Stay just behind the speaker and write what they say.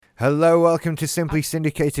Hello, welcome to Simply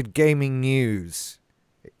Syndicated Gaming News.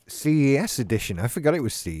 CES edition. I forgot it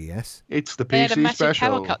was CES. It's the They had a PC massive power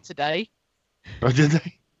special. cut today. Oh, did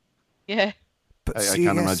they? Yeah. But I CES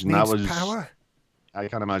can't imagine that needs was. power. I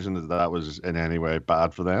can't imagine that was in any way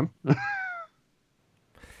bad for them.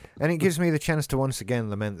 And it gives me the chance to once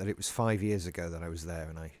again lament that it was 5 years ago that I was there,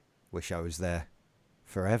 and I wish I was there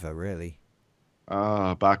forever, really.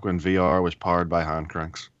 Back when VR was powered by hand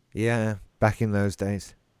cranks. Yeah, back in those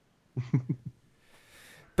days.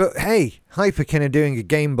 But hey, Hyperkin are doing a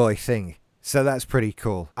Game Boy thing, so that's pretty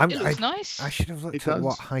cool. It looks nice. I should have looked at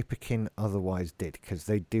what Hyperkin otherwise did, because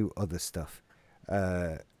they do other stuff.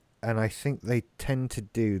 And I think they tend to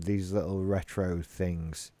do these little retro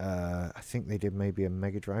things. I think they did maybe a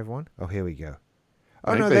Mega Drive one. Oh, here we go.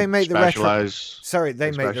 Oh no, they make the retro. Sorry,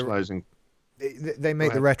 they make they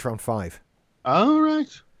make the Retron 5. Oh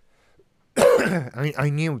right. I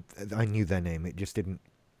knew their name. It just didn't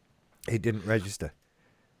register.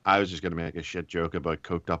 I was just going to make a shit joke about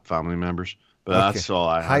coked up family members, but that's all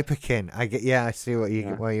I have. Hyperkin. I see what you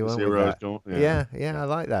where you went with that. Yeah, I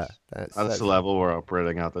like that. That's the level we're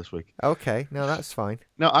operating at this week. Okay, no, that's fine.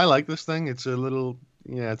 No, I like this thing. It's a little.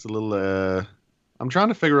 I'm trying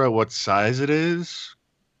to figure out what size it is.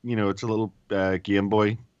 You know, it's a little Game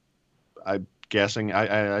Boy. I'm guessing.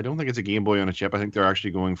 I don't think it's a Game Boy on a chip. I think they're actually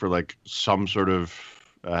going for like some sort of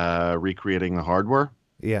recreating the hardware.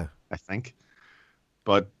 Yeah. I think.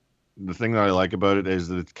 But the thing that I like about it is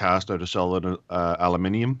that it's cast out of solid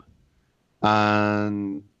aluminium.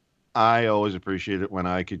 And I always appreciate it when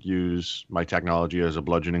I could use my technology as a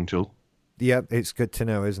bludgeoning tool. Yep, it's good to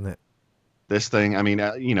know, isn't it? This thing, I mean,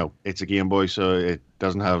 it's a Game Boy, so it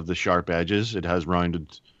doesn't have the sharp edges. It has rounded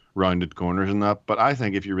corners and that. But I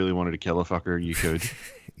think if you really wanted to kill a fucker, you could.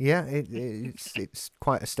 Yeah, it's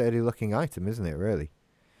quite a sturdy looking item, isn't it, really?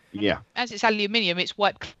 Yeah. As it's aluminium, it's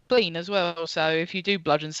wiped clean as well. So if you do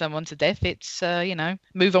bludgeon someone to death, it's,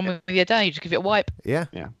 move on with your day. Just give it a wipe. Yeah.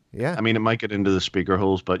 I mean, it might get into the speaker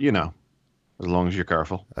holes, but, as long as you're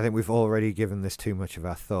careful. I think we've already given this too much of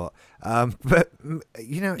our thought. But,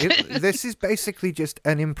 this is basically just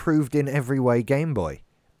an improved in every way Game Boy.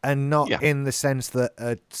 And not in the sense that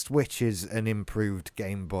a Switch is an improved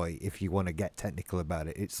Game Boy, if you want to get technical about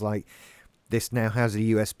it. It's like... This now has a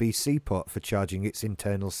USB-C port for charging its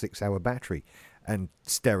internal 6-hour battery and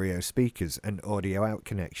stereo speakers and audio out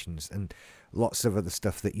connections and lots of other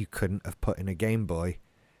stuff that you couldn't have put in a Game Boy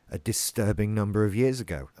a disturbing number of years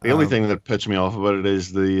ago. The only thing that puts me off about it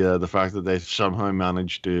is the fact that they've somehow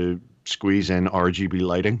managed to squeeze in RGB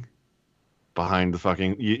lighting behind the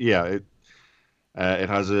fucking... it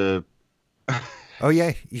has a... Oh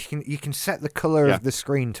yeah, you can set the color of the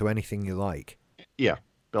screen to anything you like. Yeah.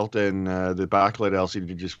 Built in the backlit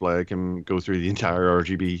LCD display can go through the entire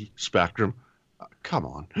RGB spectrum. Come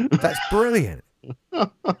on. That's brilliant.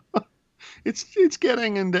 It's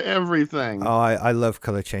getting into everything. Oh, I love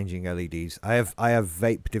color changing LEDs. I have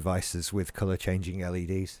vape devices with color changing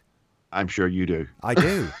LEDs. I'm sure you do. I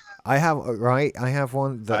do. I have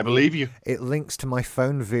one that... I believe you. It links to my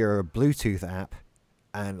phone via a Bluetooth app,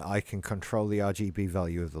 and I can control the RGB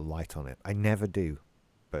value of the light on it. I never do,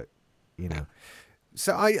 but,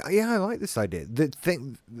 So I like this idea.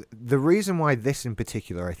 The reason why this in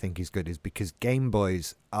particular I think is good is because Game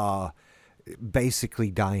Boys are basically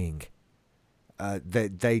dying.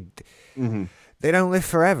 They don't live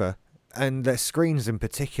forever, and their screens in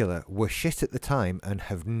particular were shit at the time and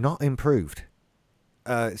have not improved.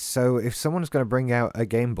 So if someone's going to bring out a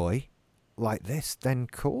Game Boy like this, then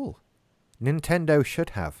cool. Nintendo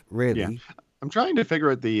should have, really. Yeah. I'm trying to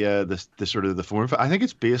figure out the sort of the form. I think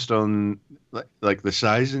it's based on like the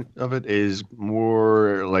size of it is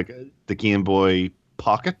more like the Game Boy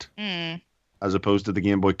Pocket as opposed to the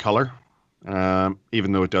Game Boy Color.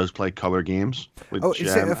 Even though it does play color games. Which,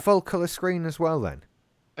 is it a full color screen as well then?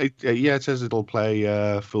 It says it'll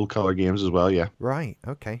play full color games as well. Yeah. Right.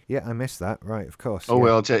 Okay. Yeah, I missed that. Right. Of course. Oh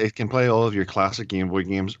well, it can play all of your classic Game Boy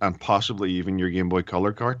games and possibly even your Game Boy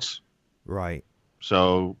Color carts. Right.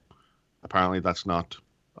 So. Apparently, that's not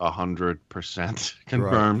 100%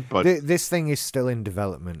 confirmed. Right. But this thing is still in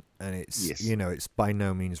development, and it's it's by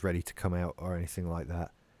no means ready to come out or anything like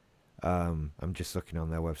that. I'm just looking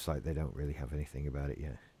on their website; they don't really have anything about it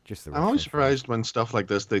yet. Just the. I'm always surprised when stuff like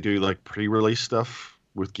this they do like pre-release stuff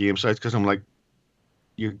with game sites because I'm like,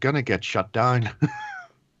 you're gonna get shut down.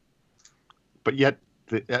 But yet,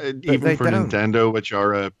 even for Nintendo, which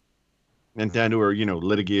are Nintendo are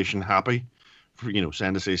litigation happy.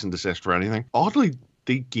 Send a cease and desist for anything. Oddly,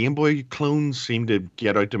 the Game Boy clones seem to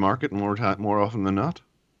get out to market more often than not.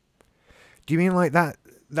 Do you mean like that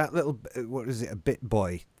little, what is it, a Bit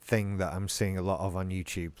Boy thing that I'm seeing a lot of on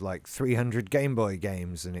YouTube, like 300 Game Boy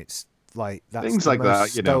games, and it's like that's Things the like most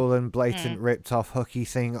that, you know. stolen, blatant, ripped off, hooky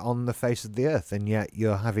thing on the face of the earth, and yet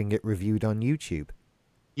you're having it reviewed on YouTube.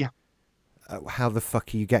 Yeah. How the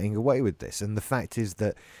fuck are you getting away with this? And the fact is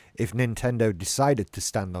that if Nintendo decided to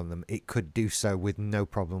stand on them, it could do so with no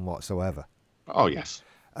problem whatsoever. Oh, yes.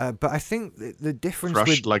 But I think the difference Crushed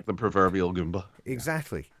with... like the proverbial Goomba.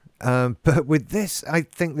 Exactly. But with this, I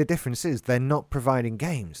think the difference is they're not providing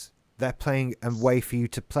games. They're playing a way for you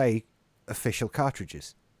to play official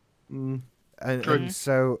cartridges. And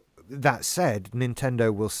so, that said,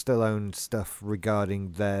 Nintendo will still own stuff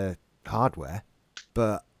regarding their hardware,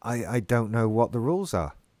 but I don't know what the rules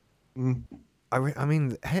are. I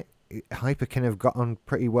mean, Hyperkin have got on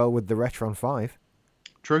pretty well with the Retron 5.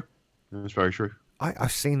 True. That's very true.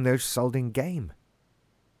 I've seen those sold in game.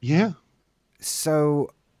 Yeah.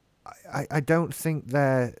 So, I don't think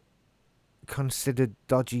they're considered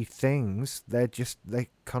dodgy things. They're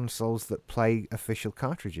consoles that play official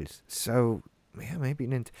cartridges. So, yeah, maybe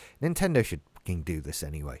Nintendo should fucking do this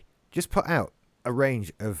anyway. Just put out a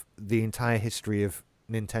range of the entire history of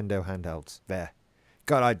Nintendo handhelds there.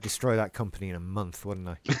 God, I'd destroy that company in a month, wouldn't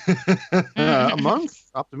I? A month?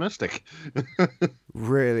 Optimistic.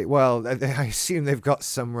 Really? Well, I assume they've got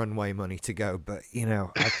some runway money to go, but, you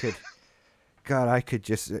know, I could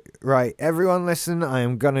just... Right, everyone listen, I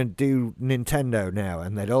am going to do Nintendo now.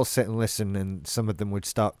 And they'd all sit and listen, and some of them would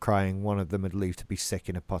start crying. One of them would leave to be sick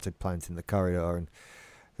in a potted plant in the corridor, and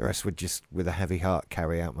the rest would just, with a heavy heart,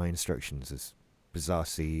 carry out my instructions as bizarre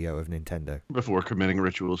CEO of Nintendo. Before committing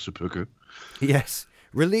ritual seppuku. Yes.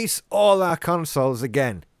 Release all our consoles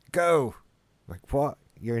again. Go. Like, what?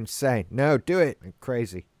 You're insane. No, do it. I'm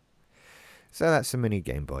crazy. So that's a mini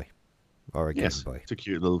Game Boy. Or a Game Boy. It's a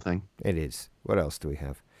cute little thing. It is. What else do we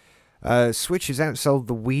have? Switch has outsold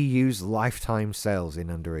the Wii U's lifetime sales in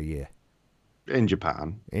under a year. In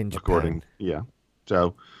Japan. According, yeah.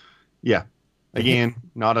 So, yeah. Again,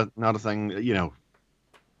 not a thing, you know,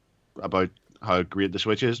 about how great the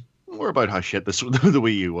Switch is, or about how shit the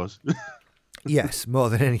Wii U was. Yes, more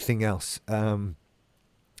than anything else.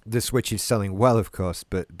 The Switch is selling well, of course,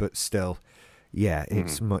 but still, yeah,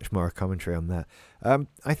 it's much more a commentary on that.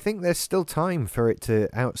 I think there's still time for it to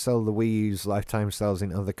outsell the Wii U's lifetime sales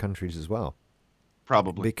in other countries as well.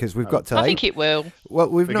 Probably. Because we've got till I think it will. Well,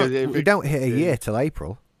 we don't hit a year till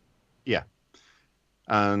April. Yeah.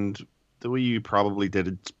 And the Wii U probably did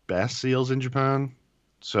its best sales in Japan.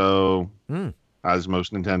 So, as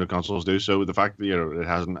most Nintendo consoles do. So the fact that, you know, it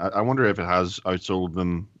hasn't, I wonder if it has outsold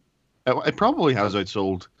them. It probably has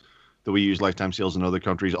outsold the Wii U's lifetime sales in other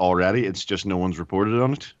countries already. It's just no one's reported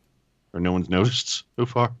on it, or no one's noticed so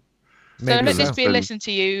far. So let this be a lesson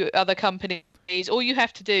to you, other companies. All you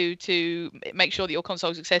have to do to make sure that your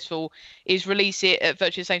console is successful is release it at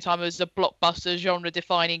virtually the same time as a blockbuster,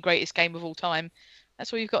 genre-defining, greatest game of all time.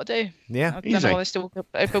 That's all you've got to do. Yeah, I don't know why there's still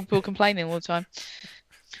people complaining all the time.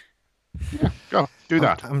 Yeah, go do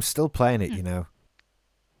that. I'm still playing it, you know.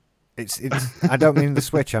 It's. I don't mean the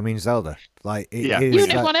Switch. I mean Zelda. Like it is. You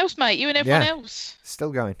and everyone else, mate. You and everyone else.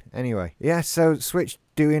 Still going. Anyway, yeah. So Switch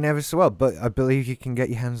doing ever so well, but I believe you can get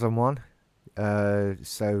your hands on one.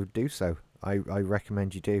 So do so. I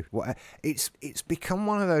recommend you do. It's become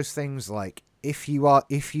one of those things. Like if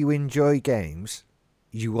you enjoy games,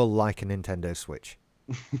 you will like a Nintendo Switch.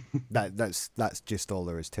 That's just all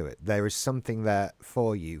there is to it. There is something there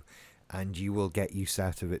for you, and you will get use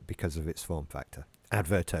out of it because of its form factor.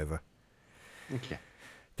 Advert over. Okay.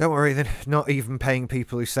 Don't worry, they're not even paying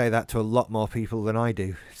people who say that to a lot more people than I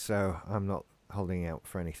do, so I'm not holding out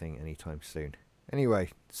for anything anytime soon.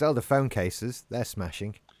 Anyway, Zelda phone cases, they're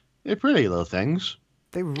smashing. They're pretty little things.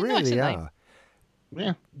 They really are.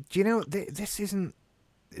 Yeah. Do you know, this isn't...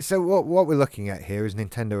 So what we're looking at here is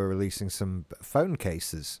Nintendo are releasing some phone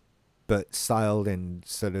cases, but styled in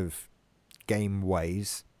sort of game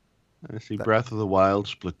ways. I see Breath of the Wild,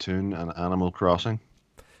 Splatoon, and Animal Crossing.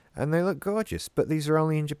 And they look gorgeous, but these are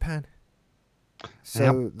only in Japan.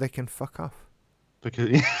 So they can fuck off. Because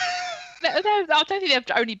No, I don't think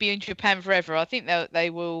they'll only be in Japan forever. I think they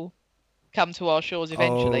will come to our shores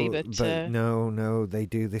eventually. But no, they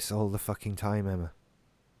do this all the fucking time, Emma.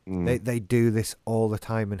 They do this all the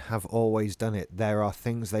time and have always done it. There are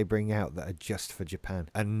things they bring out that are just for Japan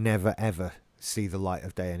and never ever see the light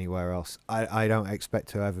of day anywhere else. I don't expect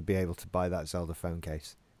to ever be able to buy that Zelda phone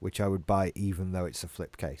case, which I would buy even though it's a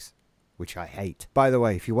flip case, which I hate. By the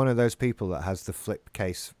way, if you're one of those people that has the flip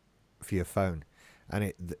case for your phone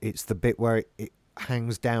and it's the bit where it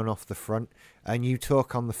hangs down off the front and you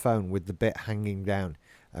talk on the phone with the bit hanging down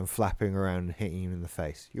and flapping around and hitting you in the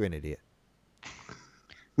face, you're an idiot.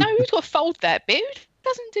 No, who's got to fold that bit? Who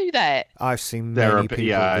doesn't do that? I've seen many people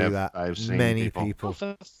do that. I've seen many people. Oh,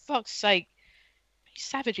 for fuck's sake.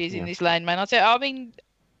 Savages in Yeah. this land, man. I mean,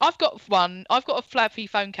 I've got one. I've got a flappy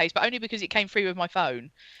phone case, but only because it came free with my phone,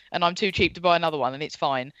 and I'm too cheap to buy another one, and it's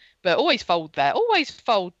fine. But always fold that. Always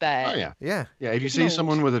fold that. Oh yeah. Yeah. Yeah, if you see Lord.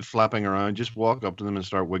 someone with it flapping around, just walk up to them and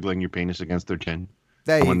start wiggling your penis against their chin.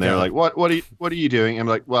 There And you when they're go. like, what are you doing? I'm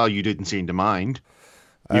like, well, you didn't seem to mind.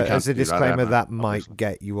 You can't As a do that, disclaimer, Emma, that might obviously.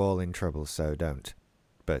 get you all in trouble, so don't.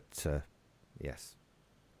 But yes.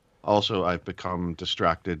 Also, I've become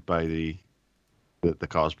distracted by the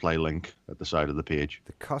cosplay link at the side of the page.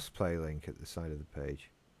 The cosplay link at the side of the page.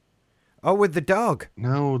 Oh, with the dog.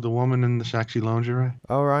 No, the woman in the sexy lingerie.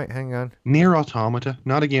 All right, hang on. Near Automata.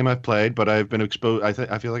 Not a game I've played, but I've been exposed.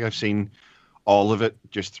 I feel like I've seen all of it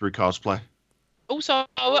just through cosplay. Also,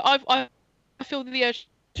 I feel the urge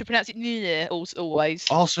to pronounce it near always.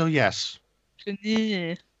 Also, yes.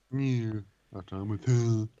 Near. Near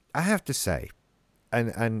Automata. I have to say,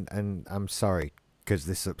 and I'm sorry because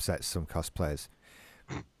this upsets some cosplayers.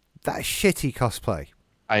 That shitty cosplay.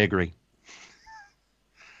 I agree.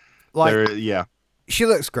 Like, Yeah. she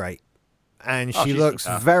looks great, and Oh, she she's looks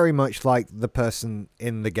fantastic. very much like the person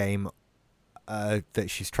in the game that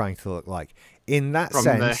she's trying to look like. In that From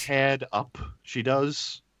the sense, head up, she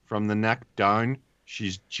does. From the neck down,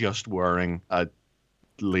 she's just wearing a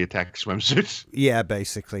latex swimsuit. yeah,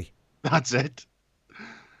 basically. That's it.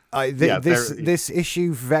 Yeah, this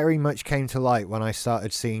issue very much came to light when I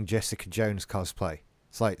started seeing Jessica Jones cosplay.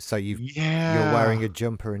 It's like, so you're wearing a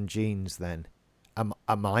jumper and jeans then.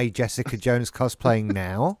 Am I Jessica Jones cosplaying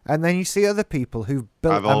now? And then you see other people who've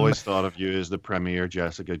built... I've always thought of you as the premier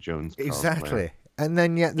Jessica Jones cosplayer. Exactly. And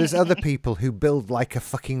then yet there's other people who build like a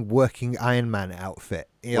fucking working Iron Man outfit.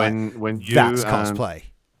 You're When you that's and- cosplay.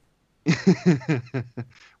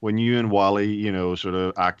 when you and Wally, sort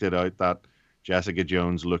of acted out that Jessica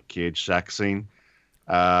Jones Luke Cage sex scene.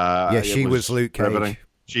 Yeah, she was Luke Cage. riveting.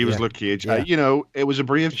 She was Yeah. Luke Cage. Yeah. It was a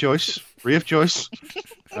brave choice. But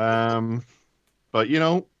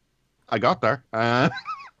I got there.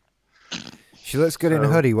 She looks good in a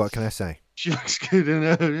So- hoodie, what can I say? She looks good in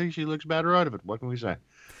it. She looks better out of it. What can we say?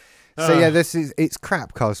 So yeah, it's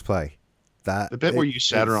crap cosplay. The bit where you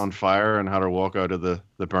set her it's- on fire and had her walk out of the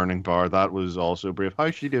burning bar, that was also brave.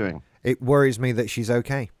 How's she doing? It worries me that she's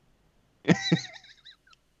okay.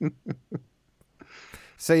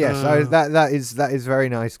 So yes, that is very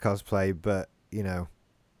nice cosplay, but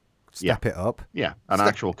step it up. Yeah, an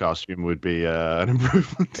actual costume would be an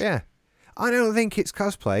improvement. Yeah, I don't think it's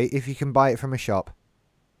cosplay if you can buy it from a shop.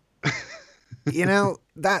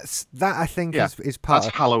 That I think is part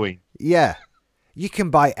That's of Halloween. Yeah, you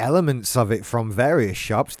can buy elements of it from various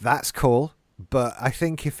shops. That's cool. But I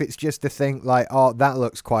think if it's just a thing like, oh, that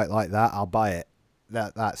looks quite like that, I'll buy it.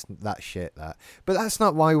 That's shit. But that's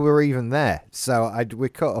not why we're even there. So we're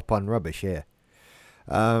caught up on rubbish here.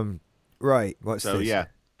 Right. What's So this? yeah,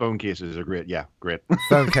 phone cases are great. Yeah, great.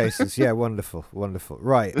 Phone cases. Yeah, wonderful.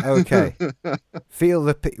 Right. Okay.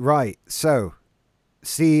 Right. So,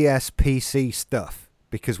 CES PC stuff,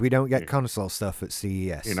 because we don't get console stuff at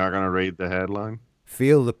CES. You're not gonna read the headline.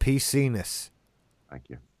 Feel the PC-ness. Thank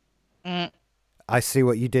you. I see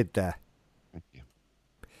what you did there. Thank you.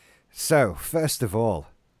 So, first of all,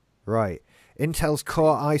 right, Intel's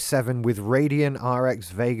Core i7 with Radeon RX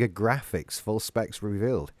Vega graphics, full specs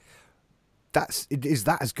revealed. Is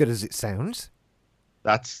that as good as it sounds?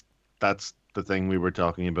 That's the thing we were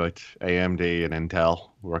talking about. AMD and Intel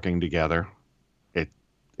working together.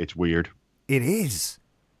 It's weird. It is.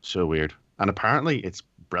 So weird. And apparently it's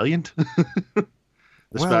brilliant.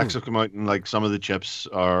 The specs have come out and like some of the chips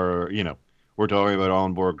are, we're talking about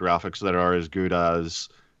onboard graphics that are as good as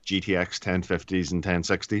GTX 1050s and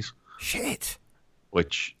 1060s. Shit.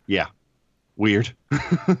 Which, yeah, weird.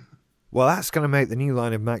 Well, that's going to make the new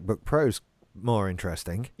line of MacBook Pros more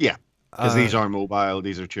interesting. Yeah, because these are mobile.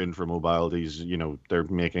 These are tuned for mobile. These, they're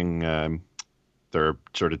making their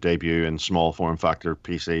sort of debut in small form factor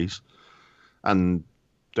PCs. And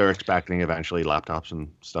they're expecting eventually laptops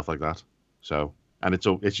and stuff like that. So, and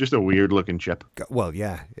it's just a weird looking chip. Well,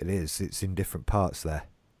 yeah, it is. It's in different parts there.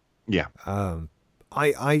 Yeah.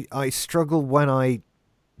 I struggle when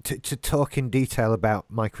to talk in detail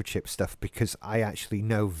about microchip stuff because I actually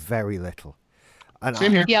know very little. And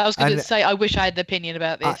Same here. Yeah, I was going to say, I wish I had an opinion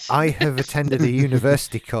about this. I have attended a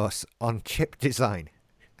university course on chip design.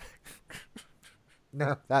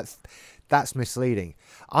 No, that's misleading.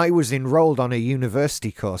 I was enrolled on a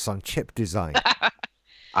university course on chip design.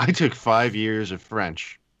 I took 5 years of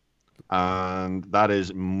French, and that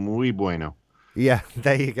is muy bueno. Yeah,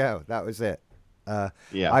 there you go. That was it.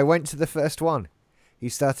 Yeah. I went to the first one. he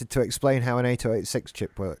started to explain how an 8086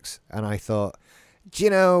 chip works. And I thought, do you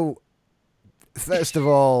know, first of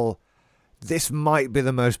all, this might be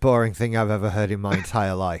the most boring thing I've ever heard in my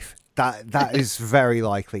entire life. That is very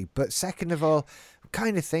likely. But second of all, I'm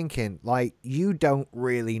kind of thinking, like, you don't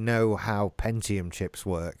really know how Pentium chips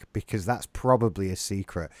work, because that's probably a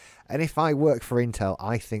secret. And if I work for Intel,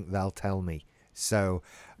 I think they'll tell me. So,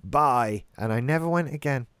 bye. And I never went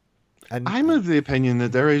again. And I'm of the opinion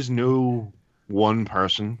that there is no one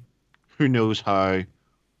person who knows how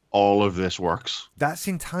all of this works. that's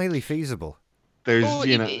entirely feasible. There's, Or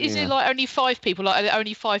is it like only 5 people? Like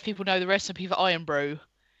only 5 people know the recipe for Iron Brew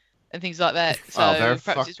and things like that. So they're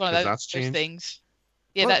perhaps it's one of those things.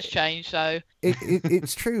 Yeah, Well, that's changed. So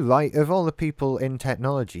it's true. Like, of all the people in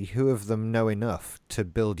technology, who of them know enough to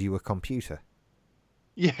build you a computer?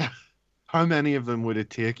 Yeah. How many of them would it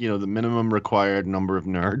take, the minimum required number of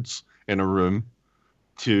nerds in a room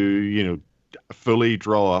to, fully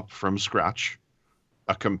draw up from scratch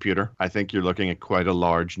a computer? I think you're looking at quite a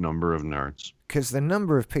large number of nerds. Because the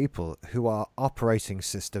number of people who are operating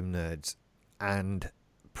system nerds and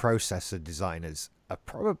processor designers are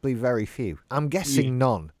probably very few. I'm guessing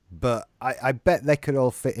none, but I bet they could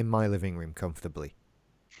all fit in my living room comfortably.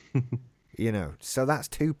 So that's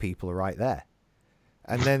 2 people right there.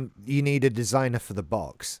 And then you need a designer for the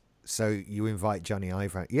box, so you invite Johnny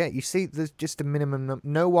Ive. Yeah, you see, there's just a minimum.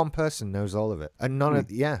 No one person knows all of it, and none of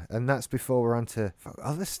and that's before we're on to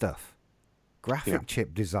other stuff, graphic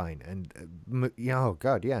chip design, and oh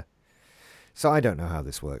god, yeah. So I don't know how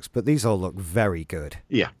this works, but these all look very good.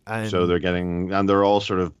 Yeah. And so they're all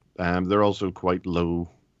sort of, they're also quite low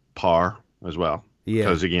power as well. Yeah.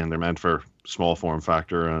 Because again, they're meant for small form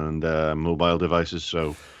factor and mobile devices.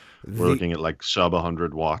 So we're looking at like sub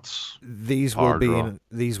 100 watts. These will be in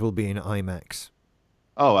iMacs.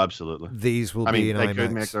 Oh, absolutely. These will be in iMacs. They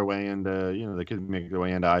could make their way into, they could make their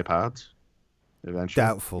way into iPads eventually.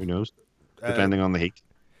 Doubtful. Who knows? Depending on the heat.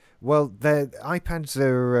 Well, the iPads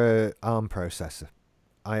are ARM processor.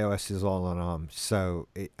 iOS is all on ARM,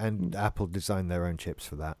 and Apple designed their own chips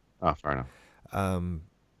for that. Oh, fair enough.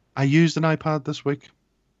 I used an iPad this week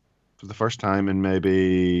for the first time in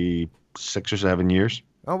maybe 6 or 7 years.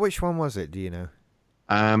 Oh, which one was it? Do you know?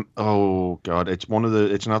 Oh god, it's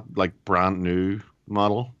not like brand new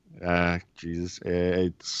model. Jesus,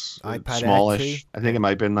 it's iPad smallish. I think it might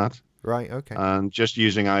have been that. Right, okay. And just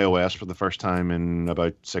using iOS for the first time in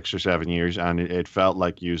about 6 or 7 years, and it felt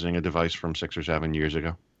like using a device from 6 or 7 years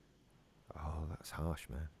ago. Oh, that's harsh,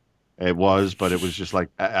 man. It was, but it was just like,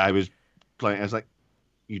 I was playing, I was like,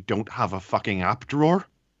 you don't have a fucking app drawer?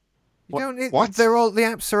 What? The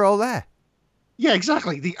apps are all there. Yeah,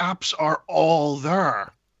 exactly. The apps are all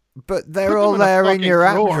there. But they're all there in your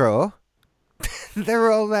app drawer.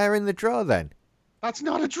 They're all there in the drawer then. That's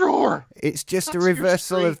not a drawer. It's just a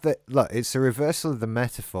reversal of the It's a reversal of the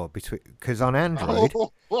metaphor because on Android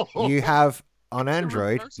you have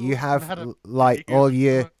like all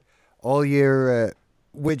your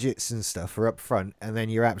widgets and stuff are up front, and then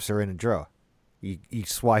your apps are in a drawer. You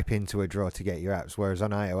swipe into a drawer to get your apps, whereas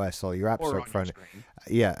on iOS all your apps are up front.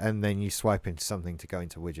 Yeah, and then you swipe into something to go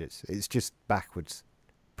into widgets. It's just backwards.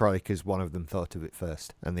 Probably because one of them thought of it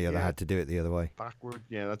first, and the other had to do it the other way. Backward,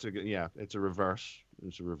 yeah, that's a good. Yeah, it's a reverse.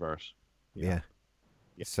 It's a reverse. Yeah.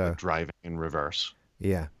 So driving in reverse.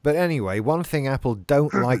 Yeah, but anyway, one thing Apple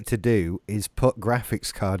don't like to do is put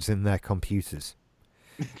graphics cards in their computers.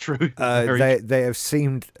 True. They have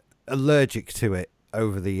seemed allergic to it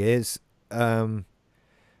over the years. The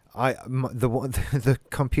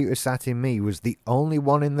computer sat in me was the only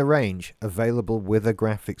one in the range available with a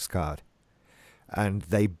graphics card. And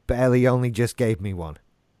they barely only just gave me one.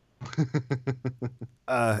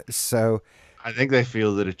 So I think they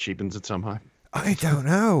feel that it cheapens it somehow. I don't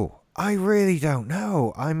know. I really don't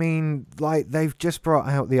know. I mean, like, they've just brought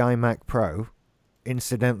out the iMac Pro.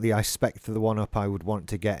 Incidentally, I spec'd the one up I would want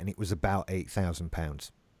to get, and it was about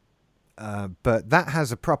 £8,000. But that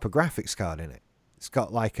has a proper graphics card in it. It's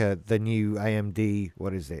got like the new AMD,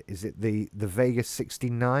 what is it? Is it the Vega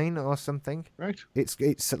 69 or something? Right. It's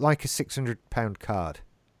like a £600 card.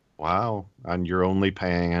 Wow. And you're only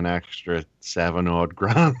paying an extra 7 odd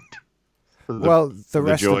grand.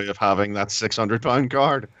 The joy of having that £600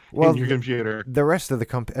 card in your computer. The rest of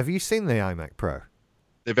the have you seen the iMac Pro?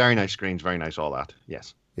 They're very nice screens, very nice all that.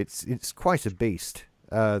 Yes. It's quite a beast.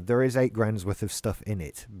 There is 8 grand's worth of stuff in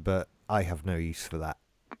it, but I have no use for that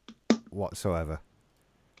whatsoever.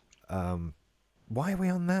 Why are we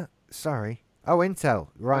on that? Sorry. Oh, Intel.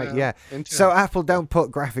 Right, yeah. Intel. So Apple don't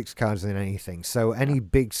put graphics cards in anything. So any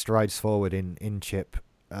big strides forward in chip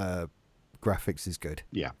graphics is good.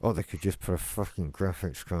 Yeah. Or they could just put a fucking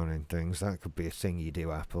graphics card in things. That could be a thing you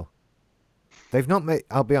do, Apple. They've not made...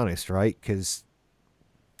 I'll be honest, right? Because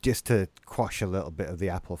just to quash a little bit of the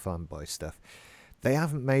Apple fanboy stuff, they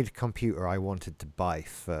haven't made a computer I wanted to buy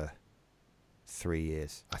for 3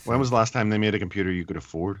 years. I think. When was the last time they made a computer you could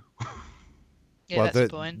afford? Yeah, well, that's the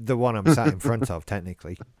point. the one I'm sat in front of,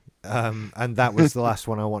 technically. And that was the last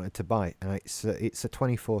one I wanted to buy. And it's a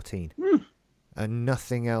 2014. And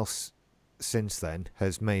nothing else since then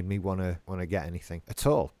has made me want to get anything at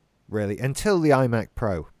all, really. Until the iMac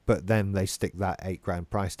Pro. But then they stick that $8,000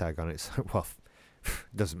 price tag on it. So, well,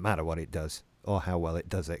 it doesn't matter what it does or how well it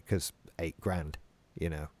does it, because $8,000, you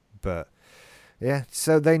know. But... yeah,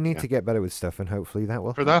 so they need to get better with stuff, and hopefully that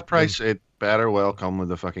will. For that price, it better well come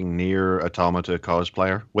with a fucking Nier Automata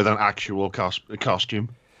cosplayer with an actual costume.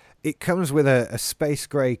 It comes with a space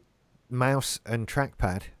grey mouse and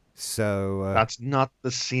trackpad, so... that's not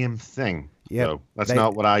the same thing. Yeah, so that's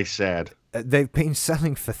not what I said. They've been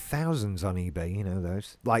selling for thousands on eBay, you know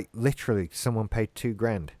those. Like, literally, someone paid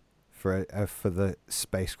 $2,000 for the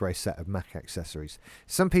space grey set of Mac accessories.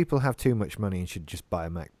 Some people have too much money and should just buy a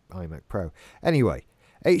iMac Pro. Anyway,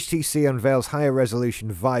 HTC unveils higher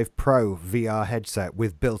resolution Vive Pro VR headset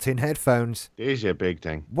with built-in headphones. There's a big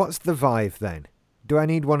thing. What's the Vive then? Do I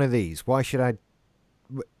need one of these? Why should I...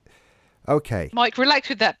 Okay. Mike, relax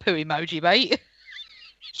with that poo emoji, mate.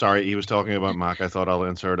 Sorry, he was talking about Mac. I thought I'll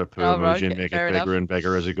insert a poo emoji and make it bigger and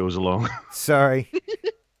bigger as it goes along. Sorry.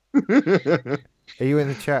 Are you in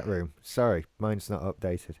the chat room? Sorry, mine's not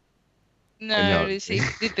updated. No, it's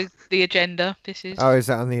the agenda. This is. Oh, is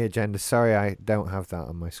that on the agenda? Sorry, I don't have that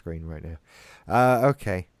on my screen right now.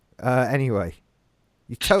 Okay. Anyway,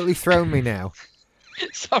 you totally thrown me now.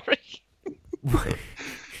 Sorry.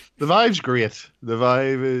 The Vive's great. The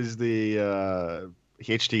Vive is the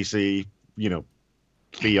HTC,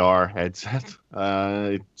 VR headset.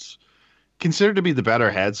 It's considered to be the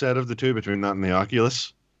better headset of the two between that and the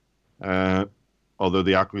Oculus. Although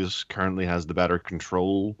the Oculus currently has the better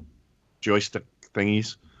control joystick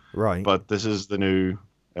thingies. Right. But this is the new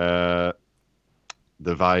the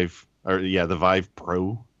Vive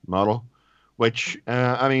Pro model, which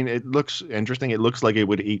it looks interesting. It looks like it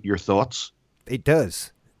would eat your thoughts. It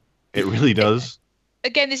does. It really does.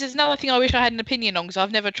 Again, this is another thing I wish I had an opinion on, because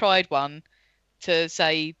I've never tried one to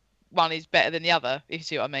say one is better than the other, if you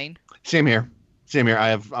see what I mean. Same here.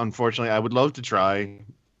 I would love to try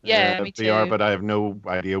me too. VR, but I have no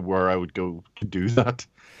idea where I would go to do that.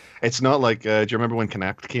 It's not like, do you remember when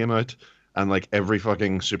Kinect came out and like every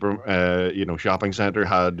fucking shopping center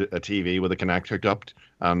had a TV with a Kinect hooked up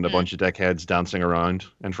and a bunch of dickheads dancing around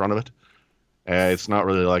in front of it? It's not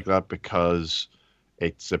really like that, because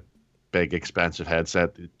it's a big expensive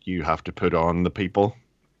headset that you have to put on the people,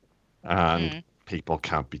 and people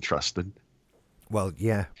can't be trusted. Well,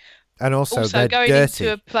 yeah. And also they're going dirty.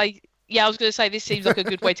 into a place. Yeah, I was going to say, this seems like a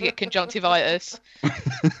good way to get conjunctivitis.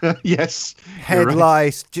 Yes. Head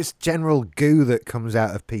lice, just general goo that comes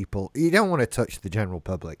out of people. You don't want to touch the general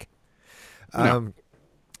public. No.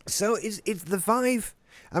 So is the Vive...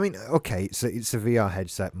 I mean, okay, so it's a VR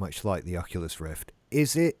headset, much like the Oculus Rift.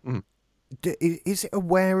 Is it... Is it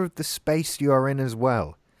aware of the space you're in as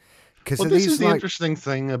well? Well, this is the interesting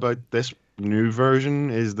thing about this new version,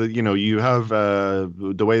 is that, you have...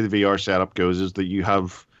 the way the VR setup goes is that you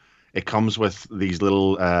have... It comes with these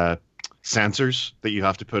little sensors that you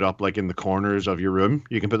have to put up, like in the corners of your room.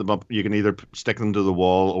 You can put them up. You can either stick them to the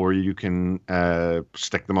wall, or you can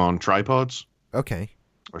stick them on tripods. Okay.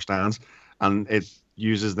 Or stands, and it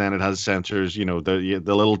uses. Then it has sensors.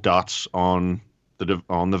 The little dots on the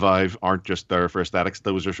Vive aren't just there for aesthetics.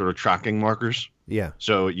 Those are sort of tracking markers. Yeah.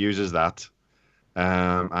 So it uses that,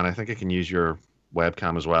 and I think it can use your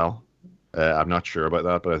webcam as well. I'm not sure about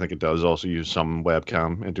that, but I think it does also use some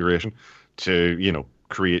webcam integration to,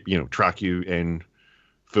 create, track you in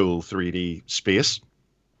full 3D space.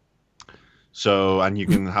 So, and you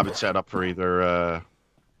can have it set up for either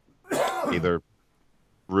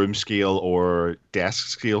room scale or desk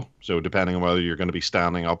scale. So depending on whether you're going to be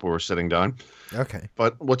standing up or sitting down. Okay.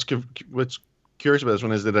 But what's curious about this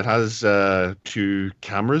one is that it has 2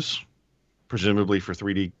 cameras, presumably for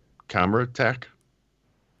 3D camera tech,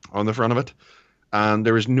 on the front of it, and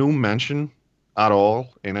there is no mention at all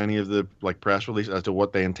in any of the press release as to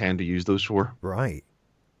what they intend to use those for. Right.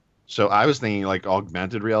 So I was thinking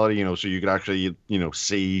augmented reality, so you could actually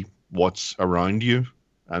see what's around you,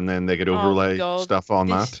 and then they could overlay stuff on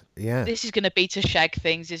that. Yeah. This is going to be to shag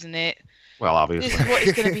things, isn't it? Well, obviously. This is what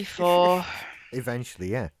it's going to be for.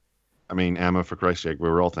 Eventually, yeah. I mean, Emma, for Christ's sake, we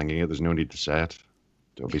were all thinking it. There's no need to say it.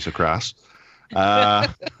 Don't be so crass. Uh,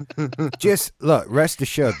 Just look, rest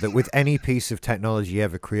assured that with any piece of technology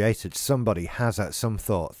ever created, somebody has at some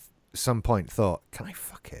point thought, can I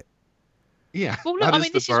fuck it? yeah, Well, look, that I is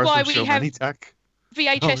mean, the this is birth why of we so have many tech.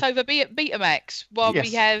 VHS over Betamax, while we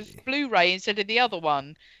Yes. have Blu-ray instead of the other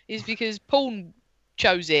one, is because porn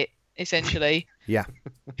chose it, essentially. Yeah.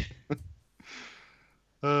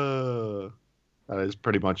 That is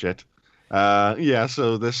pretty much it. Yeah,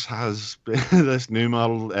 so this has this new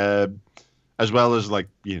model, as well as like,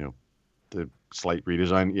 the slight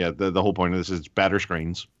redesign. Yeah, the whole point of this is better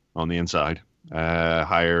screens on the inside,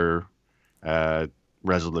 higher uh,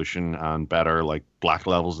 resolution and better like black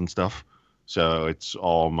levels and stuff. So it's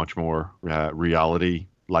all much more reality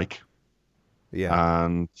like. Yeah.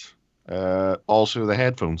 And also the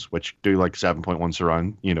headphones, which do like 7.1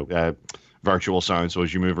 surround, virtual sound. So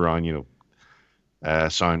as you move around,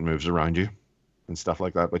 sound moves around you and stuff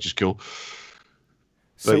like that, which is cool.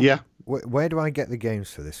 So But yeah, where do I get the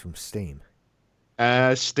games for this? From Steam?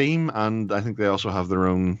 Steam, and I think they also have their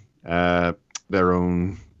own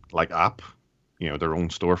like app, their own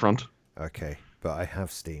storefront. Okay, but I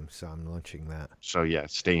have Steam, so I'm launching that. So yeah,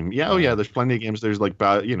 Steam. Yeah, oh yeah, there's plenty of games. There's like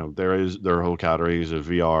there are whole categories of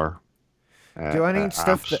VR. Do I need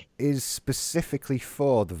stuff apps. that is specifically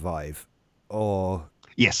for the Vive, or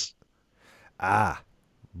Yes.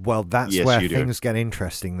 Well, that's Yes, where you do. things get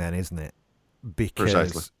interesting then, isn't it? Because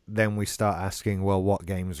Precisely. then we start asking, well, what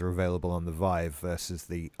games are available on the Vive versus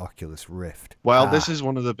the Oculus Rift? Well, this is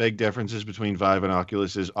one of the big differences between Vive and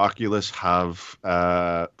Oculus. Is Oculus have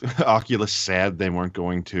Oculus said they weren't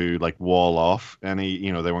going to like wall off any,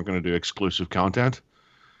 they weren't going to do exclusive content,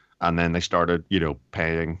 and then they started,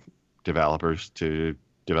 paying developers to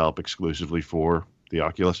develop exclusively for the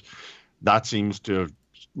Oculus. That seems to have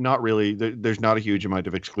not really. There's not a huge amount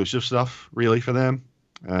of exclusive stuff really for them.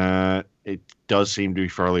 It does seem to be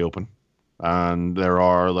fairly open, and there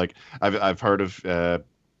are like I've heard of. There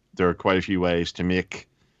are quite a few ways to make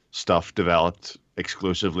stuff developed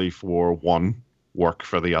exclusively for one work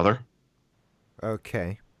for the other.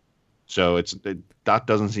 Okay. So that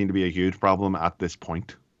doesn't seem to be a huge problem at this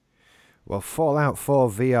point. Well, Fallout 4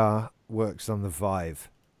 VR works on the Vive,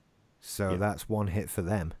 so Yeah. that's one hit for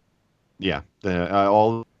them. Yeah,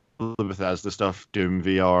 all the Bethesda stuff, Doom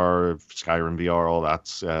VR, Skyrim VR, all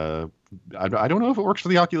that's. I don't know if it works for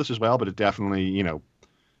the Oculus as well, but it definitely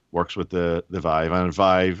works with the Vive. And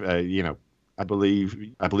Vive, I believe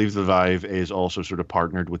the Vive is also sort of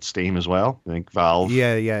partnered with Steam as well. I think Valve.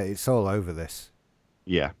 Yeah, it's all over this.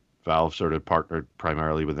 Yeah, Valve sort of partnered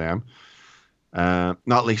primarily with them.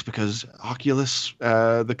 Not least because Oculus,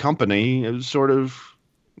 the company, is sort of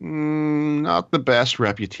not the best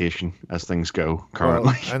reputation as things go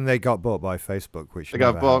currently. Well, and they got bought by Facebook, which They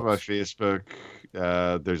got bought by helps. Facebook.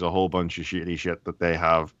 There's a whole bunch of shitty shit that they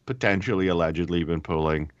have potentially allegedly been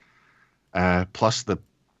pulling. Plus the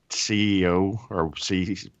CEO or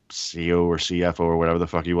CEO or CFO or whatever the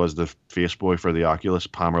fuck he was, the face boy for the Oculus,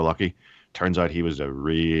 Palmer Luckey. Turns out he was a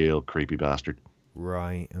real creepy bastard.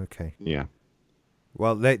 Right, okay. Yeah.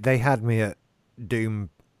 Well, they had me at Doom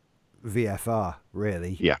VFR,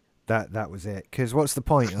 really. Yeah. That was it. Because what's the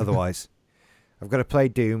point otherwise? I've got to play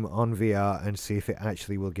Doom on VR and see if it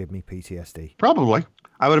actually will give me PTSD. Probably.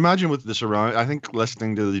 I would imagine with the surround, I think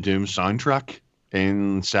listening to the Doom soundtrack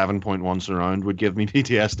in 7.1 surround would give me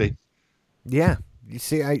PTSD. Yeah. You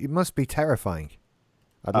see, it must be terrifying.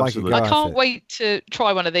 I'd Absolutely. like I to go can't at it. wait to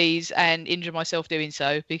try one of these and injure myself doing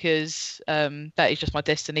so, because that is just my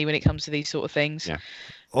destiny when it comes to these sort of things. Yeah.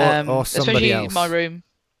 Or somebody especially else. in my room.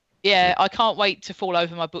 Yeah, I can't wait to fall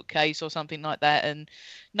over my bookcase or something like that. And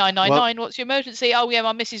 999, what's your emergency? Oh yeah,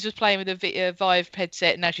 my missus was playing with a Vive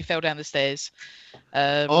headset and now she fell down the stairs.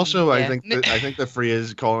 Also, yeah. I think the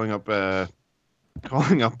phrase calling up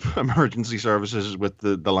emergency services with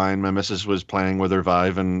the line my missus was playing with her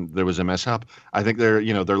Vive and there was a mishap. I think they're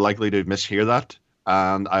likely to mishear that,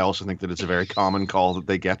 and I also think that it's a very common call that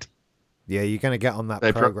they get. Yeah, you're going to get on that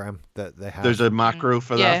program that they have. There's a macro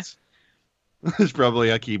for that. There's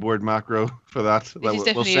probably a keyboard macro for that.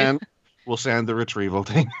 We'll send the retrieval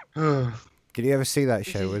team. Did you ever see that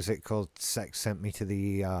show? Was it called Sex Sent Me to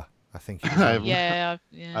the ER? I think it was. Yeah.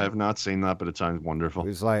 I have not seen that, but it sounds wonderful. It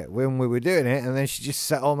was like when we were doing it, and then she just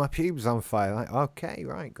set all my pubes on fire. Like, okay,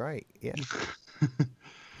 right, great, yeah.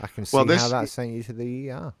 I can see how that sent you to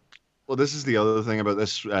the ER. Well, this is the other thing about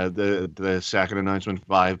this. The second announcement,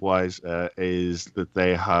 Vive-wise, is that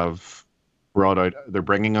they have they're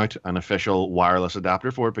bringing out an official wireless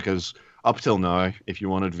adapter for it, because up till now, if you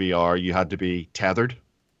wanted VR, you had to be tethered.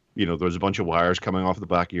 There was a bunch of wires coming off the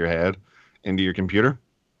back of your head into your computer.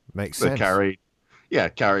 Makes that sense.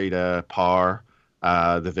 carried power,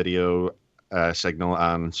 the video, signal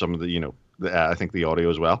and some of the, I think the audio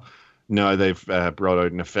as well. Now they've brought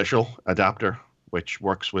out an official adapter which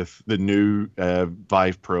works with the new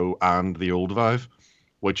Vive Pro and the old Vive,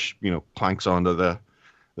 which clanks onto the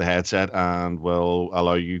headset and will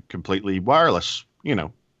allow you completely wireless, use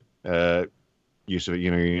of it.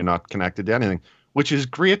 You're not connected to anything, which is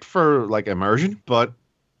great for like immersion. But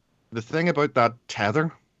the thing about that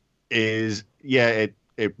tether is, yeah,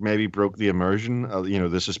 it maybe broke the immersion,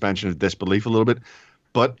 the suspension of disbelief a little bit,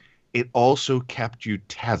 but it also kept you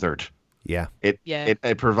tethered. Yeah.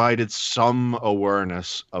 It provided some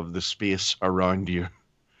awareness of the space around you.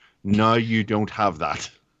 Now you don't have that.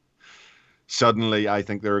 Suddenly, I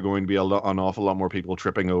think there are going to be an awful lot more people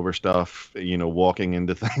tripping over stuff, walking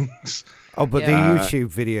into things. Oh, but the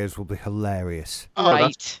YouTube videos will be hilarious. Oh,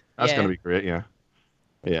 that's going to be great. Yeah,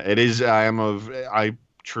 yeah, it is. I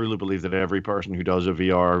truly believe that every person who does a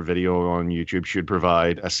VR video on YouTube should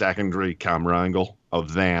provide a secondary camera angle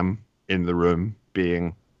of them in the room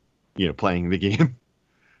being, playing the game.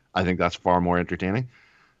 I think that's far more entertaining.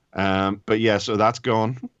 But yeah, so that's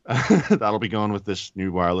gone. That'll be gone with this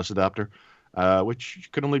new wireless adapter, which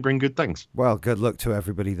could only bring good things. Well, good luck to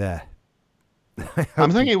everybody there.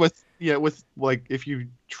 I'm thinking with like, if you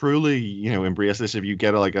truly, embrace this, if you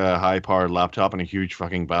get a high-powered laptop and a huge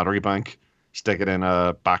fucking battery bank, stick it in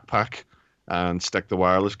a backpack and stick the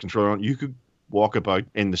wireless controller on, you could walk about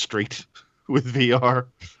in the street with VR.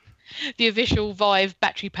 The official Vive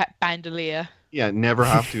battery pack bandolier. Yeah, never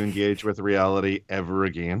have to engage with reality ever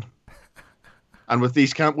again. And with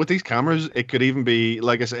these cameras, it could even be,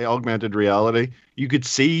 like I say, augmented reality. You could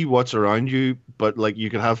see what's around you, but like you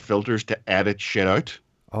could have filters to edit shit out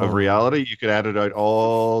of reality. You could edit out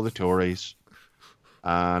all the Tories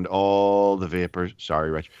and all the vapors. Sorry,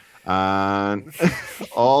 Rich. And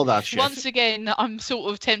all that shit. Once again, I'm sort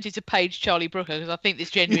of tempted to page Charlie Brooker because I think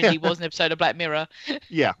this genuinely was an episode of Black Mirror.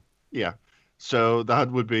 Yeah. So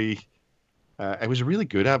that would be. It was a really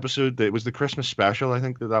good episode. It was the Christmas special. I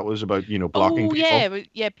think that was about blocking people.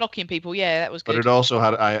 Yeah, blocking people. Yeah, that was good. But it also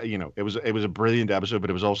had it was a brilliant episode.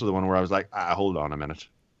 But it was also the one where I was like, hold on a minute.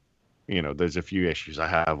 There's a few issues I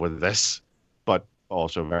have with this, but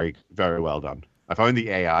also very, very well done. I found the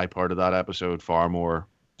AI part of that episode far more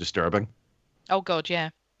disturbing. Oh God,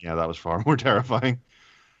 yeah. Yeah, that was far more terrifying.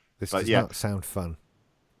 This does not sound fun.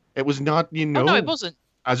 It was not, Oh, no, it wasn't.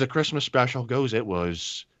 As a Christmas special goes, it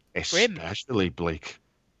was especially bleak.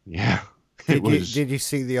 Yeah. Did you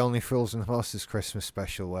see the Only Fools and Horses Christmas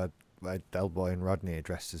special where Del Boy and Rodney are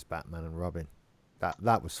dressed as Batman and Robin?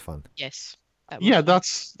 That was fun. Yes. Yeah,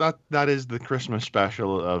 that is the Christmas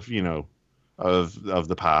special of of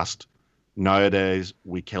the past. Nowadays,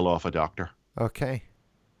 we kill off a doctor. Okay.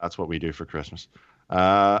 That's what we do for Christmas.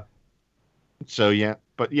 So yeah,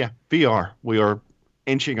 but yeah, VR. We are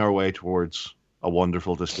inching our way towards a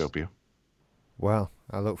wonderful dystopia. Well,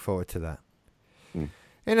 I look forward to that.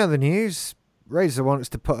 In other news, Razer wants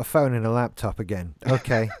to put a phone in a laptop again.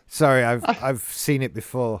 Okay. Sorry, I've seen it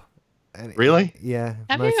before. Really? Yeah.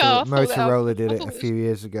 Motorola did it a few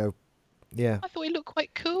years ago. Yeah. I thought it looked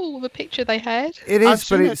quite cool, the picture they had. It is,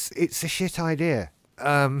 but it's a shit idea.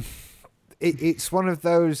 It's one of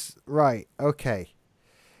those, right, okay.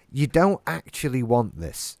 You don't actually want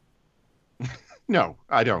this. No,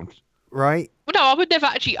 I don't. Right? Well, no, I would never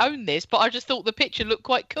actually own this, but I just thought the picture looked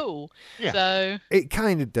quite cool. Yeah. So it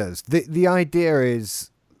kind of does. The idea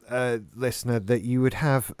is, listener, that you would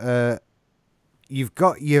have you've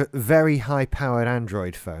got your very high-powered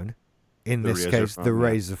Android phone, in this case, the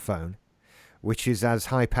Razer phone, which is as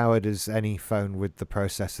high-powered as any phone with the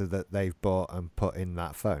processor that they've bought and put in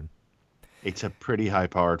that phone. It's a pretty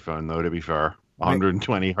high-powered phone, though, to be fair.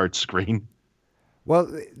 120 hertz screen. Well,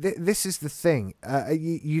 this is the thing.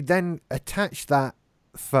 You then attach that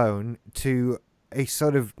phone to a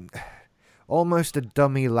sort of almost a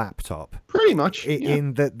dummy laptop. Pretty much.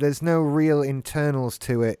 In that there's no real internals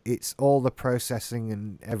to it. It's all the processing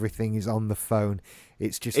and everything is on the phone.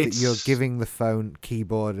 It's just that you're giving the phone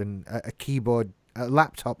keyboard and a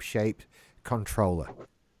laptop-shaped controller,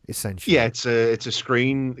 essentially. Yeah, it's a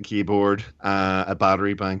screen, a keyboard, a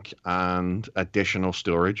battery bank, and additional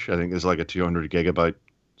storage. I think there's like a 200 gigabyte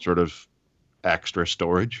sort of extra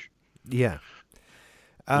storage. Yeah.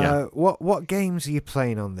 What games are you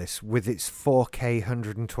playing on this with its 4K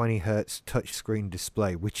 120 hertz touchscreen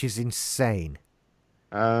display, which is insane?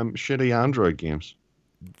 Shitty Android games.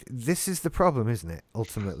 This is the problem, isn't it?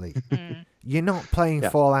 Ultimately, you're not playing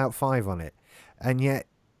Fallout 5 on it, and yet,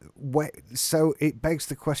 so it begs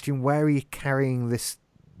the question: where are you carrying this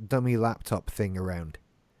dummy laptop thing around?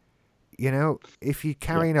 You know, if you're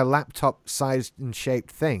carrying a laptop-sized and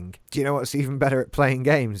shaped thing, do you know what's even better at playing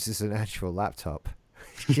games is an actual laptop.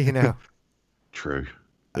 You know. True.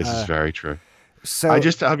 This is very true. So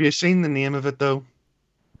have you seen the name of it though?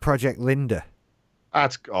 Project Linda.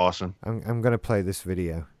 That's awesome. I'm going to play this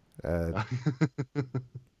video.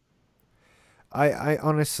 I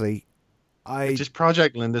honestly, just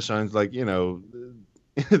Project Linda sounds like, you know,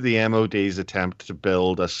 the MOD's attempt to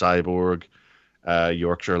build a cyborg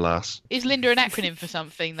Yorkshire lass. Is Linda an acronym for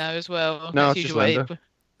something though as well? No, That's it's just usually Linda.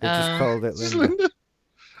 They just called it Linda.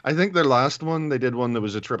 I think their last one, they did one that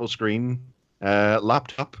was a triple screen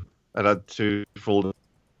laptop that had to fold.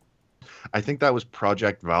 I think that was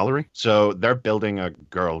Project Valerie. So they're building a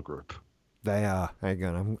girl group. They are. Hang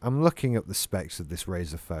on, I'm looking up the specs of this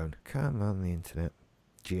Razer phone. Come on the internet.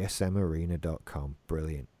 GSMarena.com.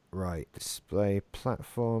 Brilliant. Right. Display,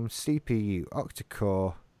 platform, CPU,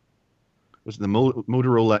 octa-core. Was it the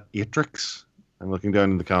Motorola Atrix? I'm looking down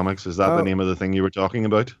in the comics. Is that the name of the thing you were talking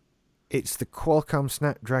about? It's the Qualcomm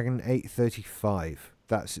Snapdragon 835.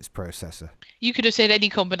 That's its processor. You could have said any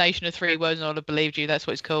combination of 3 words and I'd have believed you. That's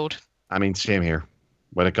what it's called. I mean, same here.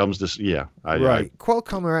 When it comes to, yeah.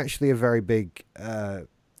 Qualcomm are actually a very big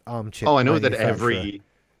ARM chip. Oh, I know that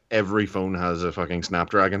every phone has a fucking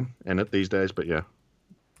Snapdragon in it these days, but yeah.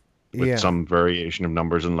 With some variation of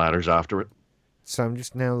numbers and letters after it. So I'm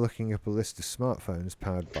just now looking up a list of smartphones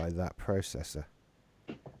powered by that processor,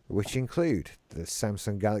 which include the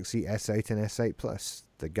Samsung Galaxy S8 and S8 Plus,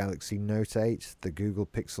 the Galaxy Note 8, the Google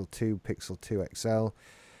Pixel 2, Pixel 2 XL,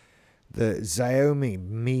 the Xiaomi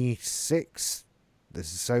Mi 6, the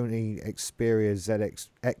Sony Xperia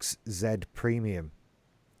XZ Premium.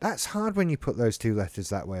 That's hard when you put those two letters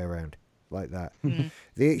that way around, like that. Mm.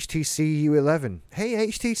 The HTC U11. Hey,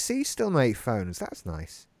 HTC still make phones. That's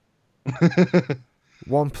nice.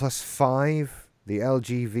 OnePlus 5, the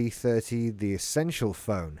LG V30, the Essential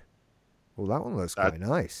phone. Well, that one looks quite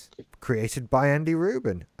nice. Created by Andy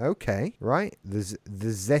Rubin. Okay, right. The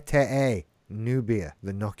ZTE Nubia,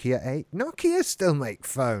 the Nokia 8. Nokia still make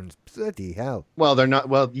phones. Bloody hell. Well, they're not.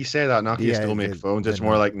 Well, you say that Nokia still make phones. It's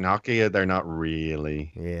more like Nokia. They're not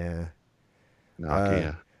really. Yeah.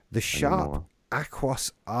 Nokia. The Sharp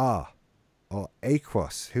Aquos R. Or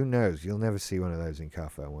Aquos, who knows? You'll never see one of those in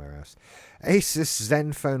Carphone Warehouse. Asus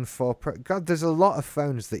Zenfone 4 Pro. God, there's a lot of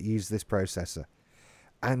phones that use this processor.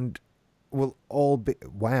 And will all be...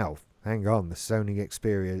 Wow, hang on. The Sony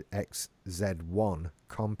Xperia XZ1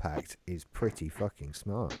 Compact is pretty fucking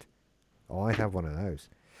smart. Oh, I have one of those.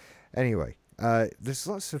 Anyway, there's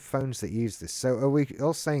lots of phones that use this. So are we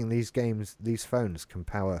all saying these phones can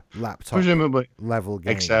power laptop presumably level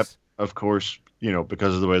games? Except, of course... You know,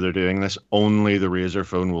 because of the way they're doing this, only the Razer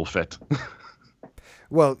phone will fit.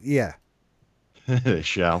 Well, yeah. They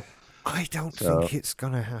shall. I don't think it's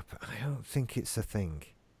going to happen. I don't think it's a thing.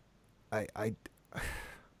 The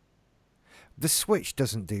Switch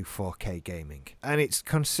doesn't do 4K gaming, and it's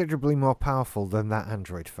considerably more powerful than that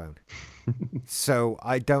Android phone. So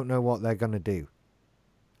I don't know what they're going to do.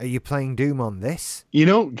 Are you playing Doom on this? You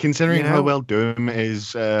know, considering how well Doom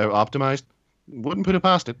is optimized, wouldn't put it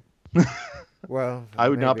past it. Well, I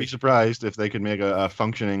would not be surprised if they could make a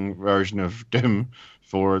functioning version of Doom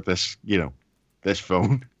for this, you know, this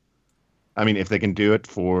phone. I mean, if they can do it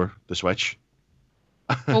for the Switch,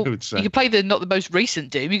 well, I would say. You could play not the most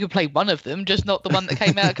recent Doom. You could play one of them, just not the one that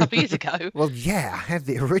came out a couple of years ago. Well, yeah, I had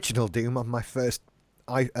the original Doom on my first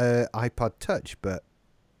iPod Touch, but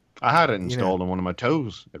I had it installed on one of my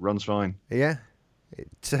toes. It runs fine. Yeah,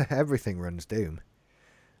 everything runs Doom.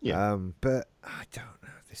 Yeah, but I don't know.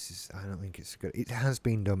 I don't think it's good. It has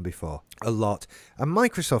been done before a lot, and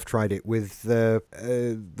Microsoft tried it with their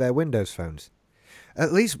Windows phones.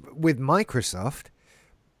 At least with Microsoft,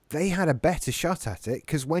 they had a better shot at it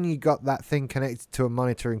because when you got that thing connected to a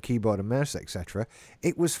monitor and keyboard and mouse, etc.,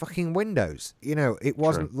 it was fucking Windows. You know, it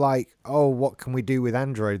wasn't like, oh, what can we do with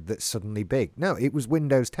Android that's suddenly big? No, it was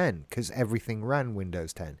Windows 10 because everything ran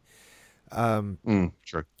Windows 10.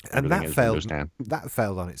 Sure. And that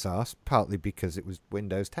failed on its arse, partly because it was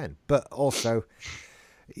Windows 10. But also,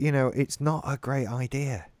 you know, it's not a great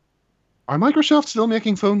idea. Are Microsoft still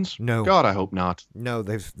making phones? No. God, I hope not. No,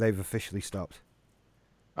 they've officially stopped.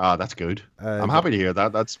 Ah, that's good. I'm happy to hear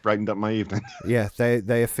that. That's brightened up my evening. Yeah,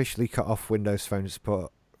 they officially cut off Windows Phone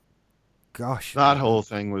support. Gosh. That whole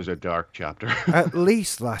thing was a dark chapter. At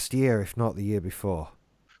least last year, if not the year before.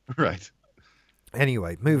 Right.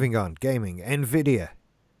 Anyway, moving on. Gaming. NVIDIA.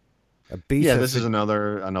 A beta. Yeah, this is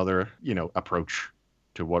another approach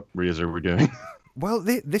to what Razer were doing. Well,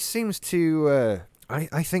 this seems to...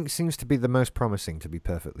 I think seems to be the most promising, to be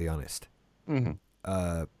perfectly honest.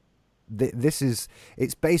 Mm-hmm.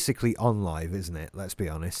 It's basically on live, isn't it? Let's be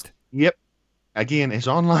honest. Yep. Again, is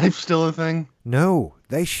on live still a thing? No,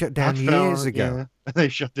 they shut down years ago. Yeah, they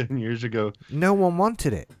shut down years ago. No one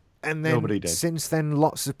wanted it. And then Nobody did. Since then,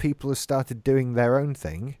 lots of people have started doing their own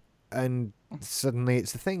thing, and suddenly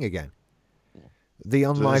it's the thing again. The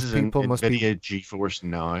on-live people must be NVIDIA GeForce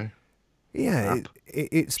Now. Yeah,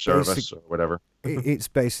 it's service or whatever. It's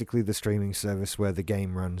basically the streaming service where the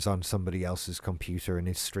game runs on somebody else's computer and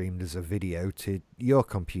is streamed as a video to your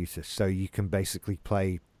computer, so you can basically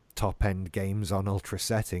play top-end games on ultra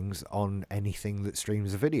settings on anything that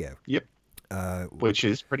streams a video. Yep. Which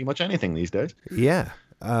is pretty much anything these days. Yeah.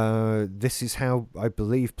 This is how I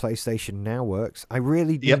believe PlayStation Now works. I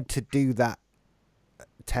really need to do that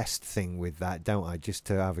test thing with that, don't I? Just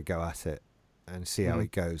to have a go at it and see how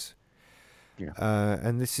it goes. Yeah.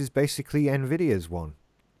 And this is basically NVIDIA's one.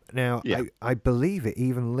 Now, I believe it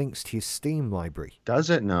even links to your Steam library. Does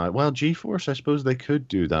it now? Well, GeForce, I suppose they could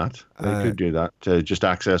do that. They could do that to just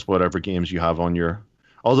access whatever games you have on your...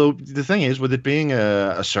 Although, the thing is, with it being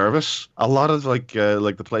a service, a lot of, like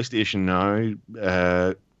the PlayStation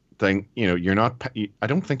Now thing, you're not... I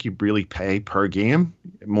don't think you really pay per game,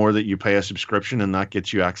 more that you pay a subscription, and that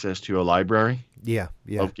gets you access to a library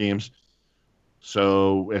of games.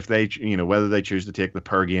 So if they, whether they choose to take the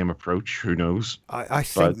per game approach, who knows? I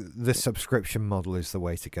think the subscription model is the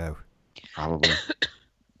way to go. Probably.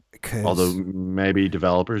 Although maybe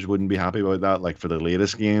developers wouldn't be happy about that, like for the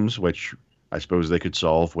latest games, which I suppose they could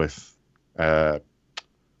solve with,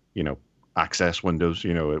 access windows.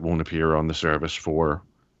 It won't appear on the service for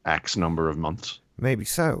X number of months. Maybe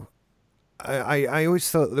so. I always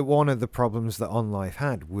thought that one of the problems that OnLive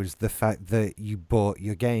had was the fact that you bought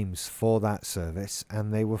your games for that service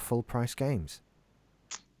and they were full price games.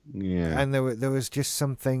 Yeah. And there was just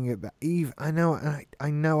something about I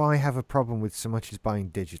know I have a problem with so much as buying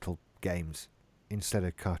digital games instead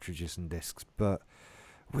of cartridges and discs, but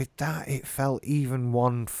with that it felt even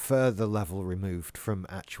one further level removed from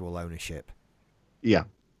actual ownership. Yeah.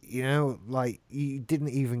 Like you didn't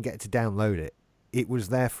even get to download it. It was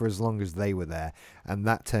there for as long as they were there, and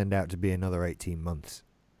that turned out to be another 18 months.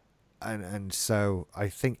 And so I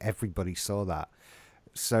think everybody saw that.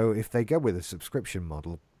 So if they go with a subscription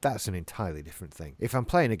model, that's an entirely different thing. If I'm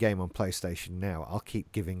playing a game on PlayStation Now, I'll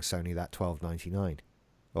keep giving Sony that $12.99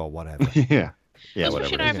 or whatever. Yeah,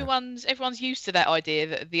 whatever. Everyone's used to that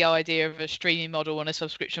idea, the idea of a streaming model and a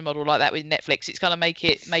subscription model like that with Netflix. It's kind of made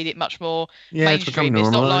it much more mainstream.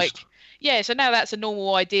 It's not like... Yeah, so now that's a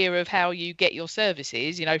normal idea of how you get your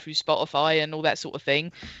services, through Spotify and all that sort of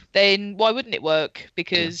thing. Then why wouldn't it work?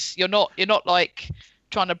 Because you're not like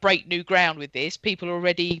trying to break new ground with this. People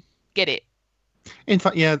already get it. In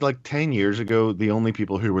fact, like 10 years ago, the only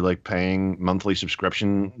people who were like paying monthly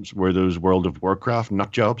subscriptions were those World of Warcraft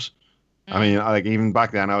nut jobs. I mean, like even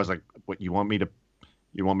back then, I was like, "What you want me to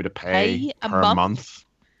pay per month?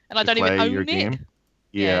 And I don't even own your it." Game?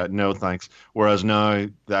 Yeah, no thanks. Whereas now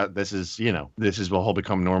that this is all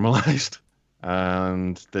become normalized,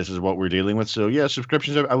 and this is what we're dealing with. So yeah,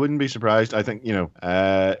 subscriptions. I wouldn't be surprised. I think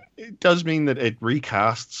it does mean that it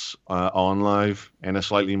recasts OnLive in a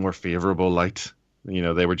slightly more favorable light.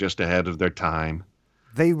 They were just ahead of their time.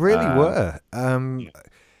 They really were.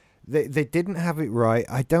 They didn't have it right.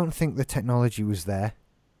 I don't think the technology was there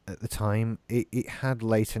at the time. It had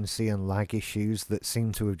latency and lag issues that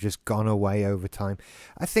seem to have just gone away over time.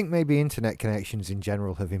 I think maybe internet connections in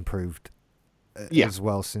general have improved as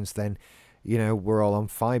well since then. We're all on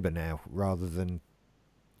fiber now rather than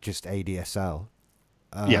just ADSL.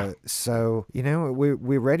 So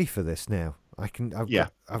we're ready for this now.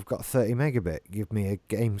 I've got 30 megabit. Give me a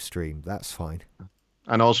game stream. That's fine.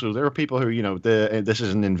 And also there are people who this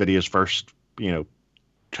isn't NVIDIA's first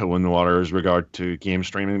toe in the water as regard to game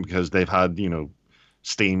streaming, because they've had,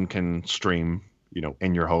 Steam can stream,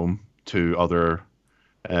 in your home to other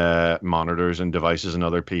monitors and devices and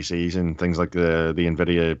other PCs and things like the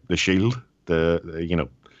NVIDIA, the Shield, their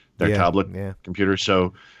tablet computer.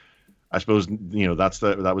 So I suppose,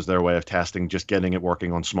 that was their way of testing, just getting it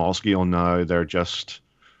working on small scale. Now they're just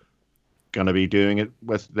going to be doing it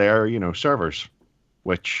with their, servers,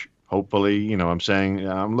 which hopefully,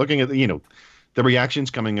 I'm looking at the reactions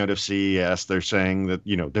coming out of CES. They're saying that,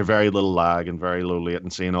 they're very little lag and very low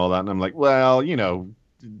latency and all that. And I'm like, well,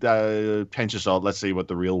 pinch of salt. Let's see what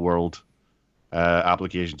the real world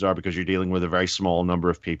applications are, because you're dealing with a very small number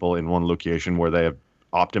of people in one location where they have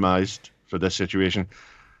optimized for this situation.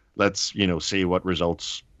 Let's, see what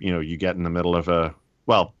results, you get in the middle of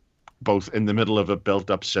both in the middle of a built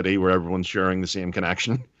up city where everyone's sharing the same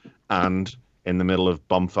connection, and in the middle of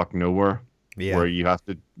bumfuck nowhere. Yeah. Where you have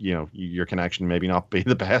to, your connection maybe not be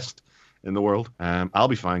the best. in the world. I'll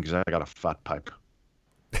be fine because I got a fat pipe.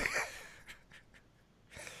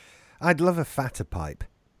 I'd love a fatter pipe.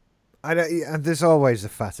 There's always a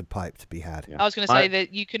fatter pipe to be had. Yeah. I was going to say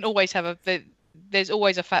that you can always have there's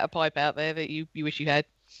always a fatter pipe out there that you wish you had.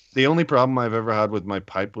 The only problem I've ever had with my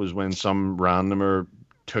pipe was when some randomer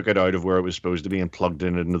took it out of where it was supposed to be and plugged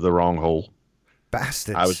it into the wrong hole.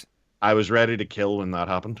 Bastards. I was ready to kill when that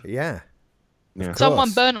happened. Yeah. Yeah.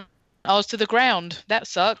 Someone burned ours to the ground. That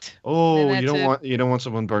sucked. Oh, you don't want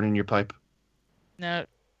someone burning your pipe. No.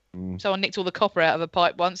 Someone nicked all the copper out of a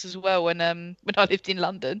pipe once as well when I lived in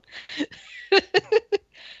London.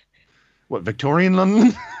 What, Victorian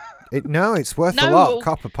London? No, it's worth a lot.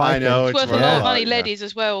 Copper pipe. I know it's worth a lot of money. Yeah. Lead is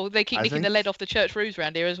as well. They keep nicking the lead off the church roofs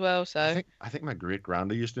around here as well. So I think my great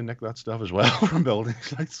granda used to nick that stuff as well from building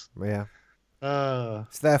sites. Yeah.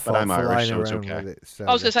 It's their fault I'm for Irish, lying so around it's okay. with it. So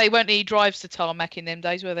I was going to say, weren't any drives to tarmac in them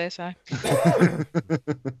days, were there? So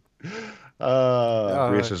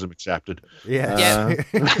racism accepted. Yeah.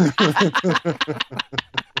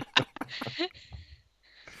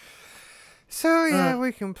 So yeah,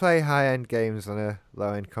 we can play high-end games on a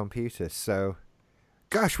low-end computer. So,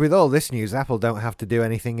 gosh, with all this news, Apple don't have to do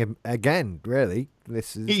anything again. Really,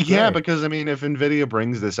 this is great. Because I mean, if Nvidia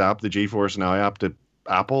brings this app, the GeForce Now app, to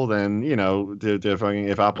Apple, then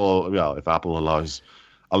if Apple allows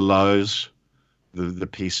the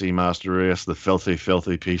PC master race, the filthy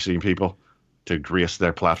PC people, to grace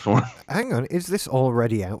their platform. Hang on, is this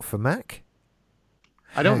already out for Mac?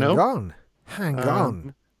 I don't know. Hang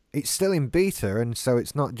on. It's still in beta, and so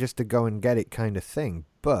it's not just a go and get it kind of thing.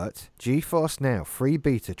 But GeForce Now free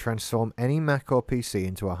beta transform any Mac or PC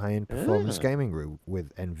into a high-end performance gaming room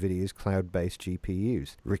with NVIDIA's cloud-based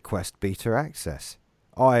GPUs. Request beta access.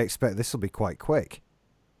 Oh, I expect this will be quite quick.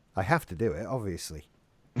 I have to do it, obviously.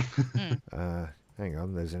 Hang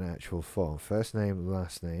on, there's an actual form. First name,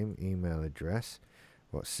 last name, email address.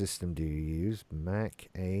 What system do you use? Mac,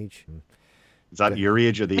 age. Is that your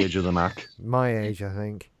age or the age of the Mac? My age, I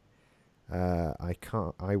think.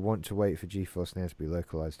 I want to wait for GeForce Now to be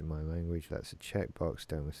localized in my language. That's a checkbox,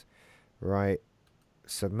 Thomas. Right.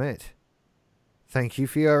 Submit. Thank you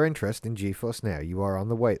for your interest in GeForce Now. You are on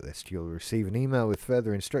the waitlist. You'll receive an email with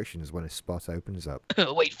further instructions when a spot opens up.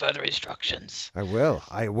 Wait further instructions. I will.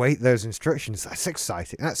 I await those instructions. That's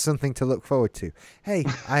exciting. That's something to look forward to. Hey,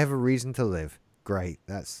 I have a reason to live. Great.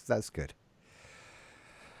 That's good.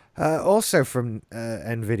 Also from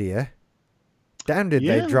NVIDIA,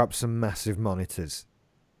 they drop some massive monitors.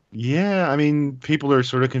 Yeah, I mean, people are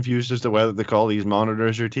sort of confused as to whether they call these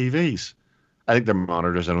monitors or TVs. I think they're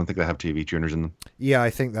monitors. I don't think they have TV tuners in them. Yeah, I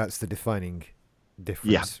think that's the defining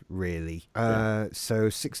difference, really. So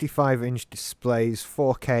 65-inch displays,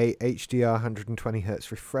 4K, HDR, 120Hz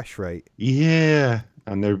refresh rate. Yeah,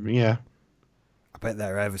 and I bet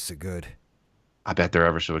they're ever so good. I bet they're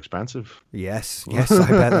ever so expensive. Yes, I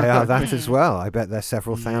bet they are that as well. I bet they're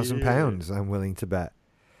several £1,000s, I'm willing to bet.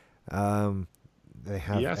 They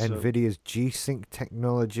have NVIDIA's G-Sync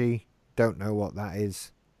technology. Don't know what that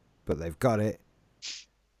is, but they've got it.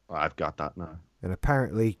 Well, I've got that now. And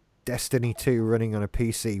apparently Destiny 2 running on a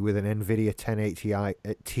PC with an NVIDIA 1080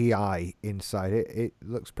 Ti inside it. It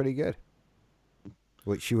looks pretty good.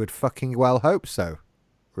 Which you would fucking well hope so.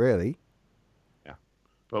 Really.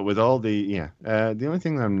 But with all the only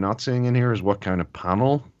thing that I'm not seeing in here is what kind of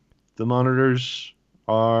panel the monitors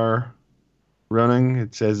are running.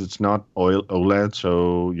 It says it's not OLED,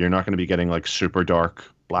 so you're not going to be getting like super dark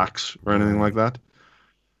blacks or anything like that.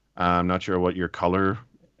 I'm not sure what your color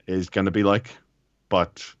is going to be like,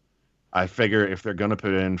 but I figure if they're going to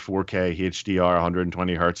put in 4K HDR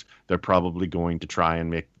 120 Hz, they're probably going to try and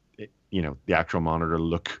make the actual monitor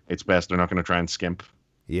look its best. They're not going to try and skimp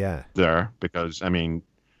there, because I mean,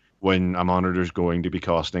 when a monitor's going to be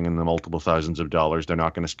costing in the multiple thousands of dollars, they're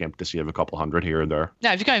not going to skimp to save a couple hundred here and there.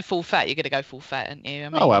 No, if you're going full fat, you're going to go full fat, aren't you? I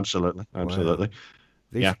mean, absolutely. Wow.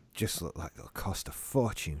 These just look like they'll cost a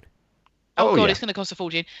fortune. Oh God, it's going to cost a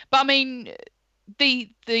fortune. But I mean,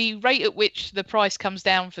 the rate at which the price comes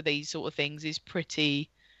down for these sort of things is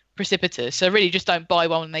pretty precipitous. So really, just don't buy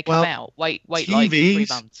one when they come out. Wait TVs, like 3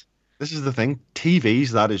 months. This is the thing. TVs,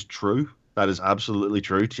 that is true. That is absolutely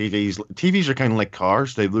true. TVs are kind of like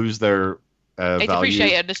cars. They lose their value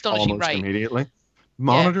depreciate at an astonishing almost rate immediately.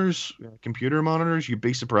 Monitors, computer monitors, you'd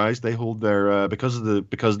be surprised. They hold their because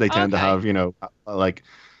they tend to have like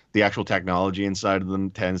the actual technology inside of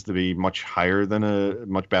them tends to be much better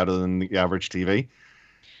than the average TV.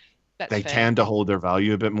 They tend to hold their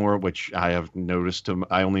value a bit more, which I have noticed.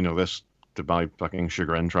 I only know this to my fucking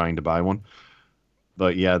chagrin trying to buy one.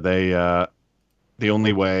 But yeah, the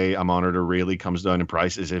only way a monitor really comes down in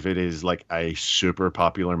price is if it is like a super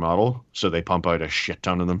popular model. So they pump out a shit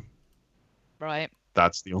ton of them. Right.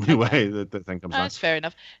 That's the only way that the thing comes down. That's fair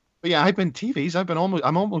enough. But yeah,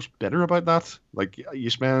 I'm almost bitter about that. Like I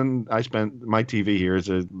spent my TV here is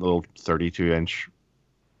a little 32-inch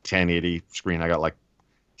 1080 screen I got like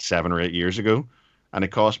 7 or 8 years ago, and it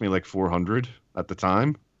cost me like 400 at the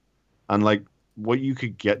time. And like what you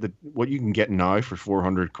can get now for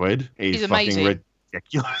 400 quid is fucking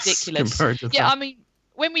ridiculous. Compared to yeah, that. I mean,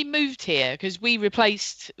 when we moved here, because we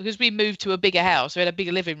moved to a bigger house, we had a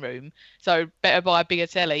bigger living room, so better buy a bigger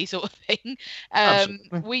telly, sort of thing.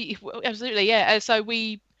 Absolutely, yeah. So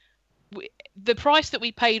the price that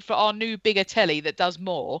we paid for our new bigger telly that does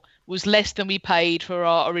more was less than we paid for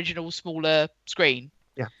our original smaller screen.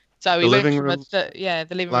 Yeah. So we went from the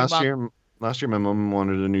living room. Last year, my mum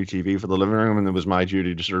wanted a new TV for the living room, and it was my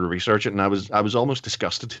duty to sort of research it. And I was almost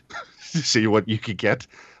disgusted to see what you could get.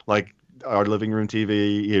 Like our living room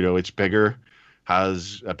TV, it's bigger,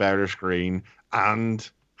 has a better screen, and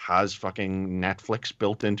has fucking Netflix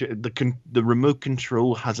built into it. The remote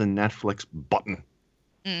control has a Netflix button.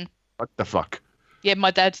 Mm. What the fuck? Yeah, my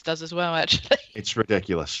dad's does as well, actually. It's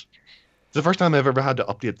ridiculous. It's the first time I've ever had to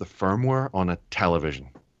update the firmware on a television.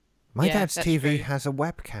 My dad's TV has a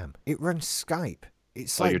webcam. It runs Skype.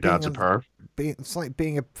 It's like your dad's a perv? It's like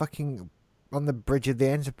being a fucking on the bridge of the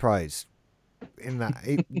Enterprise. In that,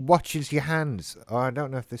 it watches your hands. Oh, I don't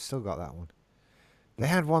know if they've still got that one. They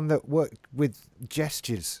had one that worked with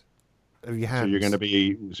gestures of your hands.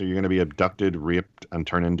 So you're gonna be abducted, raped, and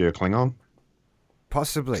turned into a Klingon?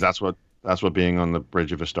 Possibly. That's what being on the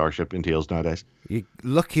bridge of a starship entails nowadays. You're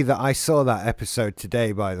lucky that I saw that episode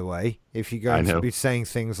today, by the way. If you're going to be saying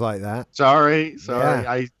things like that. Sorry.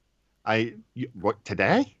 Yeah. What,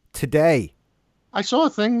 today? Today. I saw a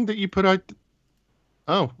thing that you put out.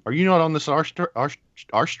 Oh, are you not on this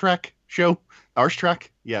Trek show?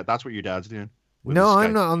 Trek? Yeah, that's what your dad's doing. No,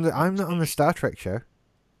 I'm not on the Star Trek show.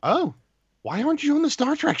 Oh. Why aren't you on the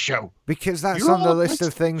Star Trek show? Because that's on the list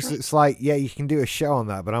of things that's like, yeah, you can do a show on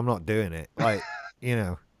that, but I'm not doing it. Like,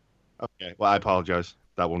 Okay, well, I apologize.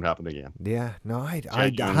 That won't happen again. Yeah, no, I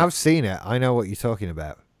have seen it. I know what you're talking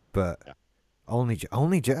about, but only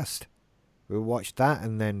just. We watched that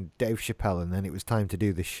and then Dave Chappelle, and then it was time to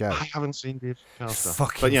do this show. I haven't seen Dave Chappelle stuff.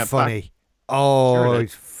 Fucking funny.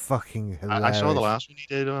 It's fucking hilarious. I saw the last one he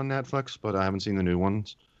did on Netflix, but I haven't seen the new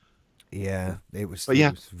ones. Yeah, it was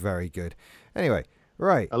very good. Anyway,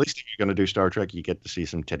 right. At least if you're going to do Star Trek, you get to see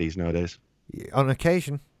some titties nowadays. On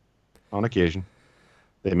occasion. On occasion.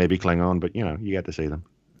 They may be Klingon, but, you get to see them.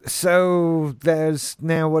 So, there's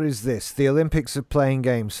now, what is this? The Olympics of Playing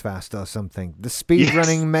Games Fast or something. The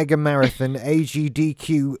Speedrunning Mega Marathon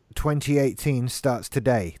AGDQ 2018 starts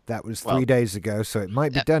today. That was 3 days ago, so it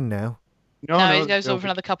might be done now. No, it goes on for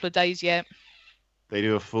another couple of days yet. They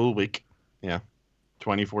do a full week. Yeah.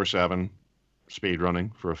 24/7 speed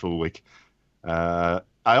running for a full week.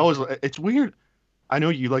 It's weird. I know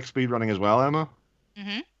you like speed running as well, Emma.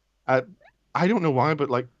 Mm-hmm. I don't know why, but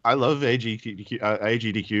like I love AGDQ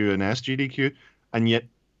and SGDQ, and yet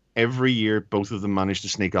every year both of them manage to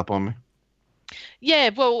sneak up on me. Yeah,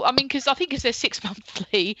 well, I mean, because I think they're 6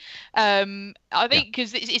 monthly. I think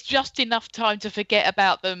because it's just enough time to forget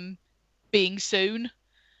about them being soon.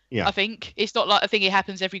 Yeah. I think it's not like I think it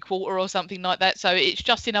happens every quarter or something like that. So it's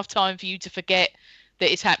just enough time for you to forget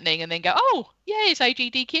that it's happening and then go, oh, yeah, it's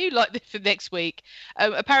AGDQ like for next week.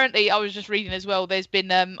 Apparently, I was just reading as well. There's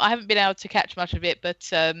been I haven't been able to catch much of it, but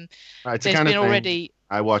there's been already.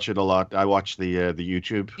 I watch it a lot. I watch the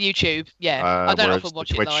YouTube. YouTube, yeah. I don't often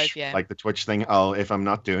watch it live. Yeah. Like the Twitch thing. If I'm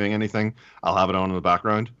not doing anything, I'll have it on in the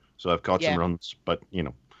background. So I've caught some runs, but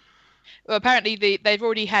Well, apparently they've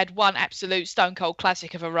already had one absolute stone cold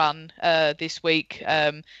classic of a run this week.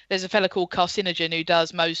 There's a fella called Carcinogen who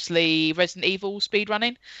does mostly Resident Evil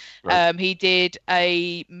speedrunning. Right. He did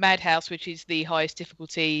a Madhouse, which is the highest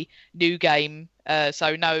difficulty new game,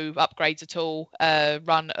 so no upgrades at all,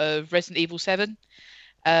 run of Resident Evil 7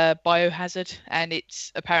 Biohazard, and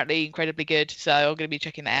it's apparently incredibly good. So I'm going to be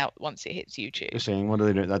checking that out once it hits YouTube. You're saying, what are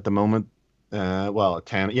they doing at the moment? At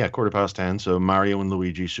 10, 10:15. So Mario and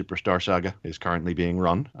Luigi Superstar Saga is currently being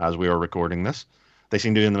run as we are recording this. They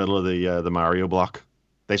seem to be in the middle of the Mario block.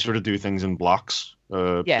 They sort of do things in blocks,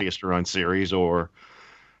 based around series or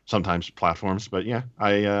sometimes platforms. But yeah,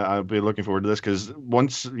 I'll be looking forward to this because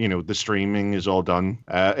once the streaming is all done,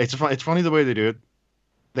 it's funny the way they do it.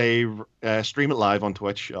 They stream it live on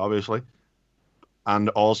Twitch, obviously. And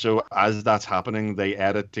also, as that's happening, they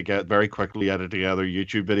very quickly edit together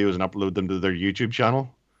YouTube videos and upload them to their YouTube channel.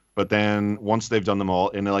 But then once they've done them all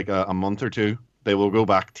in like a month or two, they will go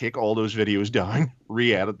back, take all those videos down,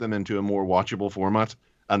 re-edit them into a more watchable format,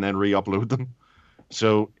 and then re-upload them.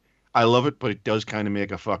 So I love it, but it does kind of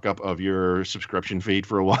make a fuck up of your subscription feed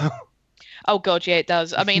for a while. Oh God, yeah, it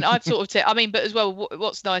does. I mean, I'd sort of, I mean, but as well,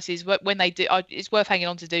 what's nice is when they do, it's worth hanging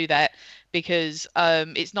on to do that because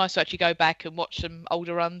it's nice to actually go back and watch some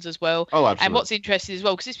older runs as well. Oh, And absolutely. what's interesting as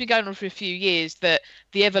well, because it's been going on for a few years, that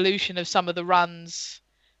the evolution of some of the runs,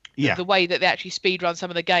 Yeah. the way that they actually speed run some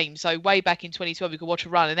of the games. So way back in 2012, you could watch a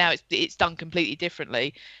run, and now it's done completely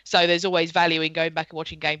differently. So there's always value in going back and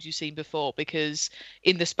watching games you've seen before, because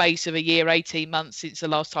in the space of a year, 18 months since the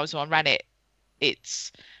last time someone ran it,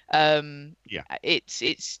 it's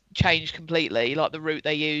it's changed completely, like the route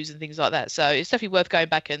they use and things like that. So it's definitely worth going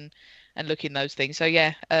back and looking those things. So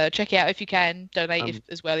yeah, check it out if you can. Donate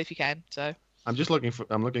as well if you can. So I'm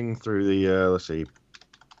looking through the let's see,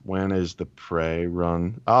 when is the Prey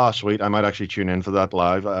run? Ah, sweet. I might actually tune in for that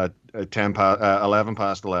live at 11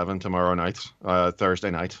 past 11 tomorrow night,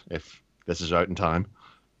 Thursday night, if this is out in time.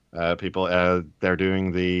 People, they're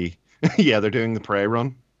doing the they're doing the Prey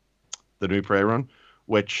run, the new Prey run,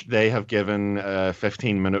 which they have given a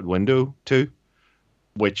 15-minute window to,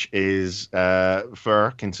 which is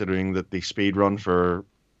fair considering that the speed run for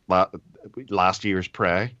last year's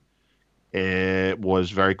Prey, it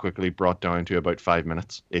was very quickly brought down to about 5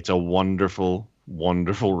 minutes. It's a wonderful,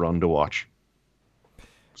 wonderful run to watch.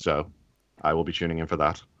 So I will be tuning in for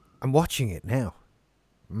that. I'm watching it now.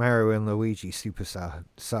 Mario and Luigi Super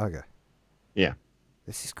Saga. Yeah.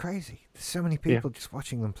 This is crazy. There's so many people just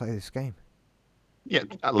watching them play this game. Yeah,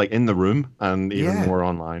 like in the room and even more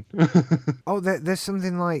online. Oh, there's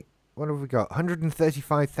something like, what have we got?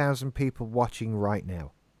 135,000 people watching right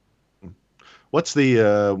now. What's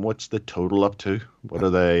the total up to? What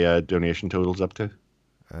are the donation totals up to?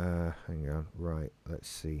 Hang on. Right, let's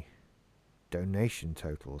see. Donation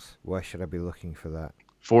totals. Where should I be looking for that?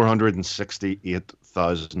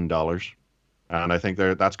 $468,000, and I think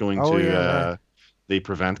that's going to the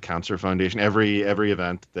Prevent Cancer Foundation. Every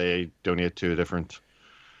event they donate to a different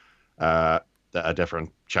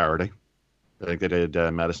charity. I think they did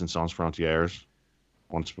Médecins Sans Frontières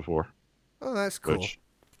once before. Oh, that's cool.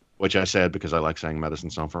 Which I said because I like saying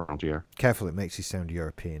Médecins Sans Frontières. Careful, it makes you sound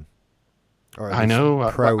European. Or I know.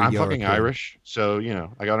 I'm fucking Irish, so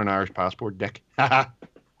I got an Irish passport, dick.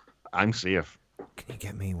 I'm safe. Can you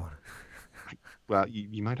get me one? Well,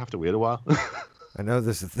 you might have to wait a while. I know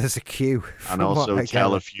there's a queue. And also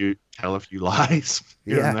tell a few lies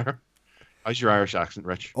here and there. How's your Irish accent,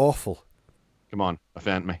 Rich? Awful. Come on,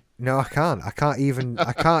 offend me. No, I can't. I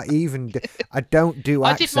don't do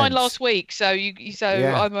accents. I did mine last week, so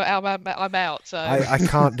I'm out. So I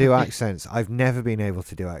can't do accents. I've never been able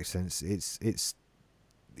to do accents. It's I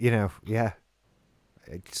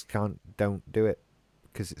just don't do it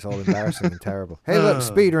because it's all embarrassing and terrible. Hey, look,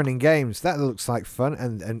 speedrunning games. That looks like fun,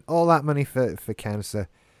 and all that money for cancer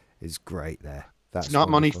is great there. That's it's not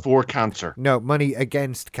wonderful. Money for cancer. No, money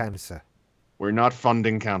against cancer. We're not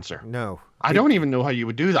funding cancer. No. I don't even know how you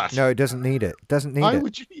would do that. No, it doesn't need it. How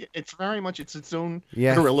would you? It's very much its own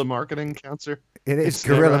guerrilla marketing cancer. It is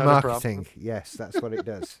guerrilla marketing. Yes, that's what it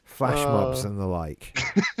does. Flash mobs and the like.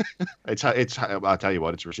 I'll tell you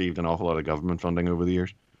what, it's received an awful lot of government funding over the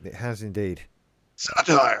years. It has indeed.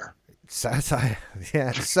 Satire.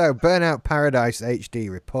 Yeah. So, Burnout Paradise HD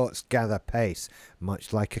reports gather pace,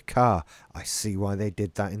 much like a car. I see why they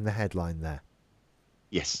did that in the headline there.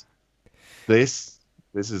 Yes. This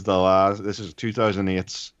is the last. This is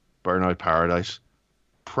 2008's Burnout Paradise.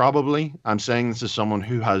 Probably, I'm saying this as someone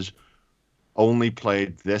who has only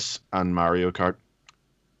played this and Mario Kart.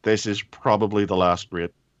 This is probably the last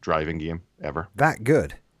great driving game ever. That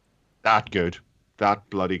good? That good. That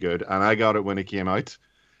bloody good. And I got it when it came out.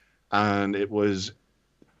 And it was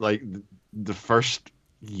like the first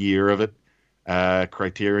year of it.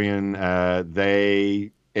 Criterion,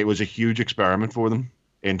 it was a huge experiment for them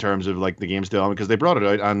in terms of like the game's development, because they brought it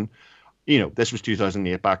out and this was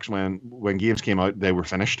 2008, back when games came out, they were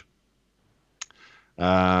finished.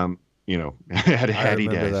 Had heady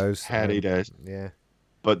days. Yeah.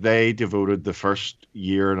 But they devoted the first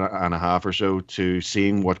year and a half or so to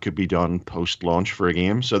seeing what could be done post-launch for a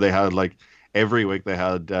game. So they had like every week they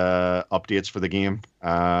had updates for the game.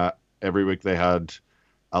 Every week they had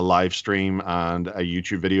a live stream and a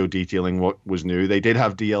YouTube video detailing what was new. They did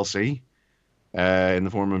have DLC in the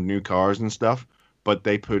form of new cars and stuff, but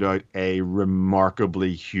they put out a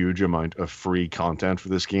remarkably huge amount of free content for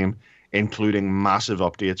this game, including massive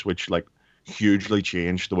updates, which like hugely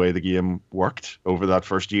changed the way the game worked over that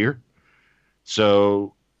first year.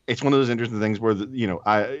 So it's one of those interesting things where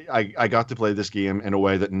I got to play this game in a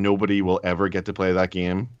way that nobody will ever get to play that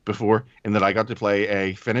game before, in that I got to play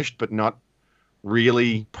a finished but not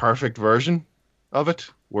really perfect version of it,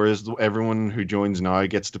 whereas everyone who joins now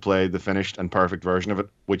gets to play the finished and perfect version of it,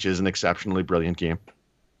 which is an exceptionally brilliant game.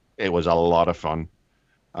 It was a lot of fun,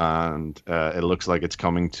 and it looks like it's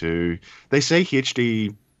coming to. They say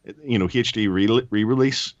HD, HD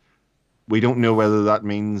re-release. We don't know whether that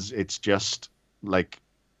means it's just like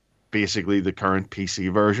basically the current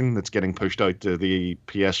PC version that's getting pushed out to the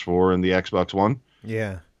PS4 and the Xbox One.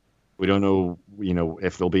 Yeah. We don't know,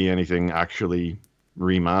 if there'll be anything actually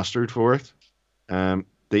remastered for it.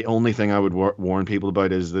 The only thing I would warn people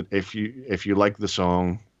about is that if you like the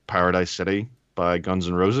song Paradise City by Guns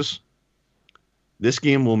N' Roses, this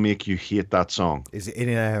game will make you hate that song. Is it in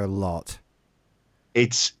there a lot?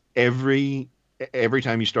 It's every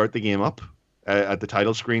time you start the game up, at the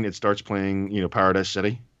title screen, it starts playing, Paradise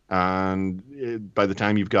City. And by the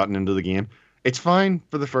time you've gotten into the game, it's fine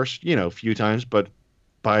for the first, few times. But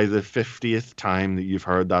by the 50th time that you've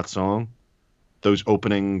heard that song, that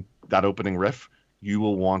opening riff, you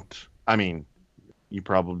will want, I mean, you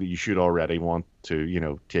should already want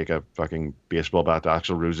to, take a fucking baseball bat to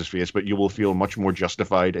Axl Rose's face, but you will feel much more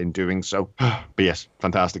justified in doing so. But yes,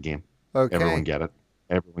 fantastic game. Okay. Everyone get it.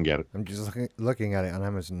 I'm just looking at it on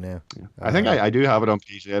Amazon now. Yeah. I think I do have it on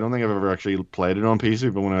PC. I don't think I've ever actually played it on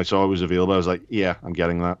PC, but when I saw it was available, I was like, yeah, I'm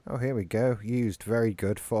getting that. Oh, here we go. Used, very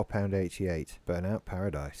good, £4.88. Burnout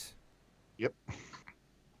Paradise. Yep.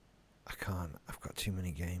 I can't. I've got too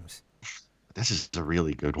many games. This is a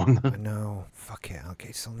really good one. I know. Fuck it. Okay,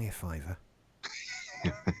 it's only a £5.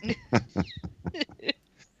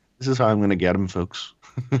 This is how I'm going to get him, folks.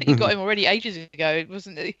 You got him already ages ago. It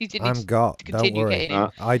wasn't. You didn't. Don't worry. Getting him.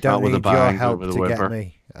 I don't need your help to whimper. get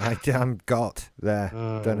me. I'm got there.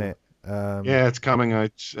 Done it. Yeah, it's coming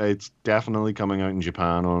out. It's definitely coming out in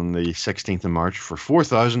Japan on the 16th of March for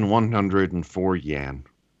 4,104 yen,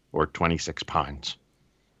 or £26.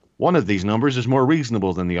 One of these numbers is more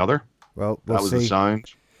reasonable than the other. Well, that was see. the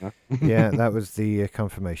sound. Yeah, that was the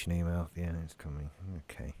confirmation email. Yeah, it's coming.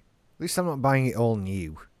 Okay. At least I'm not buying it all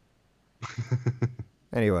new.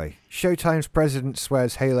 Anyway, Showtime's president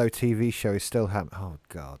swears Halo TV show is still happening. Oh,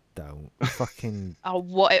 God, don't. Fucking... Oh,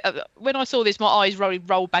 what? When I saw this, my eyes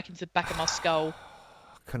rolled back into the back of my skull.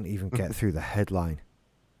 I couldn't even get through the headline.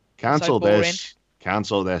 Cancel this.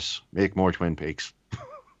 Make more Twin Peaks.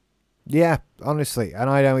 Yeah, honestly. And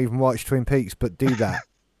I don't even watch Twin Peaks, but do that.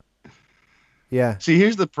 Yeah. See,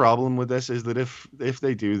 here's the problem with this, is that if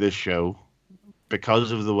they do this show,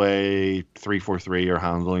 because of the way 343 are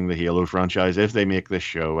handling the Halo franchise, if they make this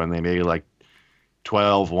show and they make like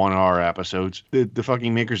 12 one-hour episodes, the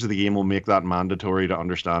fucking makers of the game will make that mandatory to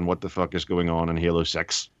understand what the fuck is going on in Halo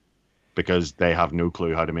 6, because they have no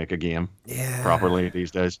clue how to make a game properly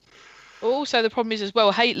these days. Also, the problem is as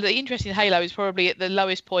well, the interest in Halo is probably at the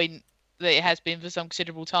lowest point that it has been for some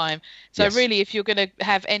considerable time. So really, if you're going to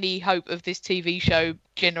have any hope of this TV show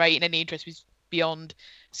generating any interest beyond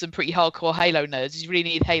some pretty hardcore Halo nerds, you really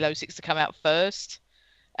need Halo 6 to come out first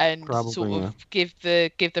and give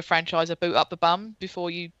the franchise a boot up the bum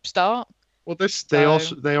before you start. Well,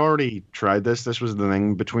 they already tried this. This was the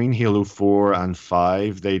thing between Halo 4 and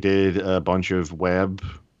 5. They did a bunch of web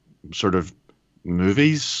sort of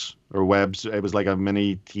movies or webs. It was like a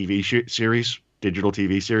mini TV series, digital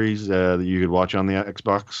TV series that you could watch on the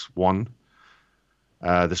Xbox One.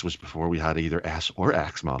 This was before we had either S or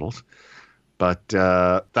X models. But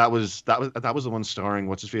that was the one starring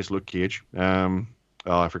what's his face, Luke Cage.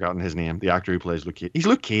 I've forgotten his name. The actor who plays Luke Cage. He's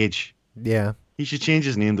Luke Cage. Yeah. He should change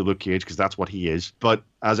his name to Luke Cage, because that's what he is. But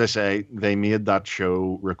as I say, they made that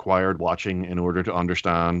show required watching in order to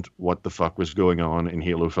understand what the fuck was going on in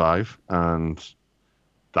Halo 5, and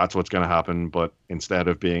that's what's going to happen. But instead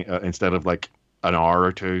of like an hour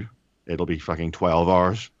or two, it'll be fucking 12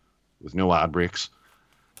 hours with no ad breaks.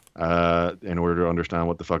 In order to understand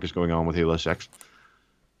what the fuck is going on with Halo 6.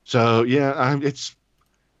 So, yeah, it's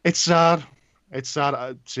sad. It's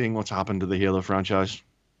sad seeing what's happened to the Halo franchise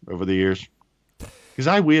over the years. Because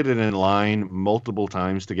I waited in line multiple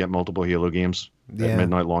times to get multiple Halo games at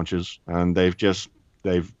midnight launches, and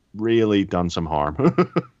they've really done some harm.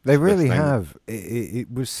 They really have.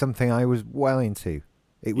 It was something I was well into.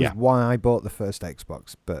 It was why I bought the first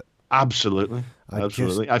Xbox, but... Absolutely. I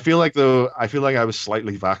feel like I was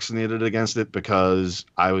slightly vaccinated against it because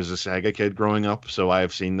I was a Sega kid growing up, so I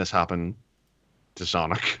have seen this happen to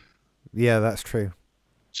Sonic. Yeah, that's true.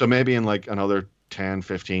 So maybe in like another 10,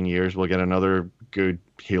 15 years, we'll get another good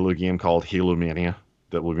Halo game called Halo Mania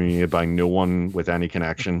that will be made by no one with any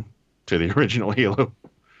connection to the original Halo.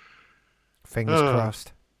 Fingers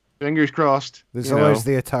crossed. Fingers crossed. There's always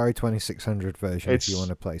the Atari 2600 version if you want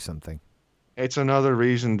to play something. It's another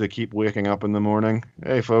reason to keep waking up in the morning.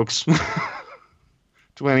 Hey, folks.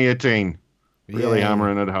 2018. Really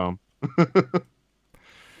hammering it home.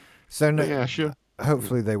 So no, yeah, sure.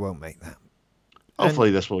 Hopefully they won't make that.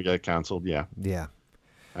 Hopefully this will get cancelled, yeah. Yeah.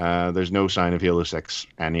 There's no sign of Halo 6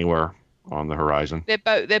 anywhere on the horizon.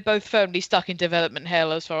 They're both firmly stuck in development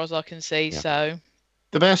hell as far as I can see, so...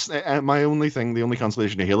 The best, the only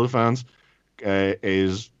consolation to Halo fans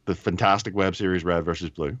is the fantastic web series Red vs.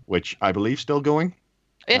 Blue, which I believe is still going.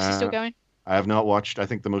 Yes, it's still going. I have not watched. I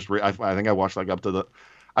think I think I watched like up to the.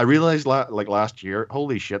 I realized last year,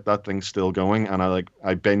 holy shit, that thing's still going, and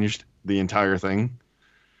I binged the entire thing,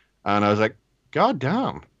 and I was like, God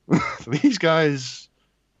damn, these guys,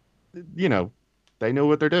 they know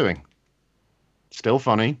what they're doing. Still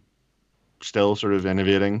funny, still sort of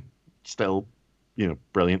innovating, still,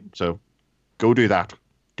 brilliant. So go do that.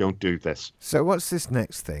 Don't do this. So what's this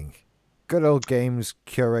next thing? Good Old Games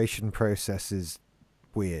curation process is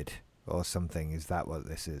weird or something. Is that what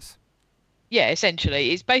this is? Yeah,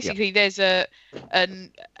 essentially. It's basically there's a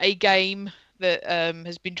game that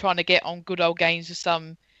has been trying to get on Good Old Games for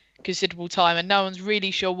some considerable time, and no one's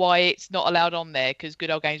really sure why it's not allowed on there because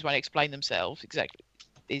Good Old Games won't explain themselves. Exactly.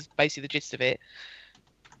 Is basically the gist of it.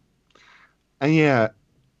 And yeah,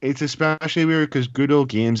 it's especially weird because Good Old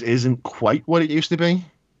Games isn't quite what it used to be.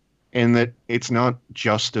 In that it's not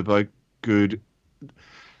just about good.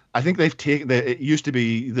 I think they've taken it used to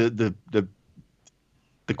be the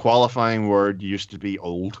qualifying word used to be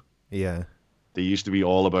old. Yeah. They used to be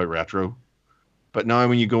all about retro. But now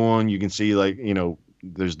when you go on, you can see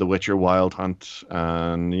there's The Witcher Wild Hunt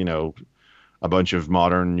and, a bunch of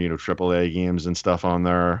modern, AAA games and stuff on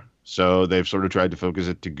there. So they've sort of tried to focus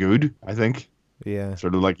it to good, I think. Yeah.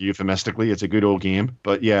 Sort of like euphemistically, it's a good old game.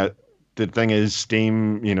 But yeah, the thing is,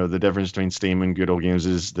 Steam, the difference between Steam and Good Old Games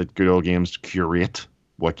is that Good Old Games curate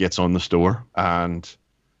what gets on the store. And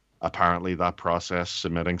apparently that process,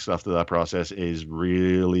 submitting stuff to that process, is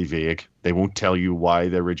really vague. They won't tell you why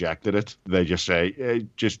they rejected it. They just say,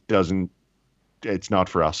 it just doesn't, it's not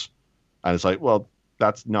for us. And it's like, well,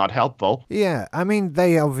 that's not helpful. Yeah, I mean,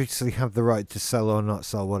 they obviously have the right to sell or not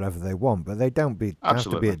sell whatever they want, but they don't have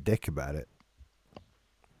to be a dick about it.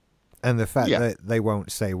 And the fact that they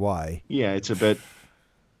won't say why. Yeah, it's a bit.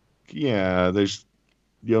 Yeah, there's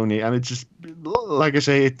the only, and it's just like I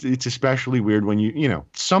say, it's especially weird when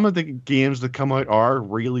some of the games that come out are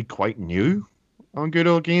really quite new on Good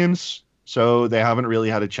Old Games, so they haven't really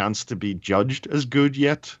had a chance to be judged as good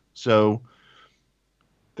yet. So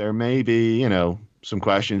there may be, some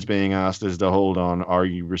questions being asked as to hold on, are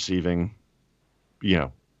you receiving,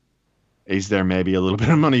 is there maybe a little bit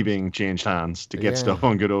of money being changed hands to get stuff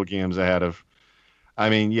on Good Old Games ahead of...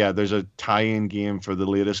 I mean, yeah, there's a tie-in game for the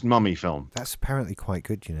latest Mummy film. That's apparently quite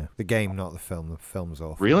good, The game, not the film. The film's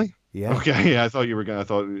awful. Really? Yeah. Okay, yeah, I thought we were going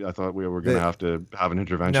to have to have an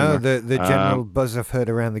intervention. No, there. the general buzz I've heard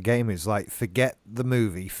around the game is like, forget the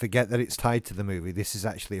movie, forget that it's tied to the movie. This is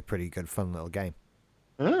actually a pretty good, fun little game.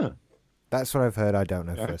 Ah. That's what I've heard. I don't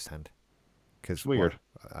know firsthand. Because weird.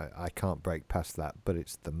 I can't break past that, but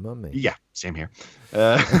it's the Mummy. Yeah, same here.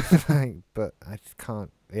 But I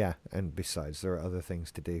can't. Yeah, and besides, there are other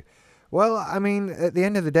things to do. Well, I mean, at the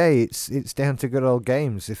end of the day, it's down to Good Old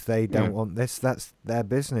Games. If they don't want this, that's their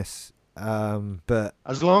business. But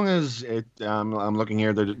as long as it, I'm looking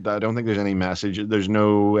here. I don't think there's any message. There's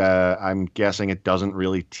no. I'm guessing it doesn't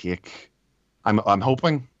really take. I'm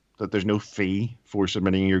hoping that there's no fee for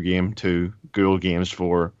submitting your game to Good Old Games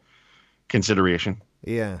for consideration.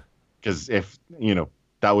 Yeah. Because if,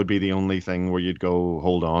 that would be the only thing where you'd go,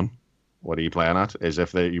 hold on, what are you playing at? Is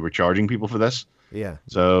if you were charging people for this. Yeah.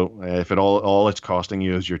 So if all it's costing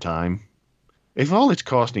you is your time. If all it's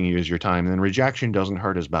costing you is your time, then rejection doesn't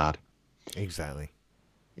hurt as bad. Exactly.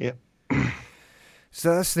 Yeah.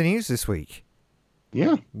 So that's the news this week.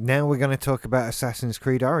 Yeah. Now we're going to talk about Assassin's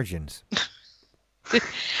Creed Origins.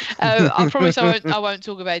 I promise I won't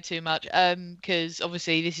talk about it too much because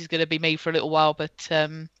obviously this is going to be me for a little while, but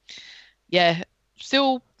yeah,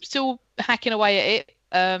 still hacking away at it.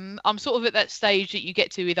 I'm sort of at that stage that you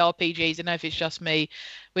get to with RPGs. I don't know if it's just me,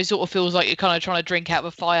 where it sort of feels like you're kind of trying to drink out of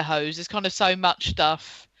a fire hose. There's kind of so much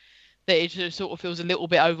stuff that it just sort of feels a little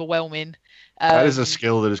bit overwhelming. That is a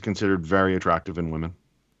skill that is considered very attractive in women.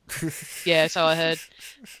 Yeah, so I heard.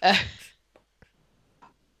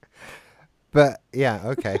 But yeah,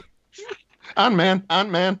 okay. Ant-Man,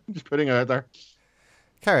 just putting it out there.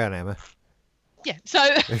 Carry on, Emma. Yeah, so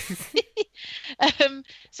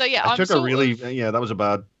so yeah, I took a really that was a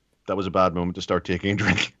bad moment to start taking a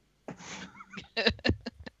drink.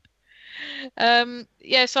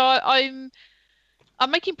 Yeah, so I'm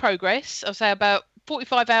making progress. I'll say about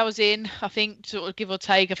 45 hours in, I think, sort of give or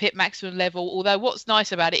take. I've hit maximum level. Although what's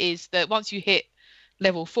nice about it is that once you hit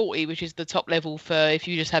level 40, which is the top level for if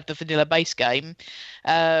you just have the vanilla base game,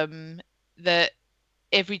 that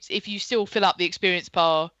if you still fill up the experience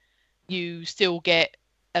bar, you still get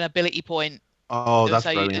an ability point. Oh, that's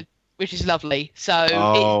So brilliant. which is lovely. So,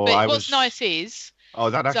 Oh, but what's nice is, Oh,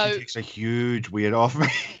 that actually so takes a huge weight off me.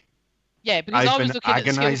 yeah, because I've I was been looking at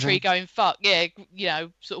the skill tree agonizing. going, fuck, yeah,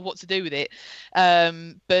 sort of what to do with it.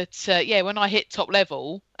 But yeah, when I hit top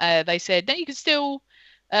level, they said, no, you can still,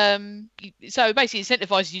 so basically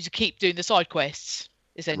incentivizes you to keep doing the side quests,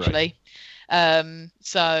 essentially.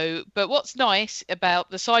 But what's nice about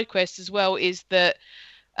the side quests as well is that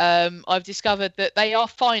I've discovered that they are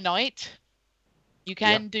finite. You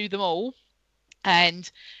can do them all. And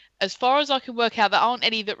as far as I can work out, there aren't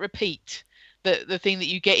any that repeat. The thing that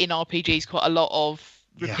you get in RPGs quite a lot of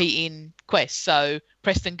repeating quests. So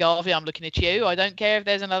Preston Garvey, I'm looking at you. I don't care if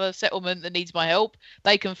there's another settlement that needs my help.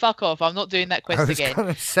 They can fuck off. I'm not doing that quest again. I was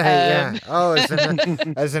going to say, yeah. Oh,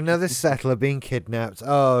 there's another settler being kidnapped.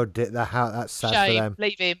 Oh, that's sad Shame. for them.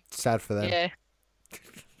 Leave him. Sad for them. Yeah.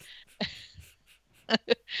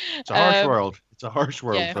 It's a harsh world. It's a harsh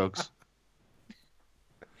world, folks.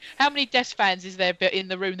 How many Death fans is there in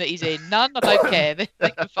the room that he's in? None? I don't care. They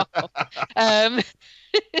can fuck off.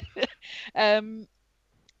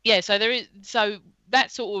 Yeah, so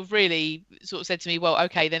that sort of really sort of said to me, well,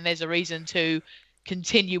 okay, then there's a reason to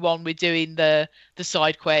continue on with doing the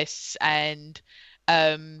side quests, and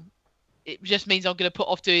it just means I'm going to put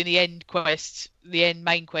off doing the end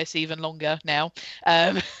main quest even longer now,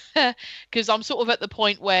 because I'm sort of at the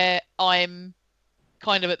point where I'm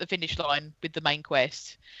kind of at the finish line with the main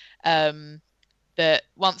quest. That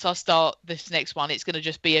once I start this next one, it's going to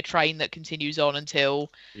just be a train that continues on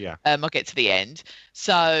until I get to the end.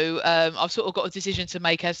 So I've sort of got a decision to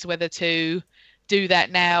make as to whether to do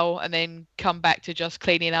that now and then come back to just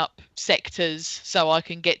cleaning up sectors so I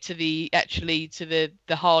can get to the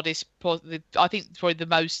hardest, I think probably the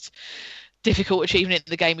most difficult achievement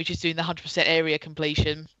in the game, which is doing the 100% area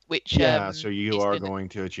completion. Which so you are going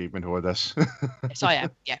to achievement or this? Yes, I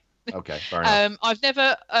am. Yeah. Okay, fair enough. I've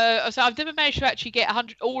never managed to actually get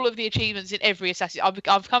all of the achievements in every assassin.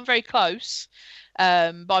 I've come very close,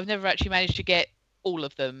 but I've never actually managed to get all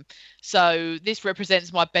of them. So this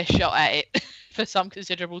represents my best shot at it for some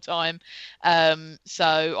considerable time.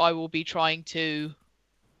 So I will be trying to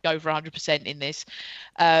go for 100% in this.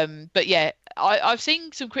 But yeah, I've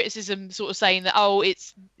seen some criticism sort of saying that, oh,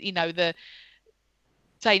 it's,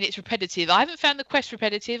 saying it's repetitive. I haven't found the quest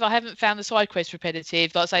repetitive. I haven't found the side quest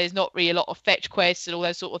repetitive. Like I say, there's not really a lot of fetch quests and all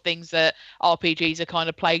those sort of things that RPGs are kind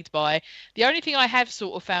of plagued by. The only thing I have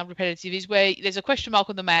sort of found repetitive is where there's a question mark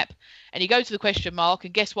on the map and you go to the question mark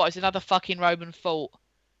and guess what? It's another fucking Roman fort.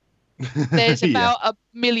 There's about a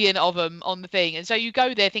million of them on the thing. And so you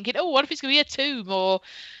go there thinking, oh, what if it's going to be a tomb or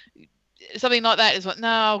something like that? It's like,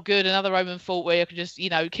 no, good, another Roman fort where you can just,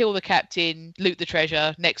 kill the captain, loot the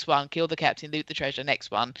treasure, next one, kill the captain, loot the treasure,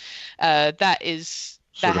 next one. That has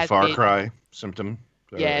Far Cry symptom.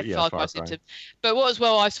 Far Cry symptom. But what as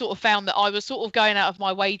well, I sort of found that I was sort of going out of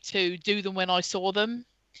my way to do them when I saw them.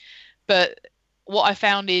 But what I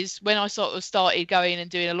found is when I sort of started going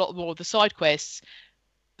and doing a lot more of the side quests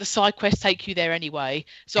take you there anyway.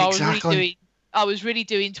 So exactly. I was really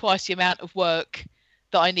doing twice the amount of work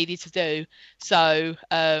that I needed to do. So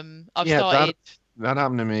I've started. That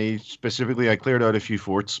happened to me specifically. I cleared out a few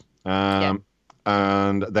forts, and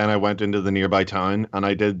then I went into the nearby town, and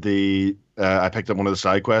I did I picked up one of the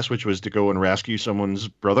side quests, which was to go and rescue someone's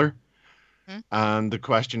brother. And the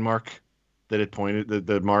question mark that it pointed,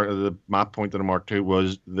 the map pointed a mark to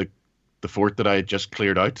was the fort that I had just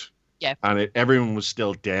cleared out. Yeah. And everyone was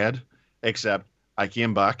still dead, except I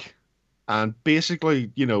came back, and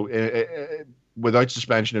basically, without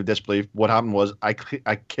suspension of disbelief, what happened was I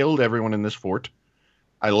killed everyone in this fort.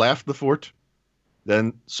 I left the fort.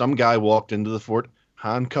 Then some guy walked into the fort,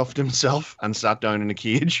 handcuffed himself, and sat down in a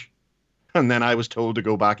cage. And then I was told to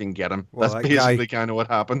go back and get him. Well, that's basically kind of what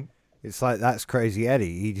happened. It's like, that's Crazy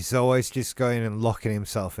Eddie. He's always just going and locking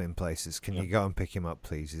himself in places. Can you go and pick him up,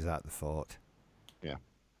 please? He's at the fort. Yeah.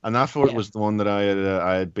 And that fort was the one that I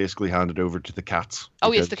had basically handed over to the cats.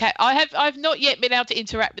 Oh, yes, the cat. I've not yet been able to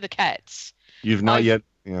interact with the cats. You've not yet?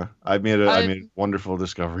 Yeah. I made a wonderful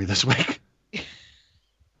discovery this week.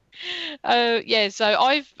 So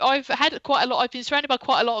I've had quite a lot. I've been surrounded by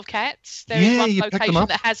quite a lot of cats. There is one location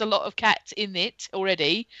that has a lot of cats in it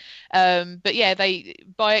already. But yeah,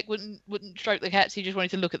 Bayek wouldn't stroke the cats. He just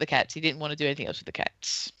wanted to look at the cats. He didn't want to do anything else with the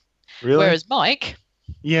cats. Really? Whereas Mike,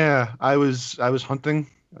 Yeah, I was hunting.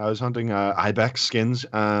 I was hunting ibex skins,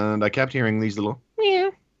 and I kept hearing these little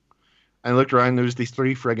meow. I looked around. There was these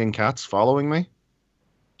three frigging cats following me,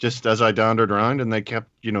 just as I dandered around, and they kept,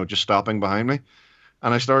 just stopping behind me.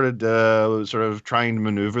 And I started sort of trying to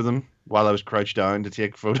maneuver them while I was crouched down to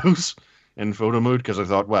take photos in photo mode because I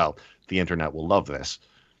thought, well, the internet will love this.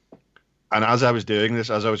 And as I was doing this,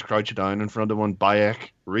 as I was crouched down in front of one,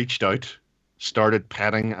 Bayek reached out, started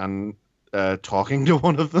petting and talking to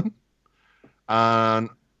one of them. And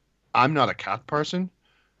I'm not a cat person,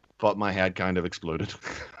 but my head kind of exploded.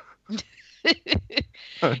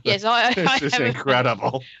 Yes, I It's just have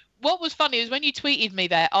incredible. What was funny is when you tweeted me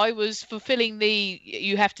that I was fulfilling the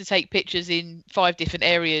you have to take pictures in 5 different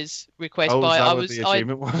areas request Oh, is by that I what was the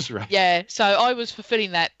achievement was? Right. yeah, so I was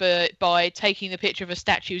fulfilling that but by taking the picture of a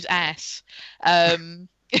statue's ass.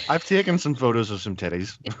 I've taken some photos of some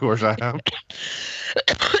titties. Of course I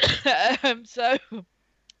have. So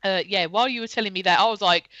yeah, while you were telling me that, I was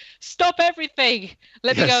like, stop everything.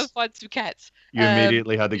 Let me go Yes. and find some cats. You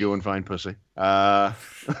immediately had to go and find pussy.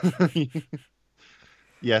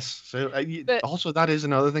 Yes. So But also that is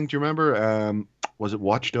another thing. Do you remember? Was it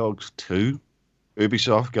Watch Dogs 2?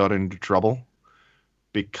 Ubisoft got into trouble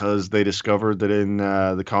because they discovered that in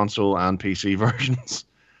the console and PC versions,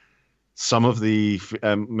 some of the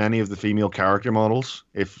many of the female character models,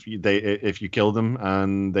 if you killed them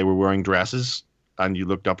and they were wearing dresses and you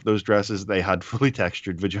looked up those dresses, they had fully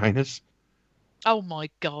textured vaginas. oh my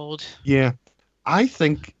god. Yeah, I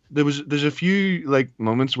think there's a few like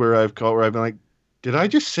moments where I've been like, did I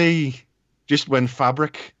just see just when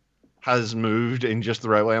fabric has moved in just the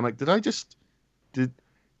right way? I'm like, did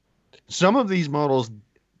some of these models,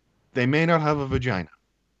 they may not have a vagina,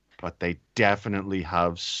 but they definitely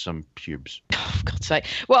have some pubes. Oh, for God's sake.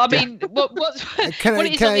 Well, I mean, what's Can what I,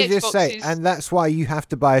 it is can on the I just Xbox say, is and that's why you have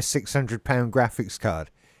to buy a £600 graphics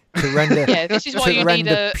card to render yeah, this is why to you need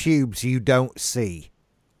render a pubes you don't see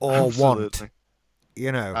or want. Absolutely.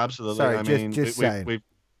 You know, Absolutely. sorry, I just mean, just we, saying.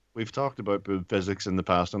 we've talked about boob physics in the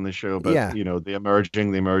past on this show, but Yeah, the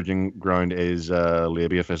emerging ground is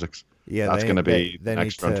labia physics. yeah. That's going to be the They need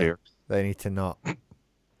next frontier. they need to not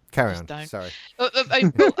carry just on. don't. Sorry.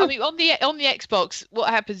 I mean, on the Xbox, what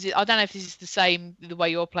happens is I don't know if this is the same the way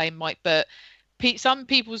you're playing, Mike, but some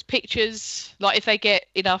people's pictures, like if they get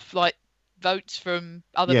enough like votes from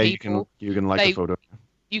other Yeah, people, you can like a they photo.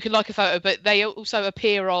 you can like a photo, but they also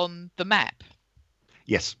appear on the map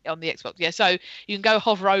Yes. on the Xbox. Yeah, so you can go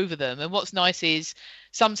hover over them, and what's nice is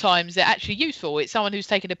sometimes they're actually useful. It's someone who's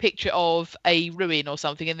taken a picture of a ruin or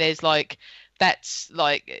something, and there's like that's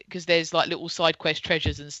like because there's like little side quest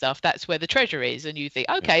treasures and stuff. That's where the treasure is, and you think,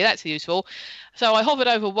 okay, that's useful. So I hovered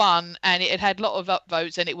over one, and it had a lot of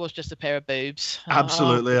upvotes, and it was just a pair of boobs.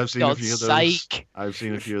 Absolutely. Oh, I've seen a God's few of those. sake. I've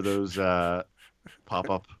seen a few of those pop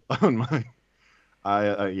up on my.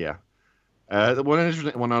 Yeah.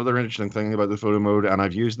 One other interesting thing about the photo mode, and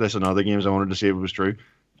I've used this in other games. I wanted to see if it was true.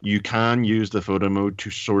 You can use the photo mode to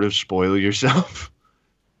sort of spoil yourself,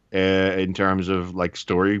 in terms of like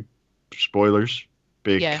story spoilers,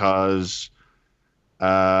 Yeah. because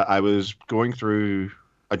I was going through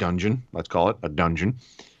a dungeon. Let's call it a dungeon,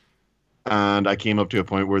 and I came up to a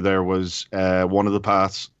point where there was one of the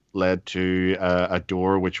paths led to a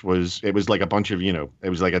door, which was like a bunch of it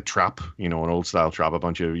was like a trap, an old style trap, a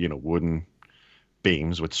bunch of wooden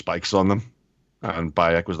beams with spikes on them. And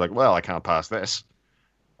Bayek was like, well, I can't pass this.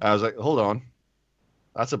 I was like, hold on.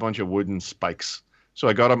 That's a bunch of wooden spikes. So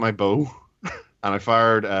I got out my bow and I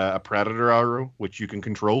fired a predator arrow, which you can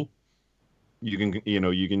control. You can,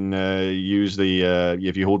 use the,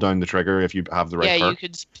 if you hold down the trigger, if you have the right Yeah, you perk,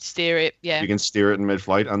 could steer it. Yeah. you can steer it in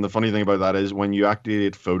mid-flight. And the funny thing about that is when you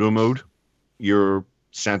activate photo mode, you're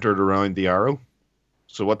centered around the arrow.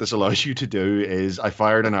 So what this allows you to do is I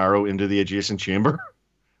fired an arrow into the adjacent chamber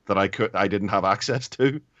that I didn't have access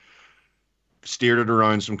to, steered it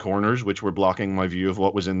around some corners which were blocking my view of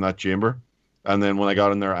what was in that chamber. And then when I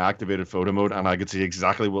got in there, I activated photo mode and I could see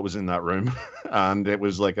exactly what was in that room. And it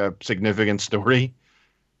was like a significant story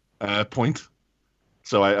point.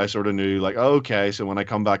 So I sort of knew like, okay, so when I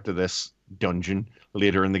come back to this dungeon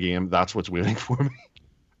later in the game, that's what's waiting for me.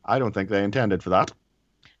 I don't think they intended for that.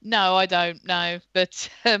 No, I don't know, but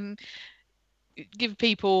give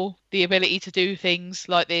people the ability to do things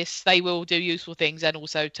like this. They will do useful things and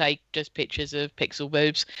also take just pictures of pixel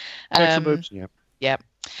boobs. Pixel boobs, yeah. Yeah.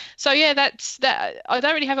 So yeah, that's that. I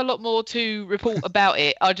don't really have a lot more to report about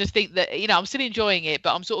it. I just think that I'm still enjoying it,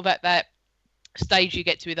 but I'm sort of at that stage you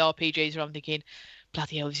get to with RPGs where I'm thinking,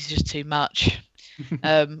 bloody hell, this is just too much.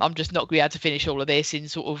 I'm just not going to be able to finish all of this in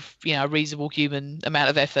sort of a reasonable human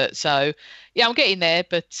amount of effort. So yeah, I'm getting there,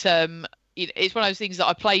 but it's one of those things that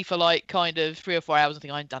I play for like kind of 3 or 4 hours. I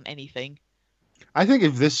think I haven't done anything. I think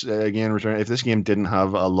if this if this game didn't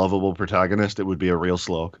have a lovable protagonist, it would be a real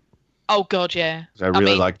slog. Oh God, yeah. 'Cause I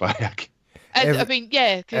really like Bayek. I mean,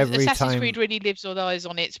 yeah, because every Assassin's time- Creed really lives or dies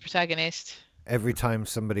on its protagonist. Every time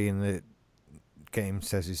somebody in the game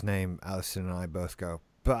says his name, Alison and I both go,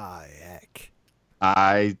 Bayek.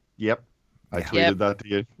 Yep. I tweeted that to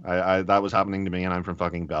you. I that was happening to me, and I'm from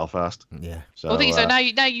fucking Belfast. Yeah. So, Well, the thing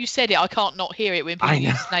is, now you said it, I can't not hear it when people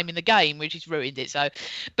use his name in the game, which has ruined it. So,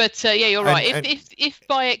 but yeah, you're right. If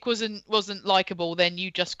Bayek wasn't likable, then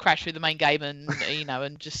you just crash through the main game and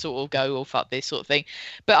and just sort of go, "Oh fuck this" sort of thing.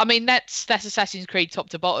 But I mean, that's Assassin's Creed top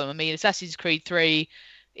to bottom. I mean, Assassin's Creed 3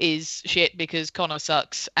 is shit because Connor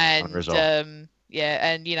sucks, and yeah,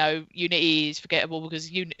 and Unity is forgettable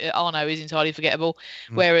because Arno is entirely forgettable.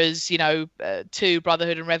 Whereas 2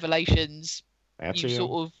 Brotherhood and Revelations, Ezio. you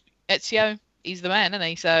sort of Ezio, he's the man, isn't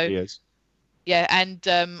he? So He is. yeah, and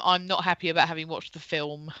I'm not happy about having watched the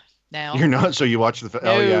film now. You're not. So you watch the film?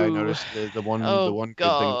 No. Oh yeah, I noticed the one good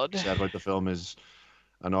God. thing you said about the film is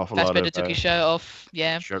an awful Fassbender lot of took his shirt off.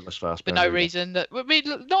 Yeah. shirtless For Fassbender. no reason.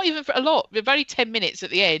 Not even for a lot. Very 10 minutes at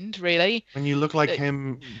the end, really. When you look like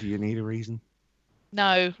him, do you need a reason?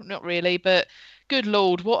 No, not really. But good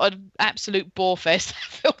lord, what an absolute bore fest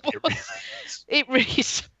that film was. It really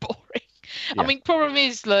is boring. Yeah. I mean, problem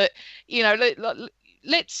is that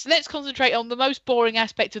let's concentrate on the most boring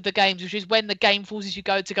aspect of the games, which is when the game forces you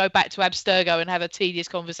to go back to Abstergo and have a tedious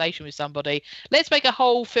conversation with somebody. Let's make a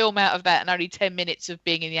whole film out of that and only 10 minutes of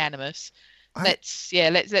being in the Animus.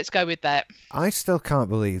 Let's go with that. I still can't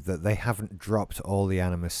believe that they haven't dropped all the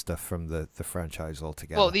Animus stuff from the franchise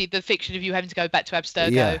altogether. Well, the fiction of you having to go back to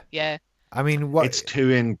Abstergo. Yeah. I mean, what? It's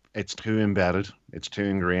too embedded. It's too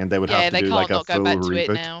ingrained. They would have to they do can't like a not full go back to reboot.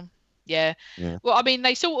 it now. Yeah. Yeah. Well, I mean,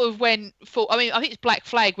 they sort of went for. I mean, I think it's Black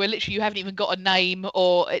Flag, where literally you haven't even got a name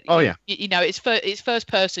or. It's first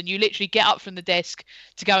person. You literally get up from the desk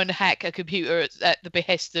to go and hack a computer at the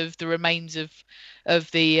behest of the remains of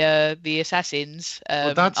the assassins.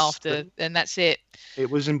 And that's it. It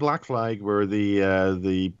was in Black Flag where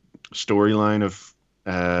the storyline of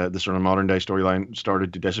the sort of modern day storyline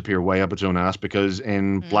started to disappear way up its own ass, because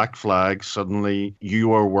in Black Flag suddenly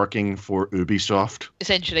you are working for Ubisoft.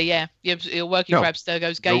 Essentially, yeah, you're working for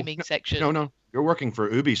Abstergo's gaming section. No, you're working for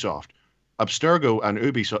Ubisoft. Abstergo and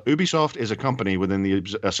Ubisoft is a company within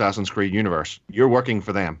the Assassin's Creed universe. You're working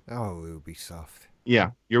for them. Oh, Ubisoft. Yeah,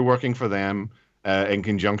 you're working for them in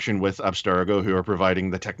conjunction with Abstergo, who are providing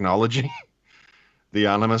the technology, the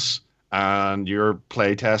Animus, and you're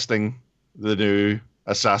playtesting the new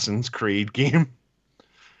Assassin's Creed game.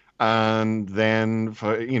 And then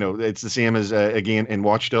it's the same as again in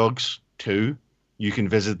Watch Dogs 2. You can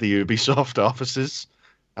visit the Ubisoft offices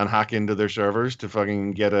and hack into their servers to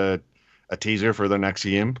fucking get a teaser for their next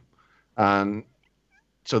game. And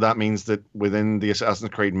so that means that within the Assassin's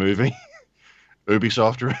Creed movie,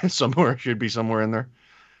 Ubisoft should be somewhere in there.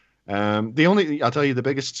 I'll tell you, the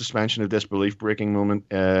biggest suspension of disbelief breaking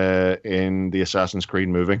moment in the Assassin's Creed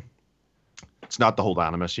movie, it's not the whole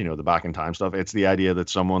Animus, the back in time stuff. It's the idea that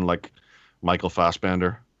someone like Michael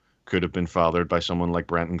Fassbender could have been fathered by someone like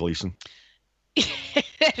Brendan Gleeson.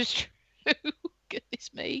 That's true.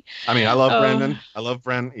 Goodness me. I mean, I love Brendan. I love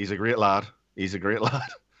Brendan. He's a great lad. He's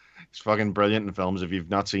fucking brilliant in films. If you've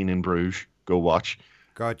not seen In Bruges, go watch.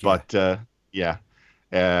 God, yeah.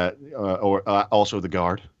 But also The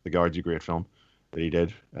Guard. The Guard's a great film that he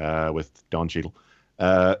did with Don Cheadle.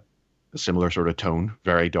 A similar sort of tone,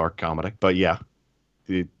 very dark comedy. But yeah,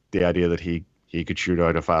 the idea that he could shoot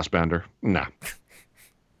out a Fassbender, nah.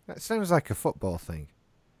 That sounds like a football thing.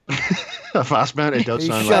 A Fassbender, it does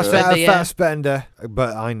sound like a Fassbender,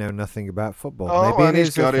 but I know nothing about football. Oh, maybe and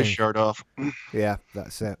he's got his shirt off. Yeah,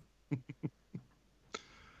 that's it.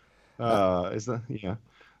 Is that yeah?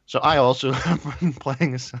 So I also have been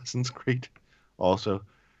playing Assassin's Creed. Also,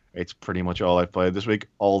 it's pretty much all I've played this week.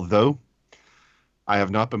 Although I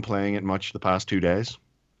have not been playing it much the past 2 days,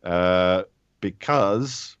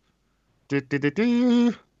 because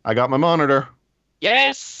I got my monitor.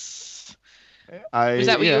 Yes. Was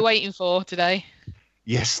that what you were waiting for today?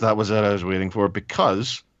 Yes, that was what I was waiting for,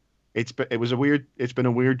 because it's been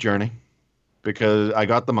a weird journey, because I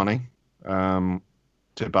got the money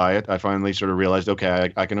to buy it. I finally sort of realized,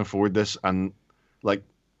 okay, I can afford this, and like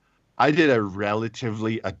I did a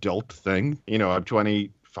relatively adult thing. I'm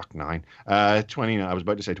 29. 29. I was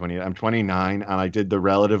about to say 28. I'm 29, and I did the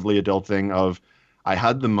relatively adult thing of I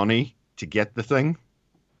had the money to get the thing,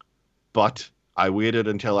 but I waited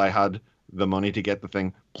until I had the money to get the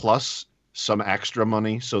thing plus some extra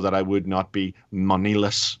money so that I would not be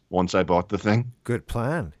moneyless once I bought the thing. Good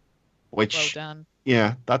plan. which Well done.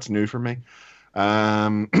 Yeah, that's new for me.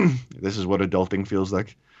 This is what adulting feels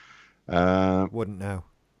like. Wouldn't know.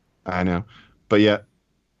 I know, but yeah,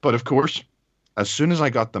 but of course, as soon as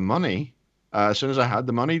I got the money, as soon as I had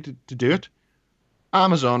the money to do it,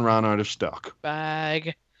 Amazon ran out of stock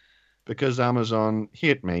Bag. because Amazon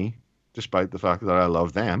hate me, despite the fact that I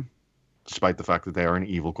love them, despite the fact that they are an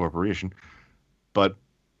evil corporation. But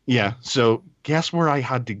yeah, so guess where I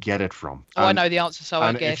had to get it from? Oh, I know the answer, so I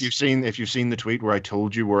And guess. if you've seen the tweet where I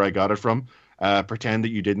told you where I got it from, pretend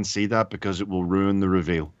that you didn't see that because it will ruin the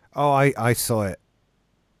reveal. Oh, I saw it.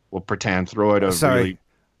 Well, pretend, throw out a Sorry. really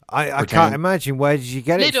I can't pretend imagine. Where did you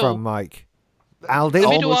get it Lidl. from, Mike? Aldi? The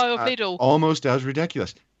middle almost aisle of Lidl. almost as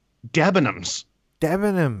ridiculous. Debenhams.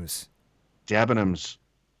 Debenhams. Debenhams.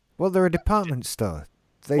 Well, they're a department store.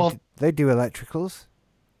 They do electricals.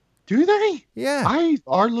 Do they? Yeah.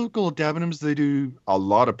 Our local Debenhams, they do a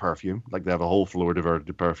lot of perfume. Like they have a whole floor devoted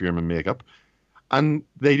to perfume and makeup. And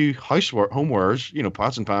they do homewares,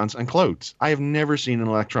 pots and pans and clothes. I have never seen an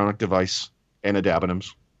electronic device in a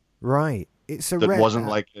Debenhams Right. It's a that rare. wasn't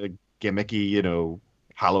like a gimmicky,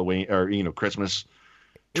 Halloween or, Christmas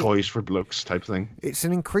toys for blokes type thing. It's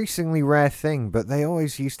an increasingly rare thing, but they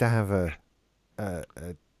always used to have an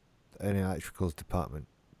electricals department.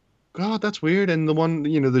 God, that's weird. And the one,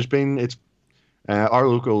 it's our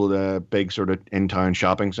local big sort of in-town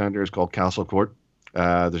shopping centre is called Castle Court.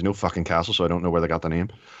 There's no fucking castle, so I don't know where they got the name.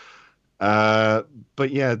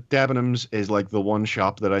 But yeah, Debenhams is like the one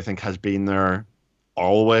shop that I think has been there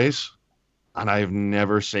always, and I've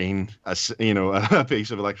never seen a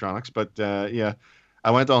piece of electronics. But yeah,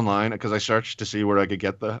 I went online because I searched to see where I could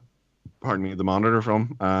get the monitor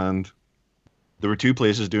from, and there were two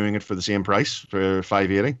places doing it for the same price for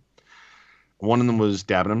 $580. One of them was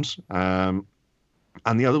Debenhams,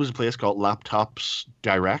 and the other was a place called Laptops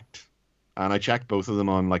Direct. And I checked both of them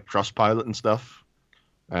on like Trustpilot and stuff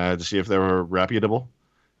to see if they were reputable,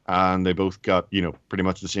 and they both got pretty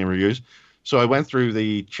much the same reviews. So I went through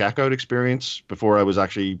the checkout experience before I was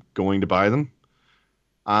actually going to buy them,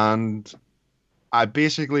 and I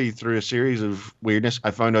basically, through a series of weirdness, I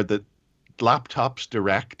found out that Laptops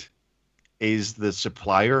Direct is the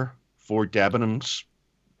supplier for Debenhams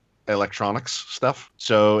electronics stuff,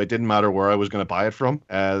 so it didn't matter where I was going to buy it from.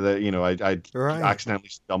 I Right. accidentally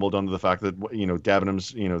stumbled onto the fact that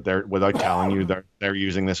Debenhams, they're, without telling you, they're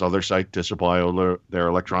using this other site to supply all their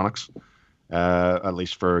electronics, at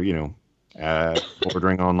least for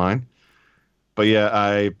ordering online. But yeah,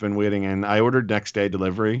 I've been waiting, and I ordered next day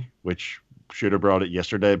delivery, which should have brought it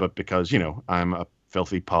yesterday, but because I'm a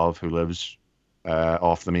filthy pov who lives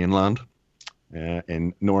off the mainland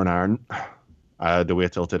in Northern Ireland, I had to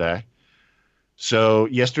wait till today. So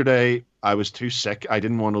yesterday I was too sick. I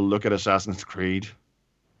didn't want to look at Assassin's Creed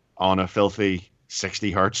on a filthy 60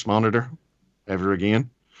 hertz monitor ever again.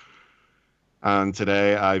 And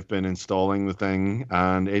today I've been installing the thing,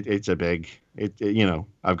 and it's a big.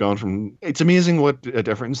 I've gone from. It's amazing what a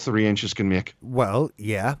difference 3 inches can make. Well,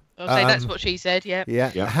 yeah. I'll say that's what she said. Yeah.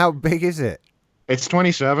 Yeah. Yeah. How big is it? It's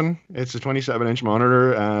 27. It's a 27-inch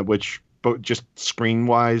monitor, which just screen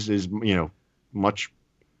wise is much.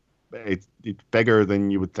 It's bigger than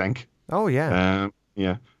you would think. Oh yeah.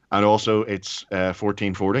 Yeah, and also it's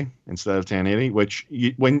 1440 instead of 1080, which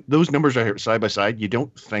when those numbers are side by side, you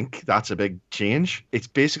don't think that's a big change. It's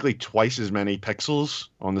basically twice as many pixels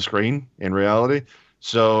on the screen in reality.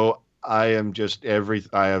 So I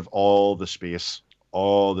have all the space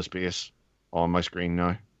on my screen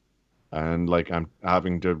now, and like I'm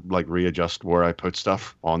having to like readjust where I put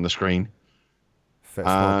stuff on the screen. First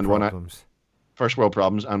world problems. First world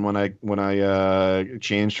problems. And when I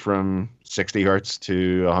changed from 60 hertz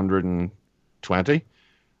to 120,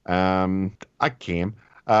 I came.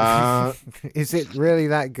 Is it really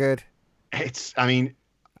that good? It's. I mean,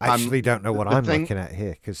 I actually don't know what I'm looking at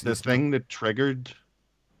here because the thing that triggered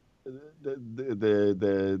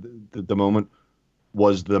the moment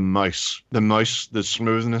was the mouse. The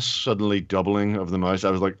smoothness suddenly doubling of the mouse. I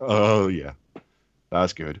was like, oh yeah,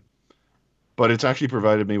 that's good. But it's actually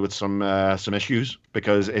provided me with some issues,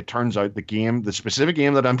 because it turns out the specific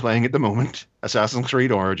game that I'm playing at the moment, Assassin's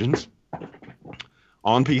Creed Origins,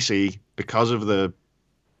 on PC, because of the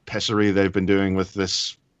pissery they've been doing with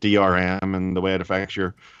this DRM and the way it affects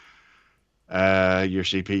your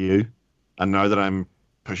CPU, and now that I'm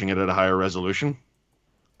pushing it at a higher resolution,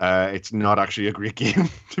 it's not actually a great game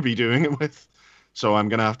to be doing it with. So I'm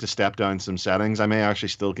going to have to step down some settings. I may actually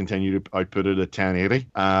still continue to output it at 1080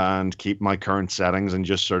 and keep my current settings and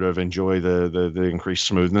just sort of enjoy the increased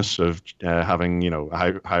smoothness of having,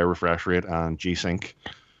 a higher refresh rate and G-Sync.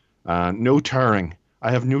 No tearing.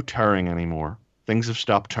 I have no tearing anymore. things have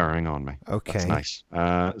stopped tearing on me. Okay. That's nice.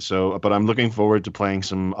 But I'm looking forward to playing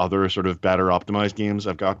some other sort of better optimized games.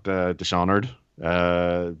 I've got Dishonored,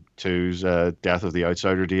 2's Death of the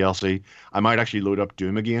Outsider DLC. I might actually load up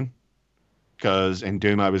Doom again, because in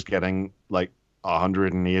Doom I was getting like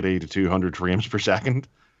 180 to 200 frames per second.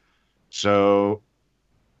 So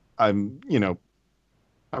I'm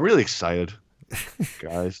really excited,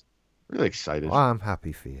 guys. Really excited. Well, I'm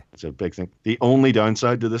happy for you. It's a big thing. The only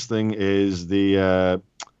downside to this thing is the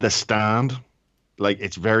stand. Like,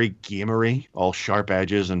 it's very gamery, all sharp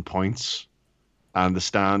edges and points. And the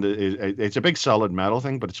stand it's a big solid metal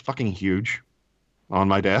thing, but it's fucking huge on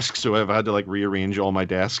my desk. So I've had to like rearrange all my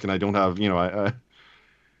desk, and I don't have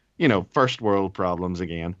first world problems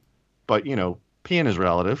again. But pain is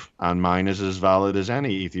relative, and mine is as valid as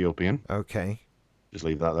any Ethiopian. Okay. Just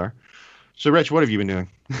leave that there. So, Rich, what have you been doing?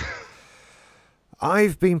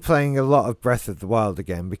 I've been playing a lot of Breath of the Wild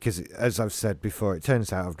again because, as I've said before, it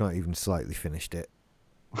turns out I've not even slightly finished it.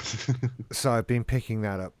 So I've been picking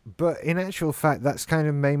that up. But in actual fact, that's kind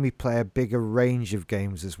of made me play a bigger range of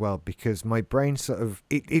games as well, because my brain sort of...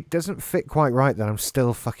 It doesn't fit quite right that I'm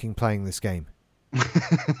still fucking playing this game.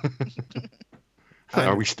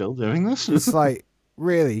 Are we still doing this? It's like,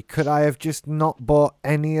 really, could I have just not bought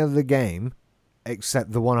any other game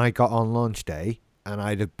except the one I got on launch day, and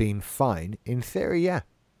I'd have been fine? In theory, yeah.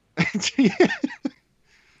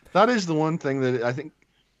 That is the one thing that I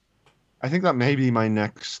think that may be my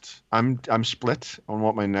next... I'm split on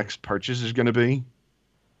what my next purchase is going to be,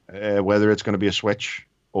 whether it's going to be a Switch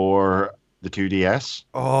or the 2DS.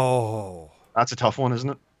 Oh. That's a tough one, isn't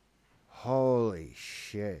it? Holy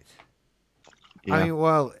shit. Yeah. I mean,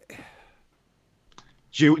 well...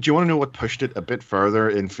 Do you want to know what pushed it a bit further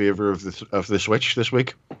in favor of the Switch this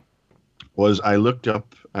week? Was I looked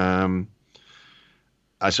up...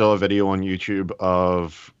 I saw a video on YouTube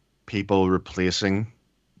of people replacing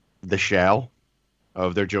the shell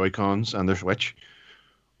of their Joy-Cons and their Switch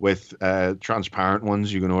with transparent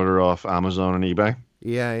ones you can order off Amazon and eBay.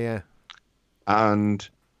 Yeah. And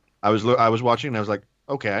I was watching and I was like,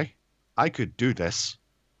 okay, I could do this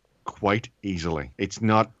quite easily. It's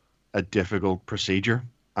not a difficult procedure.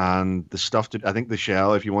 And the stuff I think the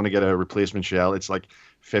shell, if you want to get a replacement shell, it's like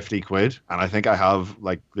 50 quid. And I think I have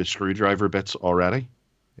like the screwdriver bits already.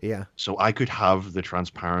 Yeah. So I could have the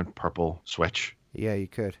transparent purple Switch. Yeah, you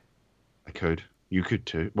could. I could. You could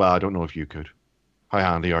too. Well, I don't know if you could. How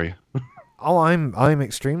handy are you? Oh, I'm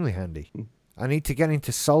extremely handy. I need to get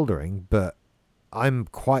into soldering, but I'm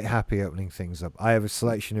quite happy opening things up. I have a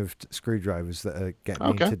selection of screwdrivers that are getting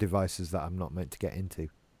me into devices that I'm not meant to get into.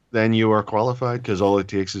 Then you are qualified, because all it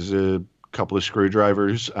takes is a couple of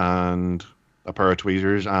screwdrivers and a pair of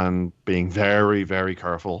tweezers, and being very, very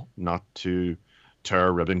careful not to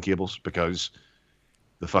tear ribbon cables, because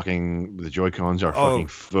the Joy-Cons are fucking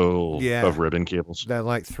full of ribbon cables. They're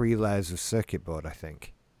like 3 layers of circuit board, I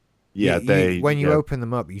think. Yeah, when you open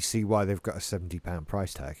them up, you see why they've got a £70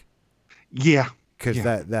 price tag. Yeah. Because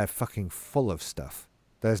they're fucking full of stuff.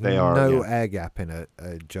 There's no air gap in a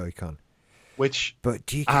Joy-Con. Which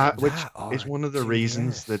is one of the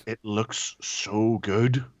reasons that it looks so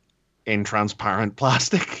good in transparent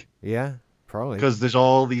plastic. Yeah, probably. Because there's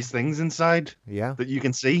all these things inside that you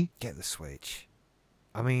can see. Get the Switch.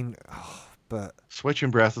 I mean, but... Switch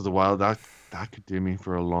and Breath of the Wild, that could do me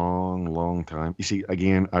for a long, long time. You see,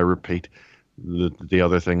 again, I repeat, the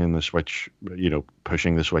other thing in the Switch,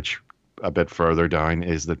 pushing the Switch a bit further down,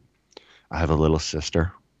 is that I have a little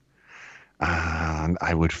sister. And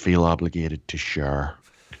I would feel obligated to share.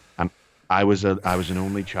 And I was an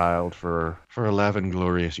only child for 11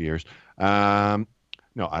 glorious years. No,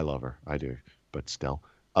 I love her. I do. But still,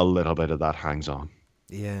 a little bit of that hangs on.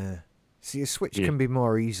 Yeah. See, a Switch can be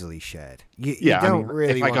more easily shared. You don't I mean,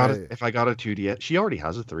 really if I got a 2DS, she already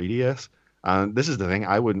has a 3DS. And this is the thing,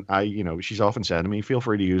 she's often said to me, feel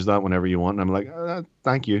free to use that whenever you want. And I'm like,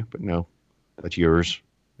 thank you, but no, that's yours.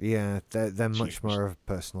 Yeah, they're much more of a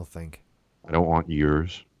personal thing. I don't want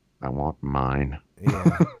yours. I want mine.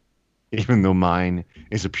 Yeah. Even though mine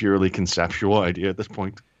is a purely conceptual idea at this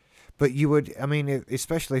point. But you would, I mean,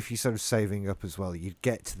 especially if you're sort of saving up as well, you'd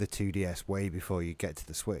get to the 2DS way before you get to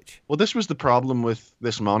the Switch. Well, this was the problem with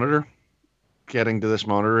this monitor. Getting to this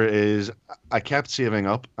monitor is I kept saving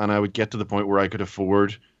up, and I would get to the point where I could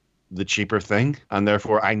afford the cheaper thing, and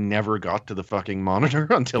therefore I never got to the fucking monitor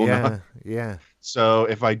until now. Yeah. So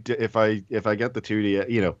if I get the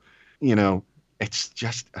 2DS, it's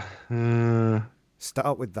just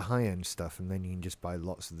start with the high end stuff, and then you can just buy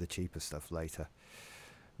lots of the cheaper stuff later.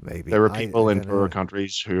 Maybe there were people in poorer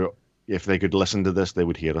countries who, if they could listen to this, they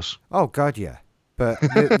would hate us. Oh God, yeah. But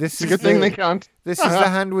this It's a is good thing they can't. This is the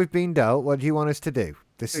hand we've been dealt. What do you want us to do?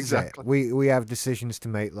 This Exactly. is it. We have decisions to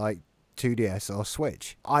make, like 2DS or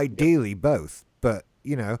Switch. Ideally, both. But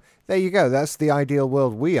there you go. That's the ideal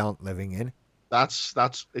world we aren't living in. That's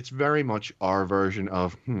it's very much our version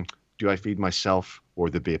of do I feed myself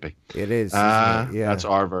or the baby? It is, isn't it? Yeah. That's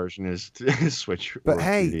our version is Switch. But or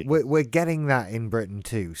hey, 2DS. we're getting that in Britain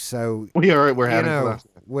too. So we're heading for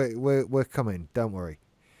that. we're coming. Don't worry.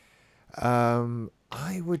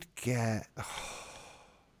 I would get.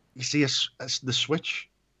 You see, the Switch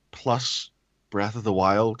plus Breath of the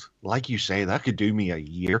Wild, like you say, that could do me a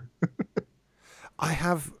year. I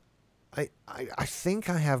think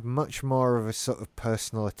I have much more of a sort of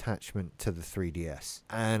personal attachment to the 3DS.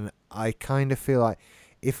 And I kind of feel like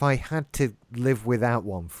if I had to live without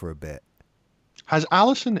one for a bit. Has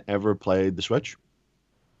Alison ever played the Switch?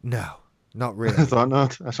 No, not really. I thought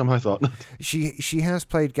not. I somehow thought not. She has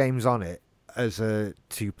played games on it as a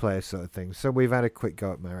 2-player sort of thing. So we've had a quick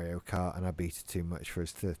go at Mario Kart, and I beat it too much for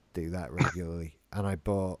us to do that regularly. And I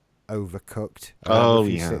bought Overcooked. Oh,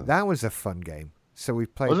 yeah. That was a fun game. So we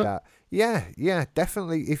played that. Yeah,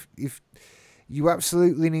 definitely. If you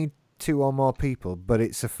absolutely need 2 or more people, but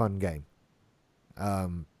it's a fun game.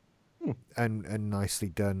 And nicely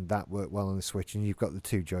done. That worked well on the Switch, and you've got the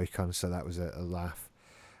 2 Joy-Cons, so that was a laugh.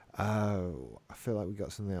 I feel like we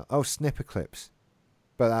got something else. Oh, Snipper Clips.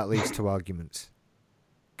 But that leads to arguments.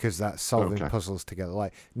 Because that's solving puzzles together.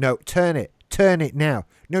 Like, no, turn it now.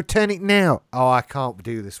 No, turn it now. Oh, I can't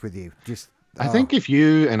do this with you. I think if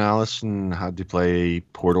you and Alison had to play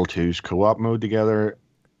Portal 2's co-op mode together,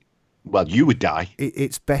 well, you would die.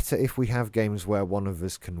 It's better if we have games where one of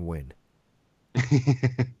us can win. That's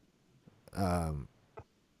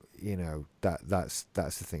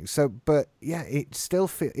the thing. So, but yeah, it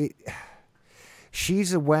still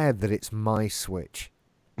she's aware that it's my Switch.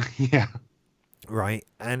 Yeah. Right?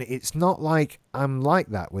 And it's not like I'm like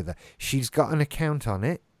that with her. She's got an account on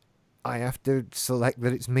it. I have to select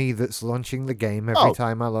that it's me that's launching the game every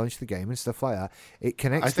time I launch the game and stuff like that. It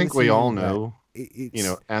connects. I think we all know.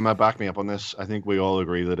 Emma, back me up on this. I think we all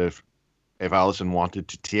agree that if Alison wanted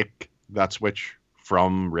to take that Switch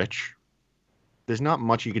from Rich, there's not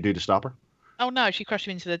much you could do to stop her. Oh no, she crushed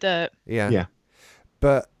him into the dirt. Yeah.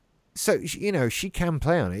 But so she can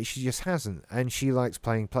play on it. She just hasn't, and she likes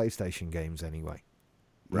playing PlayStation games anyway.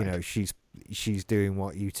 Right. She's doing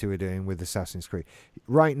what you two are doing with Assassin's Creed.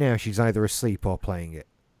 Right now, she's either asleep or playing it.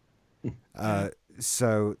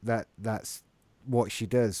 So that's what she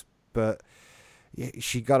does. But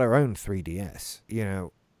she got her own 3DS. Yeah.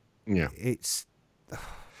 It's.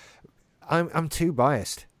 I'm too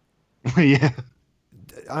biased. Yeah.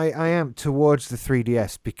 I am towards the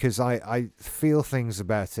 3DS because I feel things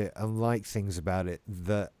about it and like things about it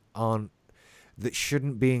that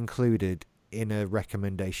shouldn't be included in a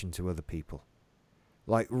recommendation to other people.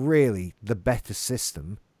 Like, really, the better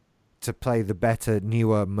system to play the better,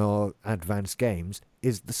 newer, more advanced games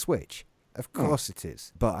is the Switch. Of course it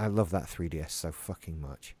is. But I love that 3DS so fucking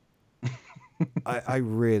much. I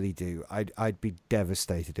really do. I'd be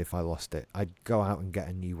devastated if I lost it. I'd go out and get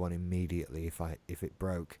a new one immediately if it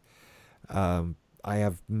broke. I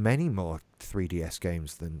have many more 3DS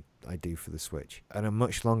games than I do for the Switch, and a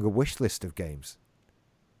much longer wish list of games.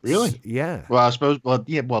 Really? Yeah. Well, I suppose. Well,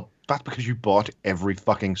 that's because you bought every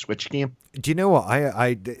fucking Switch game. Do you know what?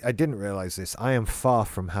 I didn't realize this. I am far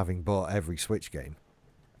from having bought every Switch game.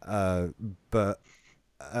 But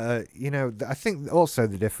I think also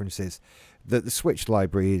the difference is that the Switch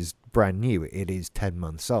library is brand new. It is 10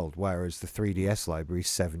 months old, whereas the 3DS library is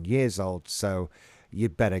 7 years old. So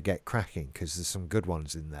you'd better get cracking because there's some good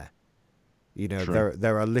ones in there.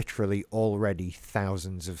 There are literally already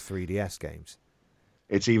thousands of 3DS games.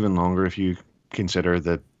 It's even longer if you consider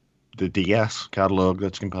the DS catalog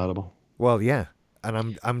that's compatible. Well, yeah.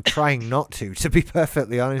 And I'm trying not to be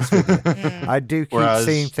perfectly honest with you. I do keep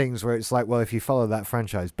seeing things where it's like, well, if you follow that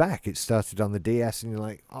franchise back, it started on the DS, and you're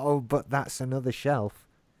like, oh, but that's another shelf.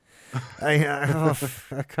 I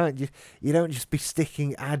can't. You don't just be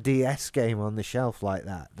sticking a DS game on the shelf like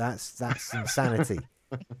that. That's insanity.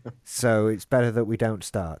 So it's better that we don't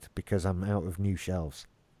start because I'm out of new shelves.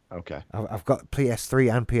 Okay. I've got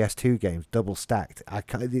PS3 and PS2 games double stacked.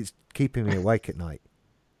 It's keeping me awake at night.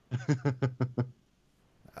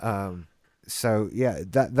 So yeah,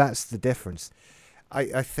 that's the difference.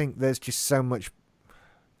 I think there's just so much.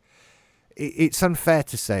 It's unfair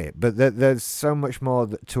to say it, but there's so much more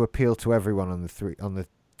to appeal to everyone on the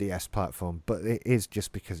DS platform. But it is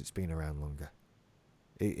just because it's been around longer.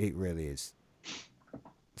 It really is.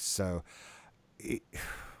 So,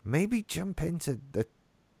 maybe jump into the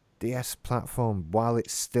DS platform while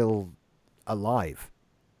it's still alive.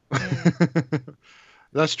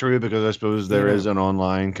 That's true, because I suppose there is an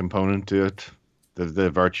online component to it, the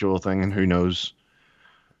virtual thing, and who knows.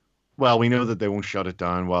 Well, we know that they won't shut it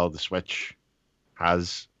down while the Switch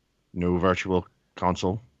has no virtual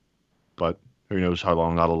console, but who knows how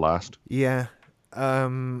long that'll last. Yeah,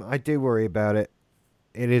 I do worry about it.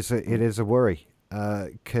 It is a worry,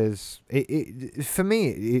 because for me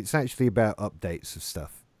it's actually about updates of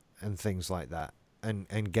stuff and things like that,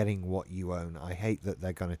 and getting what you own. I hate that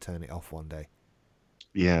they're going to turn it off one day.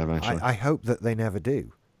 Yeah, eventually. I hope that they never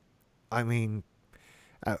do. I mean,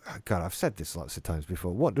 God, I've said this lots of times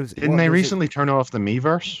before. Didn't they recently turn off the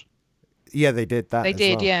Miiverse? Yeah, they did that. They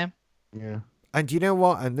did, well. yeah. Yeah. And you know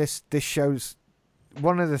what? And this shows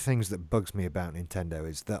one of the things that bugs me about Nintendo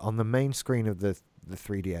is that on the main screen of the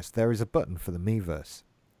 3DS there is a button for the Miiverse,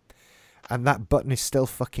 and that button is still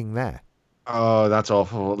fucking there. Oh, that's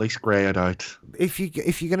awful. At least grey it out. If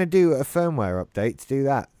you're gonna do a firmware update, to do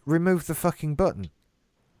that, remove the fucking button.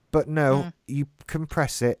 But no, you can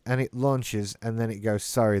press it and it launches, and then it goes,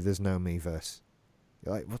 sorry, there's no Miiverse.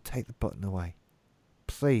 You're like, well, take the button away,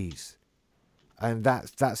 please. And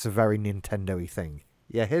that's a very Nintendo-y thing.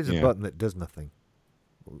 Yeah, here's a button that does nothing.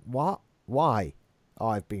 What? Why? Oh,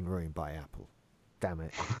 I've been ruined by Apple. Damn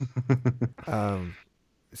it.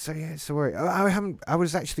 So yeah, it's a worry. I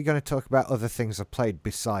was actually going to talk about other things I played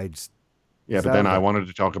besides. Yeah, but then I wanted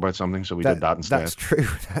to talk about something, so we did that instead. That's true.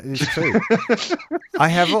 That is true. I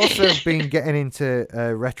have also been getting into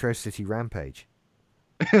Retro City Rampage.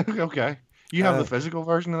 Okay. You have the physical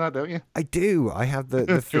version of that, don't you? I do. I have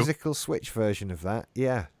the physical Switch version of that.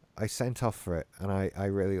 Yeah, I sent off for it, and I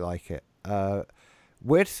really like it.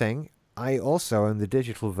 Weird thing, I also own the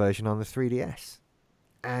digital version on the 3DS.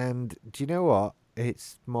 And do you know what?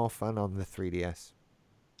 It's more fun on the 3DS.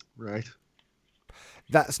 Right.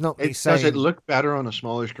 That's not me saying... Does it look better on a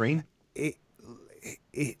smaller screen?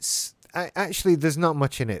 It's... Actually, there's not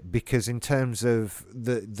much in it, because in terms of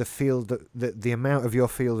the field, the amount of your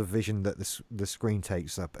field of vision that the screen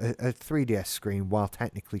takes up, a 3DS screen, while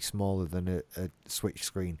technically smaller than a Switch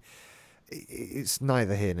screen, it's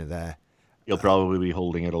neither here nor there. You'll probably be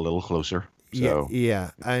holding it a little closer. So.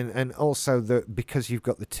 Yeah, and also because you've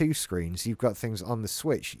got the two screens, you've got things on the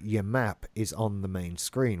Switch. Your map is on the main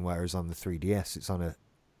screen, whereas on the 3DS, it's on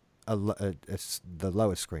the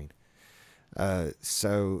lower screen.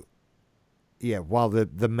 So. Yeah, while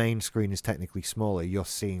the main screen is technically smaller, you're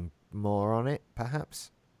seeing more on it,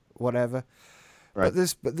 perhaps, whatever. Right.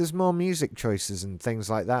 But there's more music choices and things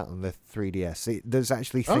like that on the 3DS. There's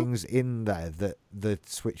actually things in there that the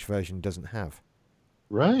Switch version doesn't have.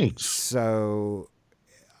 Right. So,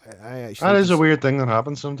 I actually that is a weird thing that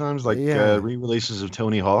happens sometimes. Like re-releases of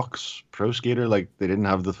Tony Hawk's Pro Skater, like they didn't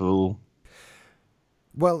have the full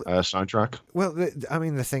soundtrack. Well, I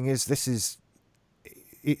mean, the thing is,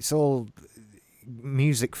 it's all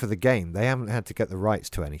music for the game. They haven't had to get the rights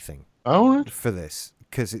to anything for this,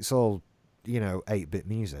 because it's all 8-bit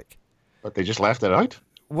music, but they just left it out.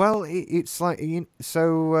 Well, it's like on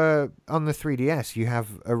the 3DS you have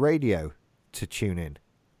a radio to tune in,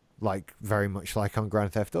 like very much like on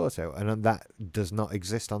Grand Theft Auto, and that does not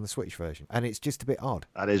exist on the Switch version, and it's just a bit odd.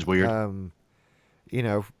 That is weird.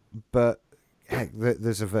 But heck,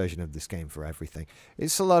 there's a version of this game for everything.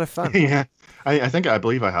 It's a lot of fun. Yeah, I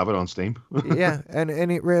believe I have it on Steam. Yeah, and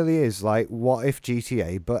it really is like, what if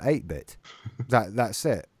GTA but 8-bit? That's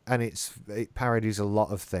it. And it parodies a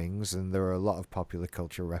lot of things, and there are a lot of popular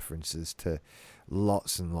culture references to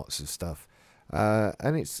lots and lots of stuff.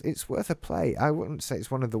 And it's worth a play. I wouldn't say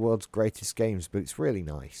it's one of the world's greatest games, but it's really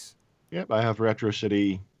nice. Yep, I have Retro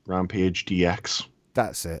City Rampage DX.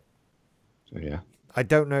 That's it. So yeah. I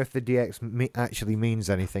don't know if the DX actually means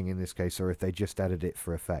anything in this case, or if they just added it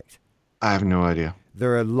for effect. I have no idea.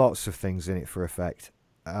 There are lots of things in it for effect.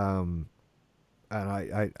 And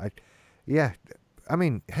yeah, I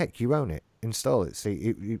mean, heck, you own it. Install it.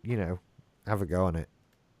 See, have a go on it.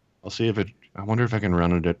 I'll see if I wonder if I can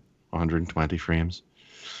run it at 120 frames.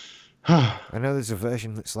 I know there's a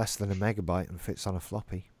version that's less than a megabyte and fits on a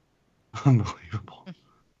floppy. Unbelievable.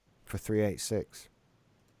 For 386.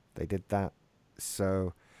 They did that.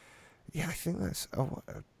 So, yeah, I think that's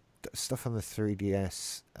stuff on the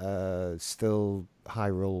 3DS. Still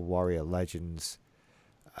Hyrule Warrior Legends.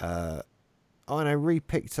 And I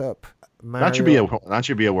re-picked up Mario. That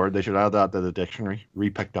should be a word. They should add that to the dictionary.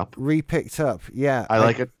 Re-picked up. Re-picked up, yeah. I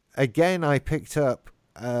like it. Again, I picked up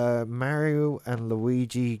Mario and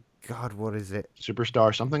Luigi. God, what is it?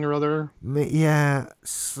 Superstar something or other? Yeah,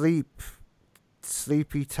 Sleepy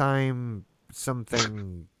Time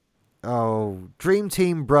something. Oh, Dream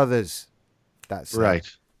Team Brothers. That's right.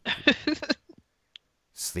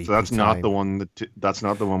 Sleepy So that's not time. the one that's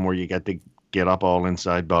not the one where you get to get up all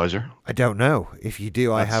inside Bowser. I don't know. If you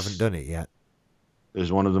do, I That's- haven't done it yet.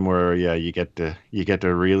 There's one of them where you get to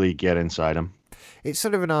really get inside him. It's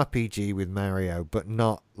sort of an RPG with Mario, but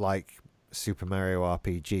not like Super Mario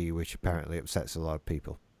RPG, which apparently upsets a lot of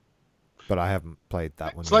people. But I haven't played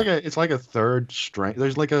that one yet. It's like a third strength.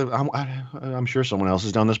 There's like I'm sure someone else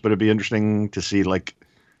has done this, but it'd be interesting to see like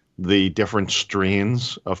the different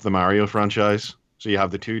strains of the Mario franchise. So you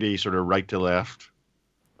have the 2D sort of right to left,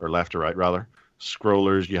 or left to right rather,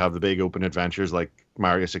 scrollers. You have the big open adventures like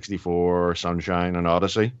Mario 64, Sunshine, and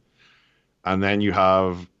Odyssey, and then you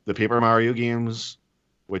have the Paper Mario games,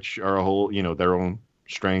 which are a whole their own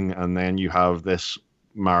string, and then you have this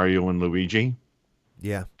Mario and Luigi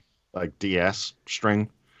Yeah. like DS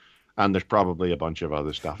string. And there's probably a bunch of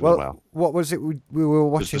other stuff as well. What was it we were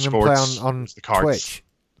watching them play on the carts. Twitch?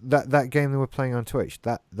 That game they were playing on Twitch.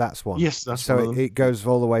 That's one. Yes, that's so one of them. it goes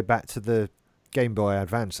all the way back to the Game Boy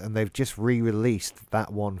Advance, and they've just re-released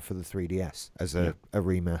that one for the 3DS as a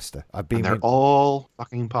remaster. And they're all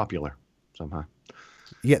fucking popular somehow.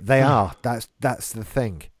 Yeah, they are. That's the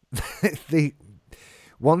thing. The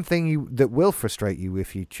one thing that will frustrate you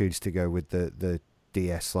if you choose to go with the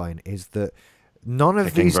DS line is that none of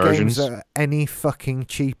Picking these versions. games are any fucking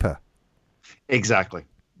cheaper. Exactly.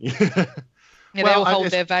 Yeah, they all hold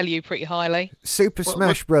their value pretty highly. Super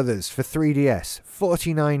Smash Brothers for 3DS,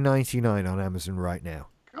 $49.99 on Amazon right now.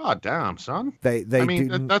 God damn, son. They I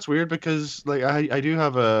mean, that's weird because like I do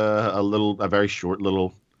have a very short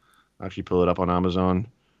little. Actually, pull it up on Amazon.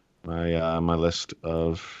 My list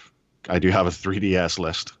of. I do have a 3DS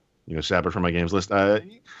list. Separate from my games list.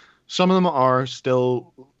 Some of them are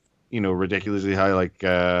still, ridiculously high. Like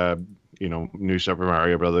New Super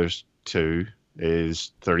Mario Brothers 2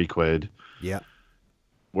 is 30 quid. Yeah.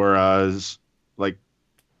 Whereas, like,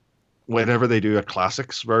 whenever they do a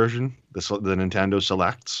classics version, the Nintendo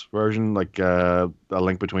Selects version, like A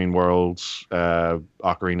Link Between Worlds,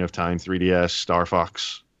 Ocarina of Time 3DS, Star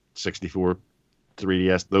Fox 64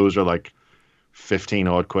 3DS, those are like 15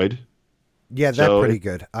 odd quid. Yeah, they're pretty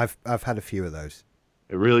good. I've had a few of those.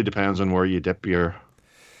 It really depends on where you dip your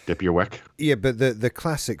wick. Yeah, but the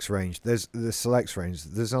classics range, there's the selects range.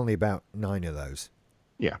 There's only about 9 of those.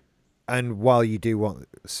 Yeah. And while you do want,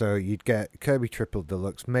 so you'd get Kirby Triple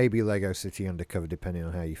Deluxe, maybe Lego City Undercover, depending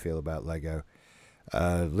on how you feel about Lego.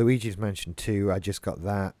 Luigi's Mansion 2, I just got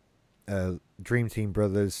that. Dream Team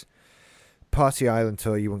Brothers, Party Island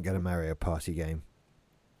Tour. You won't get a Mario Party game.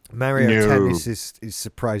 Mario Tennis is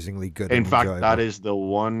surprisingly good. In fact, enjoyable. that is the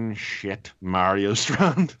one shit Mario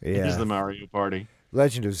strand. Yeah. Is the Mario Party.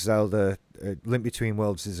 Legend of Zelda, Link Between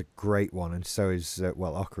Worlds is a great one, and so is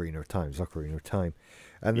Ocarina of Time.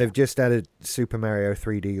 And they've just added Super Mario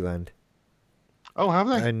 3D Land. Oh, have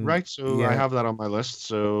they? And, right, so yeah. I have that on my list.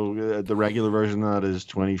 So the regular version of that is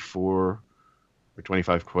 24 or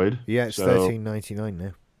 25 quid. Yeah, it's so... $13.99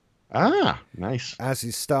 now. Ah, nice. As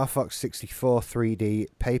is Star Fox 64 3D,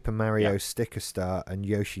 Paper Mario Sticker Star, and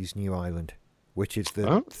Yoshi's New Island, which is the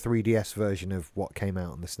 3DS version of what came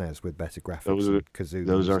out on the SNES with better graphics.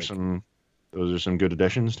 Those are some good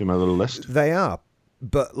additions to my little list. They are,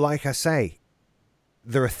 but like I say,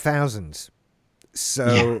 there are thousands.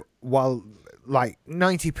 So while like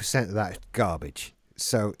 90% of that is garbage.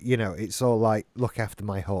 So, it's all like look after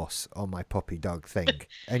my horse or my puppy dog thing.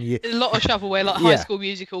 And a lot of shovelware, like High School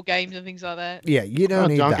Musical games and things like that. Yeah, you don't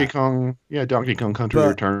need Donkey that. Kong, Donkey Kong Country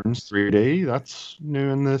Returns 3D. That's new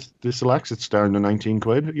in the selects. It's down to 19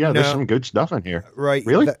 quid. Yeah, there's some good stuff in here. Right.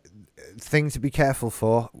 Really? Thing to be careful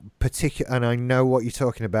for, and I know what you're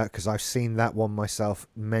talking about because I've seen that one myself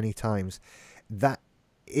many times. That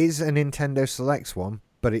is a Nintendo Selects one,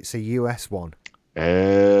 but it's a US one.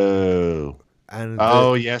 Oh. And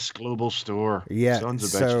yes, Global Store. Yeah, Sons of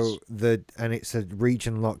so bitches. and it's a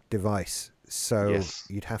region locked device, so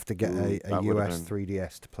you'd have to get a US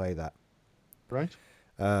 3DS to play that. Right.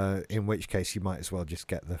 In which case, you might as well just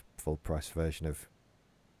get the full price version of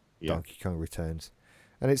Donkey Kong Returns,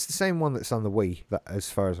 and it's the same one that's on the Wii, as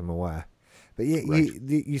far as I'm aware. But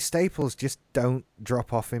your staples just don't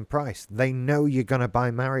drop off in price. They know you're gonna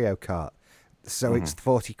buy Mario Kart, so it's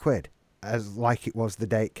 40 quid, as like it was the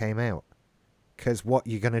day it came out. Because what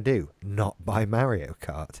you're going to do? Not buy Mario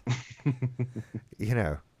Kart.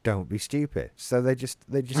 Don't be stupid. So they just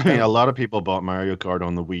I mean, a lot of people bought Mario Kart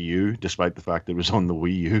on the Wii U, despite the fact it was on the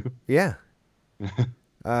Wii U. Yeah.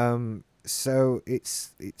 So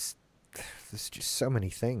it's there's just so many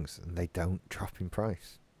things, and they don't drop in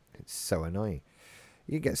price. It's so annoying.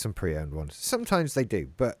 You get some pre-owned ones. Sometimes they do,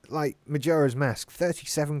 but like Majora's Mask,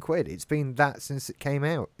 37 quid. It's been that since it came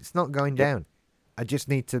out. It's not going down. I just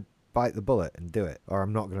need to bite the bullet and do it, or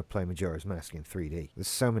I'm not going to play Majora's Mask in 3D. There's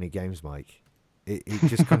so many games, Mike. It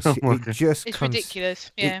just it's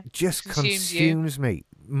ridiculous. Yeah, it just consumes consumes me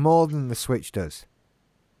more than the Switch does.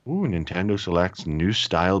 Ooh, Nintendo Select's new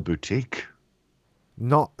style boutique.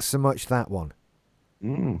 Not so much that one.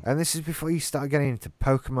 Mm. And this is before you start getting into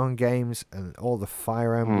Pokemon games and all the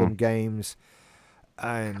Fire Emblem games.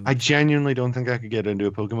 And I genuinely don't think I could get into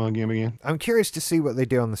a Pokemon game again. I'm curious to see what they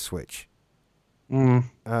do on the Switch.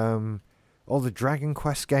 Mm. All the Dragon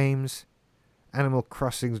Quest games. Animal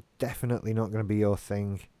Crossing's definitely not going to be your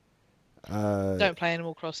thing. Don't play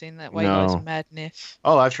Animal Crossing. That Waylife's madness.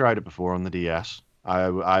 Oh, I've tried it before on the DS. I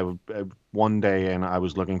one day and I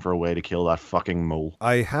was looking for a way to kill that fucking mole.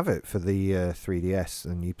 I have it for the 3DS,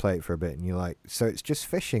 and you play it for a bit, and you're like, so it's just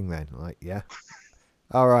fishing then? Like, yeah.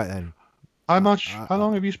 All right then. How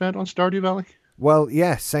long have you spent on Stardew Valley? Well,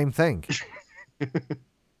 yeah, same thing.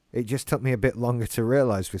 It just took me a bit longer to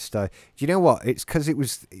realise with Stardew. Do you know what? It's because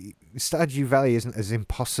Stardew Valley isn't as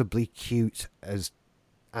impossibly cute as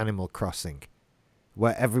Animal Crossing,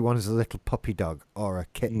 where everyone's a little puppy dog or a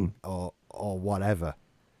kitten or whatever.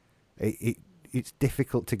 It's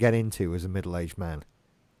difficult to get into as a middle-aged man.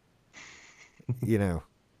 You know,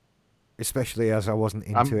 especially as I wasn't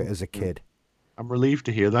into it as a kid. I'm relieved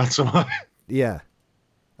to hear that. So yeah.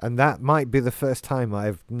 And that might be the first time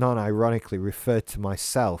I've non-ironically referred to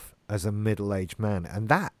myself as a middle-aged man. And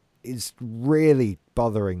that is really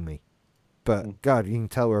bothering me. But, God, you can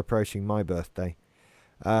tell we're approaching my birthday.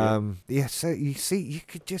 Yeah, so you see, you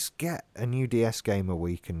could just get a new DS game a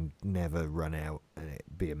week and never run out, and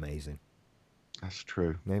it'd be amazing. That's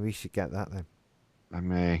true. Maybe you should get that then. I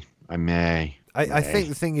may. I think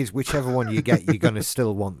the thing is, whichever one you get, you're going to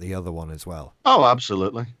still want the other one as well. Oh,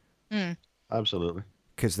 absolutely. Absolutely.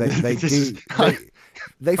 Because they fulfill. Are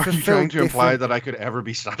you trying to imply different... that I could ever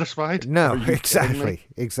be satisfied? No, exactly.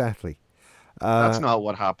 That's not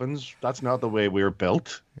what happens. That's not the way we're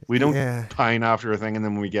built. We don't pine after a thing and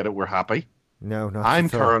then when we get it, we're happy. No, not I'm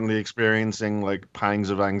at all. currently experiencing like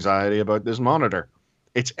pangs of anxiety about this monitor.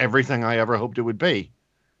 It's everything I ever hoped it would be.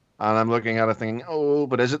 And I'm looking at it thinking, oh,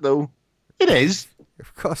 but is it though? It is.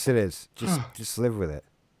 Of course it is. Just live with it.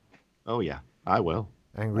 Oh, yeah, I will.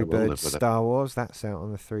 Angry Birds Star Wars, that's out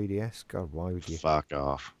on the 3DS. God, why would you? Fuck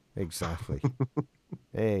off. Exactly.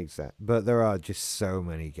 Exactly. But there are just so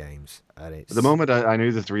many games. And it's... The moment I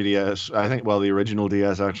knew the 3DS, I think, the original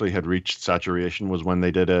DS actually had reached saturation was when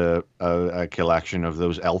they did a collection of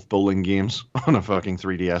those elf bowling games on a fucking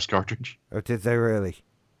 3DS cartridge. Oh, did they really?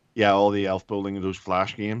 Yeah, all the elf bowling, those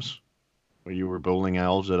flash games where you were bowling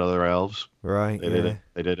elves at other elves. Right,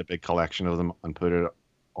 They did a big collection of them and put it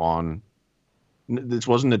on. This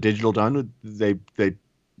wasn't a digital download.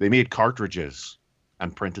 They made cartridges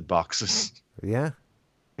and printed boxes. Yeah.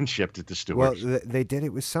 And shipped it to stores. Well, they did it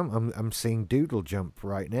with some. I'm seeing Doodle Jump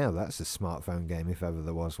right now. That's a smartphone game if ever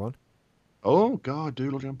there was one. Oh, God,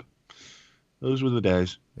 Doodle Jump. Those were the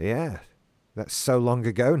days. Yeah. That's so long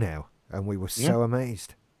ago now. And we were so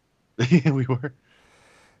amazed. Yeah, we were.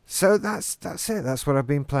 So that's it. That's what I've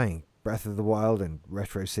been playing. Breath of the Wild and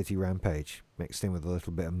Retro City Rampage. Mixed in with a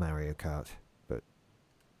little bit of Mario Kart. But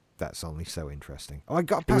that's only so interesting. Oh, I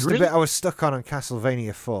got past the bit I was stuck on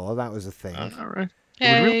Castlevania 4. That was a thing. All right.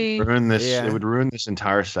 Hey. It would ruin this. Yeah. It would ruin this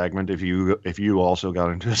entire segment if you also got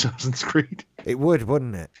into Assassin's Creed. It would,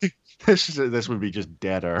 wouldn't it? This would be just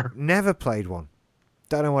dead air. Never played one.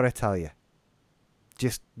 Don't know what to tell you.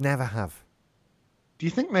 Just never have. Do you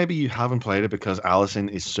think maybe you haven't played it because Alison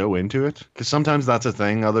is so into it? Because sometimes that's a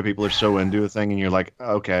thing. Other people are so into a thing, and you're like,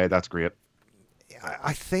 okay, that's great.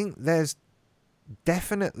 I think there's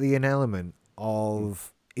definitely an element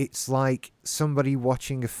of it's like somebody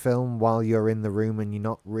watching a film while you're in the room and you're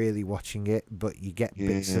not really watching it, but you get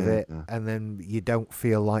bits of it, and then you don't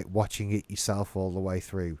feel like watching it yourself all the way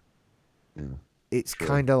through. Yeah, it's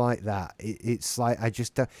kind of like that. It's like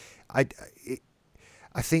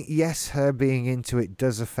I think, yes, her being into it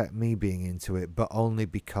does affect me being into it, but only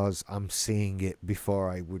because I'm seeing it before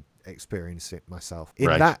I would experience it myself.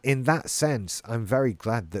 In that sense, I'm very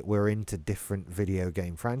glad that we're into different video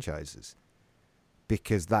game franchises,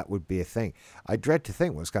 because that would be a thing. I dread to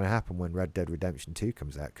think what's going to happen when Red Dead Redemption 2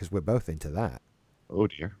 comes out, because we're both into that. Oh,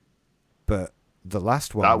 dear. But the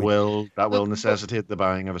last one... That will necessitate the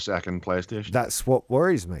buying of a second PlayStation. That's what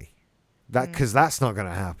worries me. Because that's not going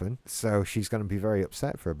to happen. So she's going to be very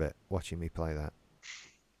upset for a bit watching me play that.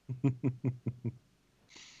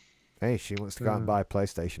 Hey, she wants to go out and buy a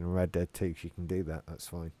PlayStation and Red Dead 2. She can do that. That's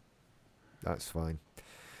fine. That's fine.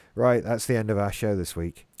 Right, that's the end of our show this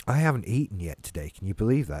week. I haven't eaten yet today. Can you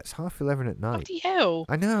believe that? It's 11:30 at night. Bloody hell.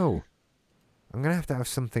 I know. I'm going to have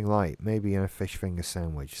something light. Maybe a fish finger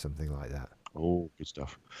sandwich, something like that. Oh, good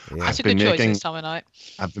stuff. Yeah. That's a good choice this time of night.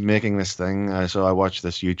 I've been making this thing. So I watch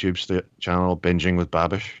this YouTube channel, Binging with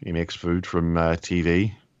Babish. He makes food from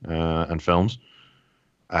TV and films.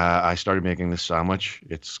 I started making this sandwich.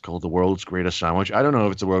 It's called the world's greatest sandwich. I don't know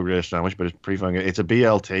if it's the world's greatest sandwich, but it's pretty fun. It's a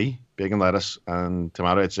BLT, bacon, lettuce, and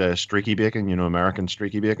tomato. It's a streaky bacon, American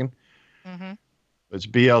streaky bacon. Mm-hmm. It's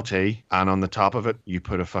BLT, and on the top of it, you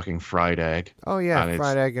put a fucking fried egg. Oh yeah,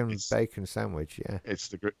 fried egg and bacon sandwich. Yeah, it's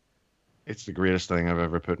the greatest thing I've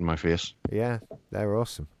ever put in my face. Yeah, they're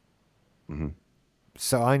awesome. Mm-hmm.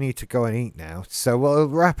 So I need to go and eat now. So we'll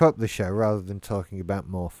wrap up the show rather than talking about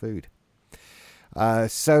more food.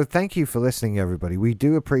 So thank you for listening, everybody. We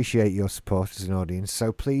do appreciate your support as an audience.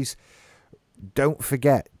 So please don't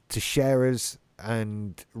forget to share us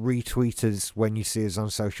and retweet us when you see us on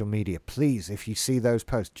social media. Please, if you see those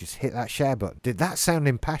posts, just hit that share button. Did that sound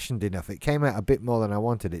impassioned enough? It came out a bit more than I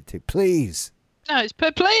wanted it to. Please. No, it's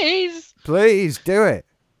please. Please do it.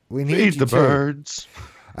 We need Feed you the to. birds.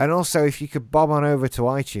 And also, if you could bob on over to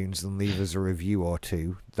iTunes and leave us a review or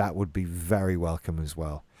two, that would be very welcome as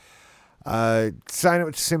well. Sign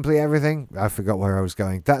up to Simply Everything. I forgot where I was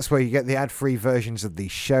going. That's where you get the ad-free versions of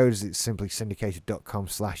these shows. It's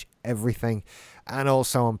simplysyndicated.com/everything. And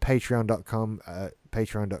also on patreon.com,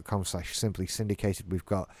 patreon.com/simplysyndicated. We've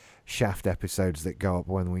got Shaft episodes that go up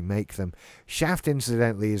when we make them. Shaft,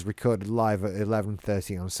 incidentally, is recorded live at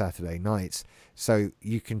 11:30 on Saturday nights. So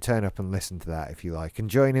you can turn up and listen to that if you like and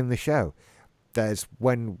join in the show. There's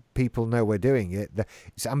when people know we're doing it.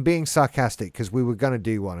 I'm being sarcastic because we were going to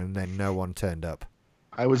do one and then no one turned up.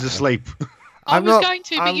 I was asleep. I was going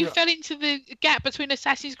to, but you fell into the gap between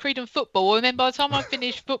Assassin's Creed and football, and then by the time I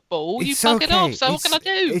finished football, you buggered off. So what can I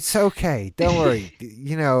do? It's okay. Don't worry.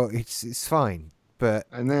 It's fine. But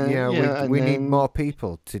we need more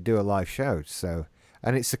people to do a live show. So,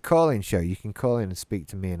 and it's a call-in show. You can call in and speak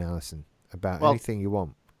to me and Alison about anything you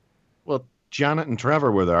want. Well, Janet and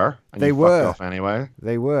Trevor were there. And they were. Fucked off anyway.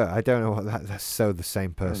 They were. I don't know what that's so the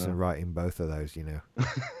same person writing both of those,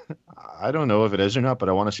 I don't know if it is or not, but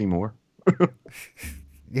I want to see more.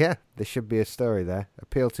 Yeah, there should be a story there.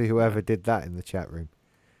 Appeal to whoever did that in the chat room.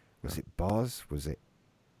 Was it Boz? Was it...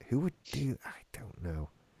 Who would do... I don't know.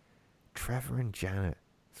 Trevor and Janet.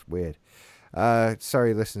 It's weird.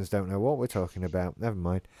 Sorry, listeners don't know what we're talking about. Never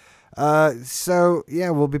mind. So,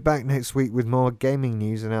 yeah, we'll be back next week with more gaming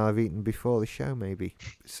news, and I'll have eaten before the show, maybe.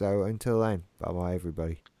 So, until then, bye-bye,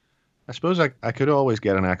 everybody. I suppose I could always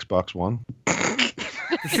get an Xbox One.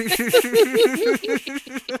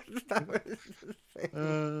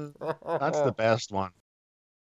 That's the best one.